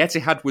 the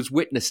Etihad was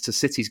witness to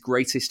City's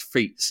greatest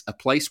feats, a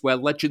place where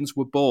legends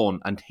were born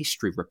and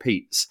history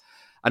repeats.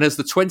 And as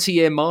the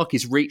 20-year mark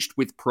is reached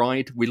with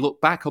pride, we look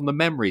back on the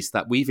memories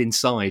that we've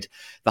inside,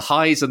 the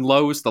highs and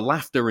lows, the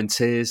laughter and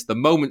tears, the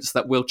moments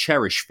that we'll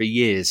cherish for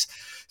years.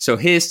 So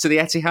here's to the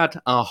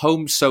Etihad, our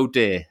home so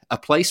dear, a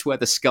place where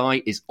the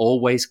sky is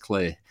always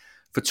clear.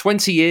 For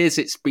 20 years,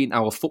 it's been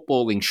our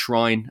footballing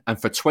shrine, and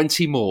for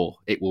 20 more,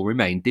 it will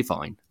remain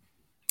divine.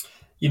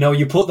 You know,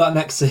 you put that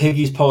next to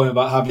Higgy's poem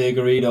about Javier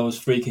Garrido's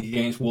free kick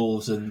against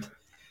Wolves, and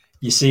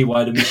you see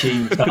why the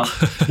machines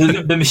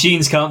can't, the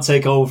machines can't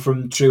take over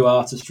from true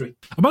artistry.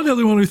 Am I the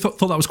only one who thought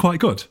that was quite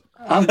good?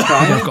 I'm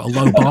trying. I've got a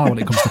low bar when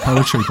it comes to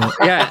poetry, but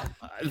yeah,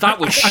 that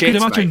was shit.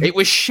 It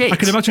was shit. I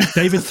can imagine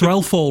David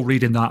Threlfall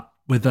reading that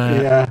with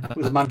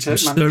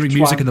stirring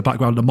music in the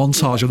background, a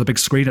montage on the big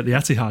screen at the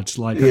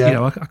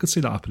Etihad. I could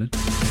see that happening.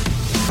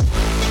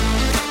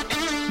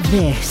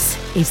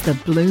 This is the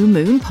Blue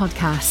Moon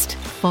Podcast.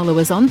 Follow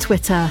us on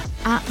Twitter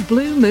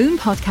 @Blue Moon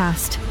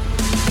Podcast.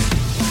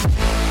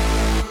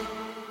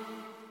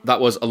 That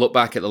was a look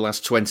back at the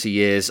last 20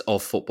 years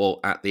of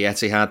football at the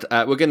Etihad.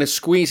 We're going to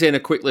squeeze in a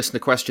quick listener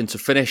question to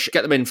finish.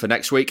 Get them in for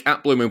next week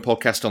at Blue Moon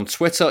Podcast on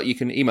Twitter. You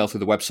can email through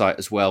the website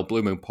as well,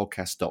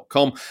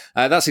 bluemoonpodcast.com.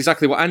 That's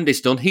exactly what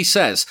Andy's done. He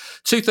says,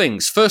 2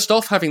 things. First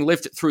off, having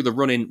lived through the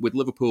run-in with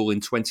Liverpool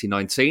in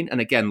 2019 and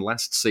again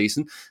last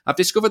season, I've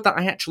discovered that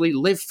I actually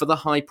live for the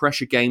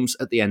high-pressure games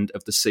at the end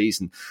of the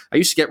season. I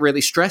used to get really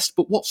stressed,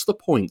 but what's the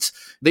point?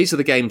 These are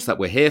the games that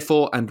we're here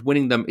for, and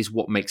winning them is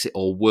what makes it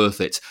all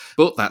worth it.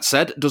 But that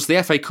said, does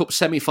the FA Cup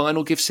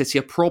semi-final give City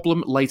a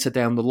problem later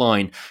down the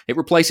line? It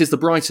replaces the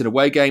Brighton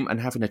away game, and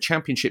having a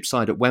championship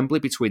side at Wembley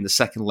between the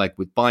second leg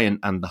with Bayern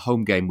and the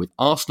home game with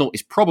Arsenal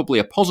is probably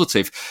a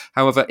positive.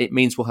 However, it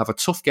means we'll have a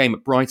tough game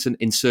at Brighton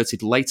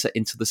inserted later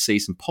into the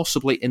season,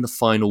 possibly in the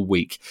final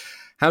week.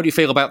 How do you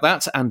feel about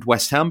that and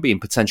West Ham being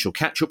potential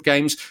catch-up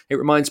games? It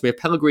reminds me of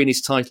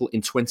Pellegrini's title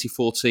in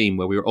 2014,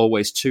 where we were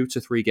always 2 to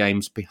 3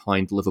 games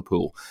behind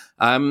Liverpool.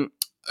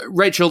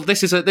 Rachel,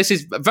 this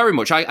is very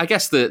much, I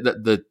guess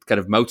the kind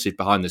of motive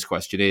behind this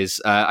question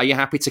is, are you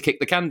happy to kick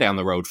the can down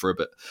the road for a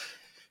bit?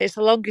 It's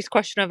the longest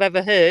question I've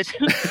ever heard,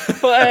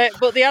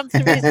 but the answer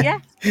is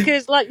yes,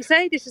 because like you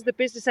say, this is the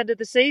business end of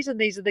the season.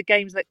 These are the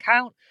games that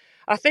count.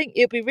 I think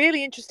it'll be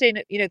really interesting.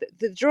 You know,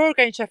 the draw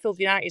against Sheffield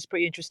United is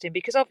pretty interesting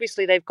because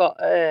obviously they've got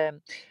a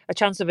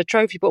chance of a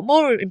trophy, but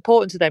more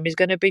important to them is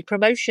going to be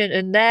promotion,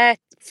 and their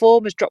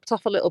form has dropped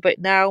off a little bit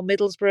now.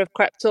 Middlesbrough have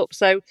crept up,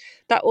 so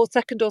that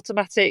second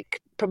automatic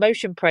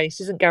promotion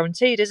place isn't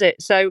guaranteed, is it?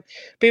 So it'll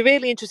be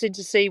really interesting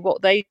to see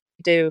what they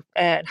do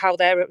and how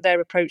their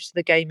approach to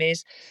the game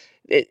is.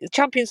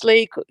 Champions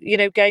League,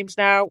 games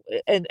now,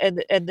 and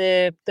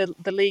the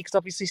league's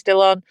obviously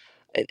still on.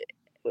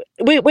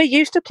 We're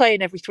used to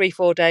playing every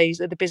 3-4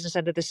 days at the business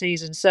end of the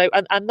season. So,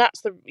 and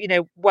that's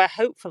where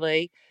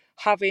hopefully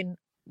having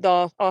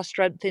our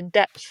strength in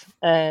depth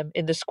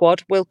in the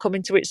squad will come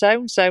into its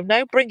own. So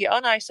no, bring it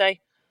on, I say.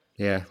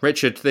 Yeah,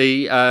 Richard,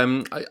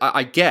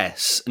 I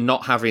guess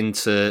not having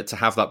to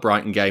have that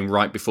Brighton game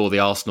right before the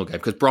Arsenal game,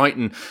 because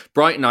Brighton,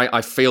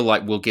 I feel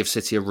like will give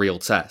City a real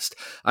test,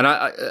 and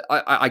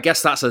I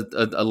guess that's a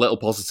little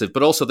positive.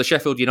 But also the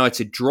Sheffield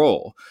United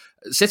draw.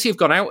 City have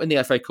gone out in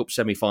the FA Cup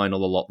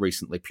semi-final a lot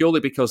recently, purely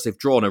because they've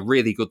drawn a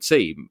really good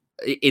team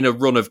in a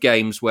run of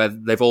games where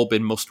they've all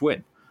been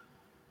must-win.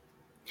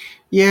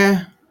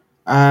 Yeah,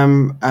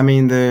 I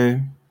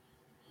mean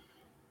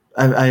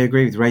I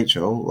agree with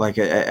Rachel,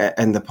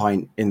 and the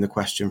point in the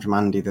question from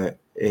Andy that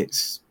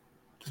it's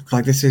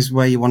like this is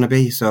where you want to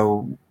be.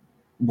 So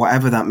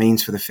whatever that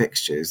means for the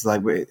fixtures,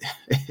 at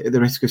the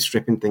risk of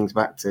stripping things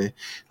back to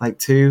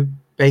too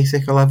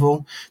basic a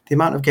level, the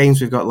amount of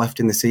games we've got left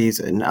in the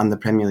season and the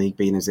Premier League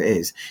being as it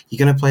is, you're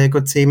going to play a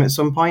good team at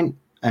some point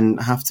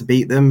and have to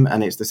beat them.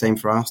 And it's the same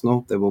for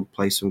Arsenal. They will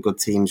play some good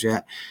teams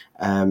yet.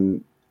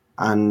 And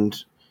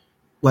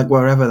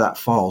wherever that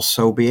falls,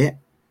 so be it.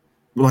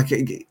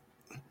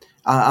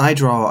 I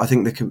draw, I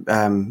think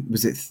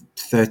was it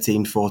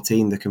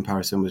 13-14 the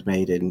comparison was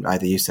made in,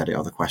 either you said it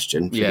or the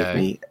question, forgive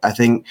me. I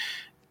think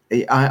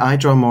I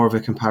draw more of a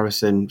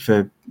comparison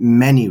for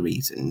many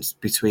reasons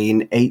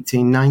between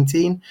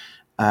 18-19,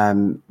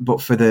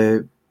 but for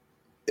the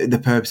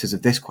purposes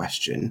of this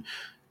question,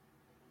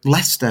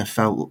 Leicester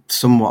felt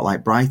somewhat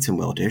like Brighton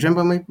will do. Do you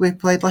remember when we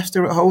played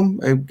Leicester at home,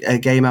 a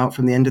game out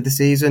from the end of the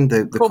season,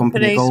 the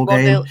company goal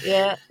game?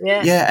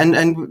 Yeah,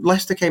 and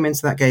Leicester came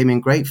into that game in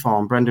great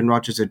form. Brendan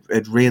Rodgers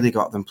had really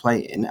got them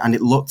playing, and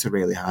it looked a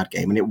really hard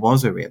game, and it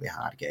was a really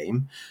hard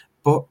game,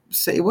 but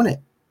City won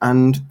it.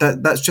 And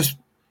that's just...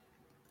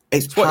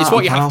 It's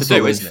what you have to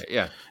do, isn't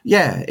it?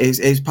 Yeah,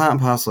 it's part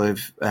and parcel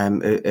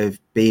of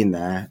being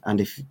there,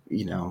 and if,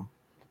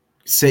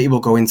 City will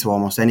go into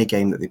almost any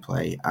game that they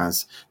play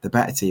as the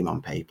better team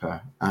on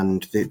paper,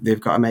 and they've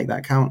got to make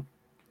that count.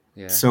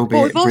 Yeah. So be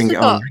it, bring it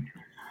on.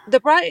 the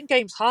Brighton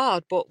game's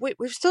hard, but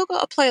we've still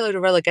got to play a load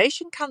of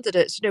relegation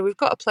candidates. We've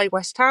got to play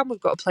West Ham, we've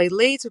got to play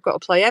Leeds, we've got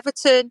to play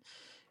Everton.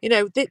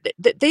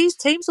 These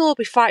teams will all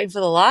be fighting for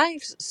their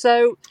lives.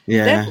 So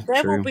there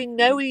will be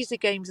no easy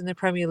games in the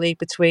Premier League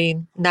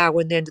between now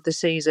and the end of the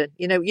season.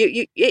 I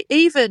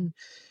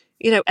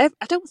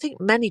don't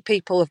think many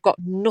people have got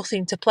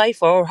nothing to play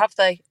for, or have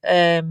they?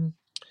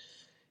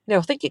 I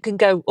think it can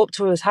go up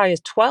to as high as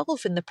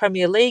 12 in the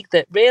Premier League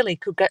that really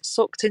could get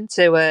sucked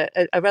into a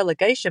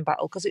relegation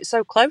battle because it's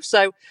so close.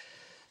 So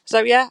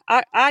yeah,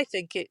 I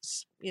think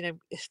it's,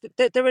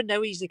 there are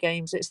no easy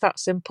games. It's that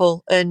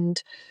simple.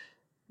 And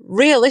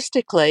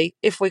realistically,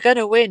 if we're going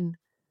to win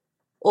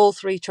all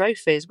 3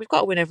 trophies, we've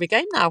got to win every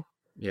game now.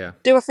 Yeah.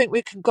 Do I think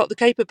we've got the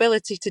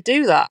capability to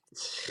do that?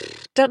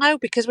 Don't know,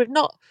 because we've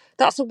not.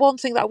 That's the one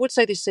thing that I would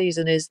say this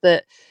season is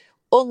that,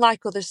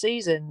 unlike other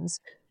seasons,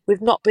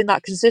 we've not been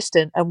that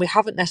consistent and we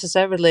haven't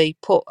necessarily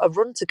put a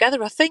run together.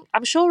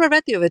 I'm sure I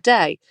read the other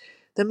day,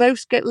 the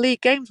most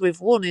league games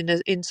we've won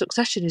in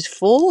succession is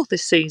 4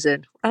 this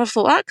season. And I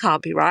thought, that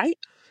can't be right.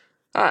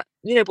 But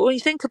when you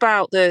think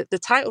about the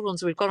title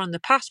runs we've gone on in the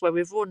past, where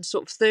we've won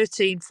sort of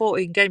 13,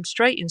 14 games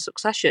straight in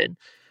succession,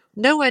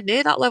 nowhere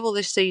near that level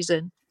this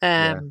season.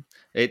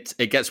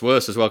 It gets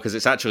worse as well, because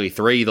it's actually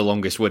 3, the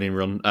longest winning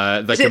run.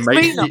 They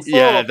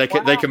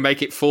can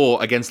make it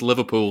 4 against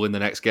Liverpool in the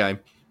next game.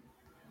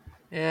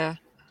 Yeah,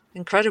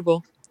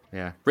 incredible.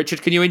 Yeah,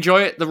 Richard, can you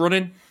enjoy it, the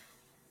running?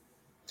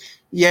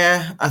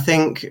 Yeah, I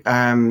think.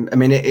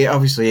 It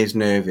obviously is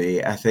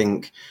nervy. I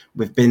think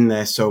we've been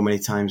there so many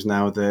times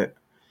now that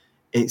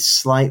it's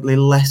slightly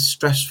less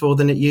stressful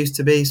than it used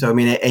to be. So,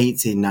 at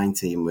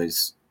 18-19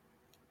 was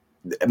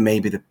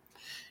maybe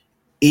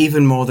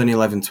even more than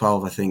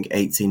 11-12, I think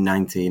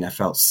 18-19, I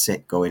felt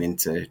sick going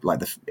into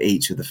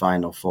each of the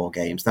final 4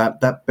 games.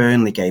 That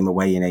Burnley game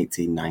away in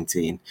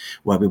 18-19,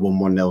 where we won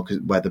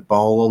 1-0, where the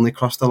ball only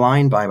crossed the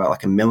line by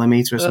about a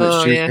millimetre or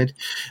something stupid.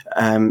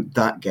 Yeah.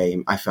 That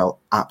game, I felt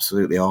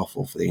absolutely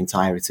awful for the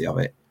entirety of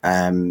it.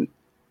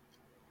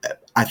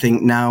 I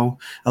think now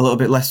a little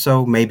bit less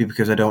so, maybe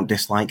because I don't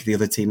dislike the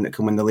other team that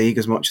come in the league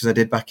as much as I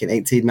did back in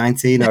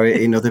 18-19 or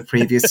in other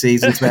previous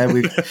seasons where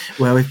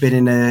we've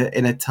been in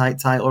a tight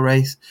title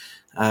race.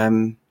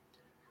 But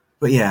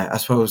yeah, I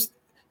suppose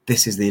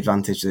this is the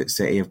advantage that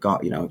City have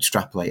got,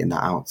 extrapolating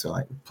that out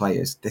to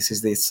players. This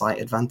is the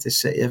slight advantage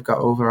City have got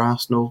over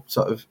Arsenal,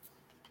 sort of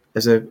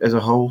as a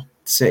whole.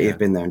 City have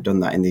been there and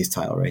done that in these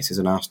title races,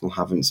 and Arsenal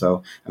haven't.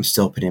 So I'm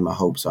still pinning my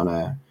hopes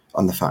on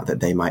the fact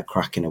that they might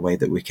crack in a way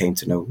that we came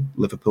to know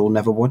Liverpool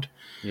never would.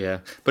 Yeah,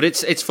 but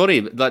it's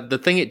funny. The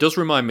thing it does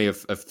remind me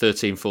of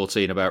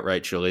 13-14 about,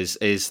 Rachel, is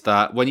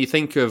that when you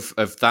think of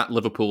that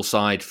Liverpool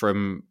side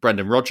from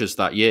Brendan Rodgers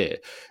that year,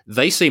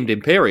 they seemed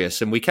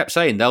imperious, and we kept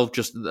saying they're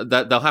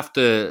going to have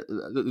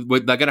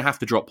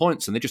to drop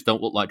points, and they just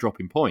don't look like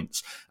dropping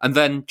points. And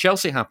then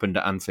Chelsea happened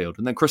at Anfield,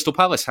 and then Crystal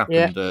Palace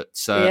happened at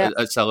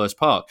Selhurst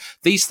Park.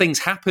 These things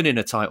happen in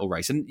a title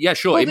race, and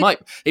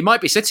it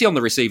might be City on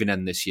the receiving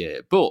end this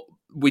year, but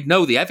we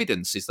know the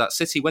evidence is that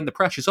City, when the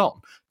pressure's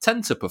on,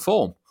 tend to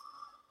perform.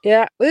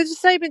 Yeah, well, it was the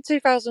same in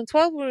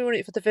 2012 when we won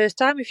it for the first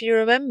time, if you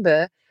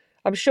remember.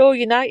 I'm sure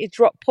United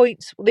dropped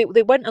points.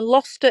 They went and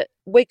lost at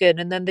Wigan,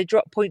 and then they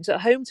dropped points at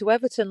home to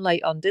Everton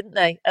late on, didn't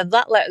they? And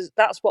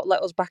that's what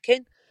let us back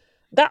in.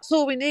 That's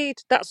all we need.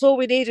 That's all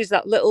we need is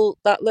that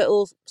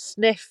little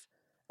sniff,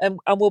 and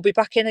we'll be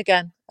back in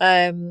again.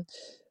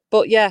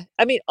 But yeah,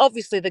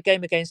 obviously the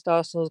game against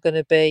Arsenal is going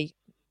to be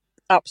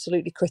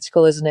absolutely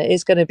critical, isn't it?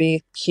 It's going to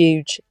be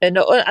huge, and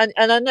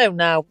I know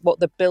now what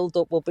the build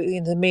up will be.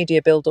 The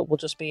media build up will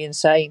just be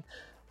insane.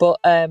 But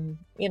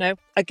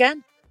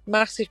again,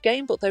 massive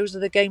game. But those are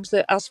the games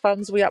that, as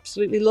fans, we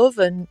absolutely love,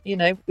 and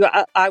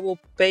I will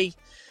be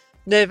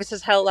nervous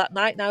as hell that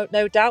night,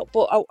 no doubt.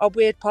 But a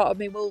weird part of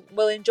me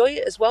will enjoy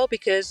it as well,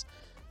 because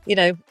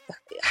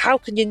how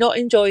can you not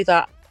enjoy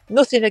that?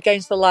 Nothing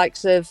against the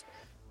likes of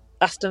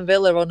Aston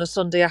Villa on a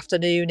Sunday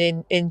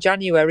afternoon in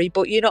January,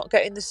 but you're not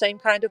getting the same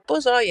kind of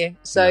buzz, are you?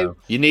 So no.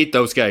 You need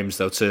those games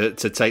though to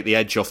take the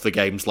edge off the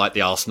games like the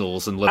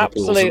Arsenals and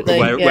Liverpools,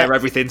 where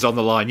everything's on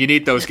the line. You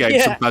need those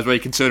games sometimes where you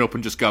can turn up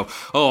and just go,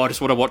 I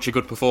just want to watch a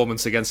good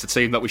performance against a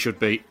team that we should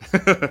beat.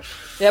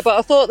 Yeah, but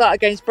I thought that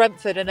against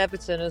Brentford and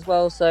Everton as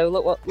well. So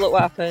look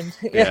what happened.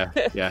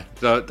 Yeah.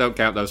 Don't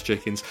count those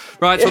chickens.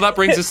 Right, so that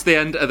brings us to the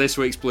end of this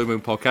week's Blue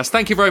Moon podcast.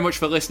 Thank you very much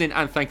for listening,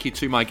 and thank you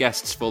to my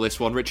guests for this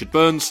one, Richard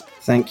Burns.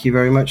 Thank you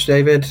very much,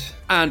 David.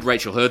 And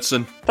Rachel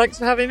Herdson. Thanks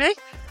for having me.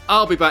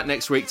 I'll be back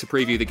next week to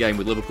preview the game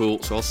with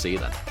Liverpool, so I'll see you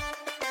then.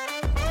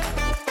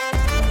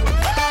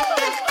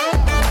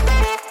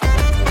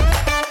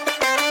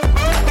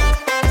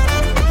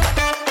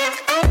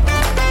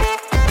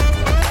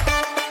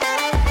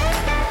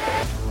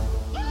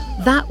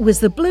 That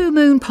was the Blue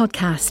Moon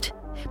podcast.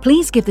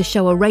 Please give the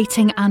show a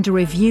rating and a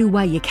review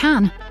where you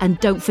can. And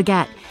don't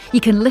forget,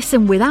 you can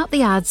listen without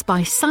the ads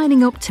by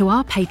signing up to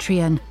our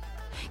Patreon.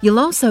 You'll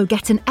also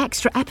get an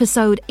extra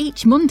episode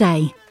each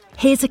Monday.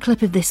 Here's a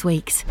clip of this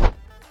week's.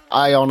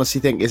 I honestly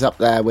think it's up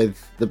there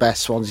with the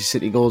best Swansea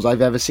City goals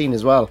I've ever seen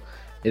as well.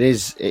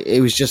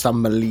 It was just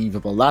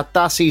unbelievable.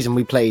 That season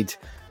we played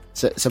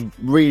some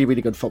really,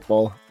 really good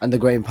football. And the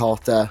Graham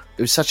Potter,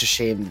 it was such a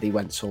shame that he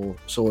went so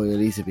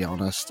early, to be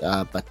honest.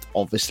 But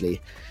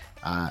obviously,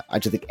 I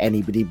don't think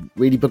anybody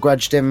really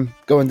begrudged him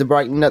going to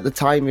Brighton at the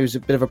time. It was a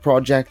bit of a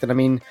project. And I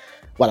mean,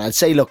 well, I'd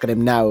say look at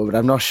him now, but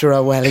I'm not sure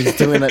how well he's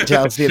doing at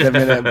Chelsea at the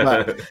minute.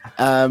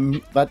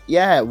 But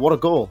yeah, what a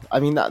goal. I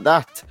mean,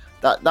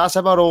 that's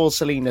about all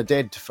Selena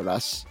did for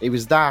us. It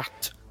was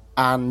that,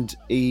 and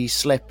he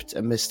slipped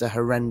and missed a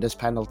horrendous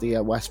penalty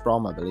at West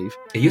Brom, I believe.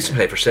 He used to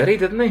play for City,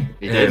 didn't he?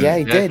 He did. Yeah,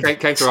 he did.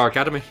 Came through our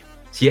academy.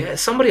 Yeah,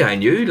 somebody I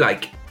knew,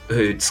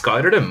 who'd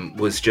scouted him,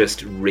 was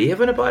just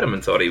raving about him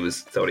and thought he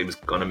was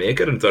going to make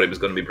it and thought he was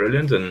going to be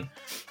brilliant. And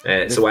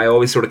so I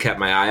always sort of kept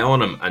my eye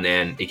on him. And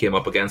then he came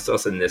up against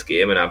us in this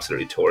game and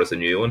absolutely tore us a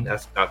new one.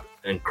 That's an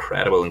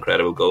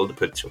incredible goal to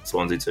put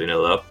Swansea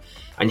 2-0 up.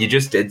 And you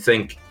just did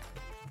think,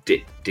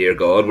 dear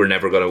God, we're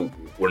never gonna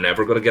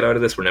get out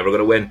of this. We're never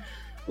gonna win.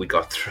 We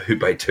got through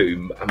by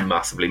two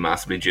massively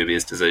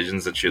dubious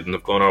decisions that shouldn't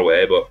have gone our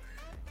way, but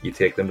you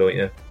take them, don't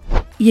you?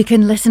 You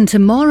can listen to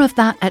more of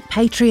that at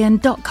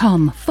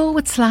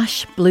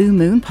patreon.com/Blue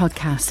Moon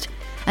Podcast.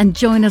 And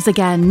join us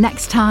again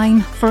next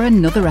time for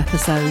another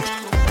episode.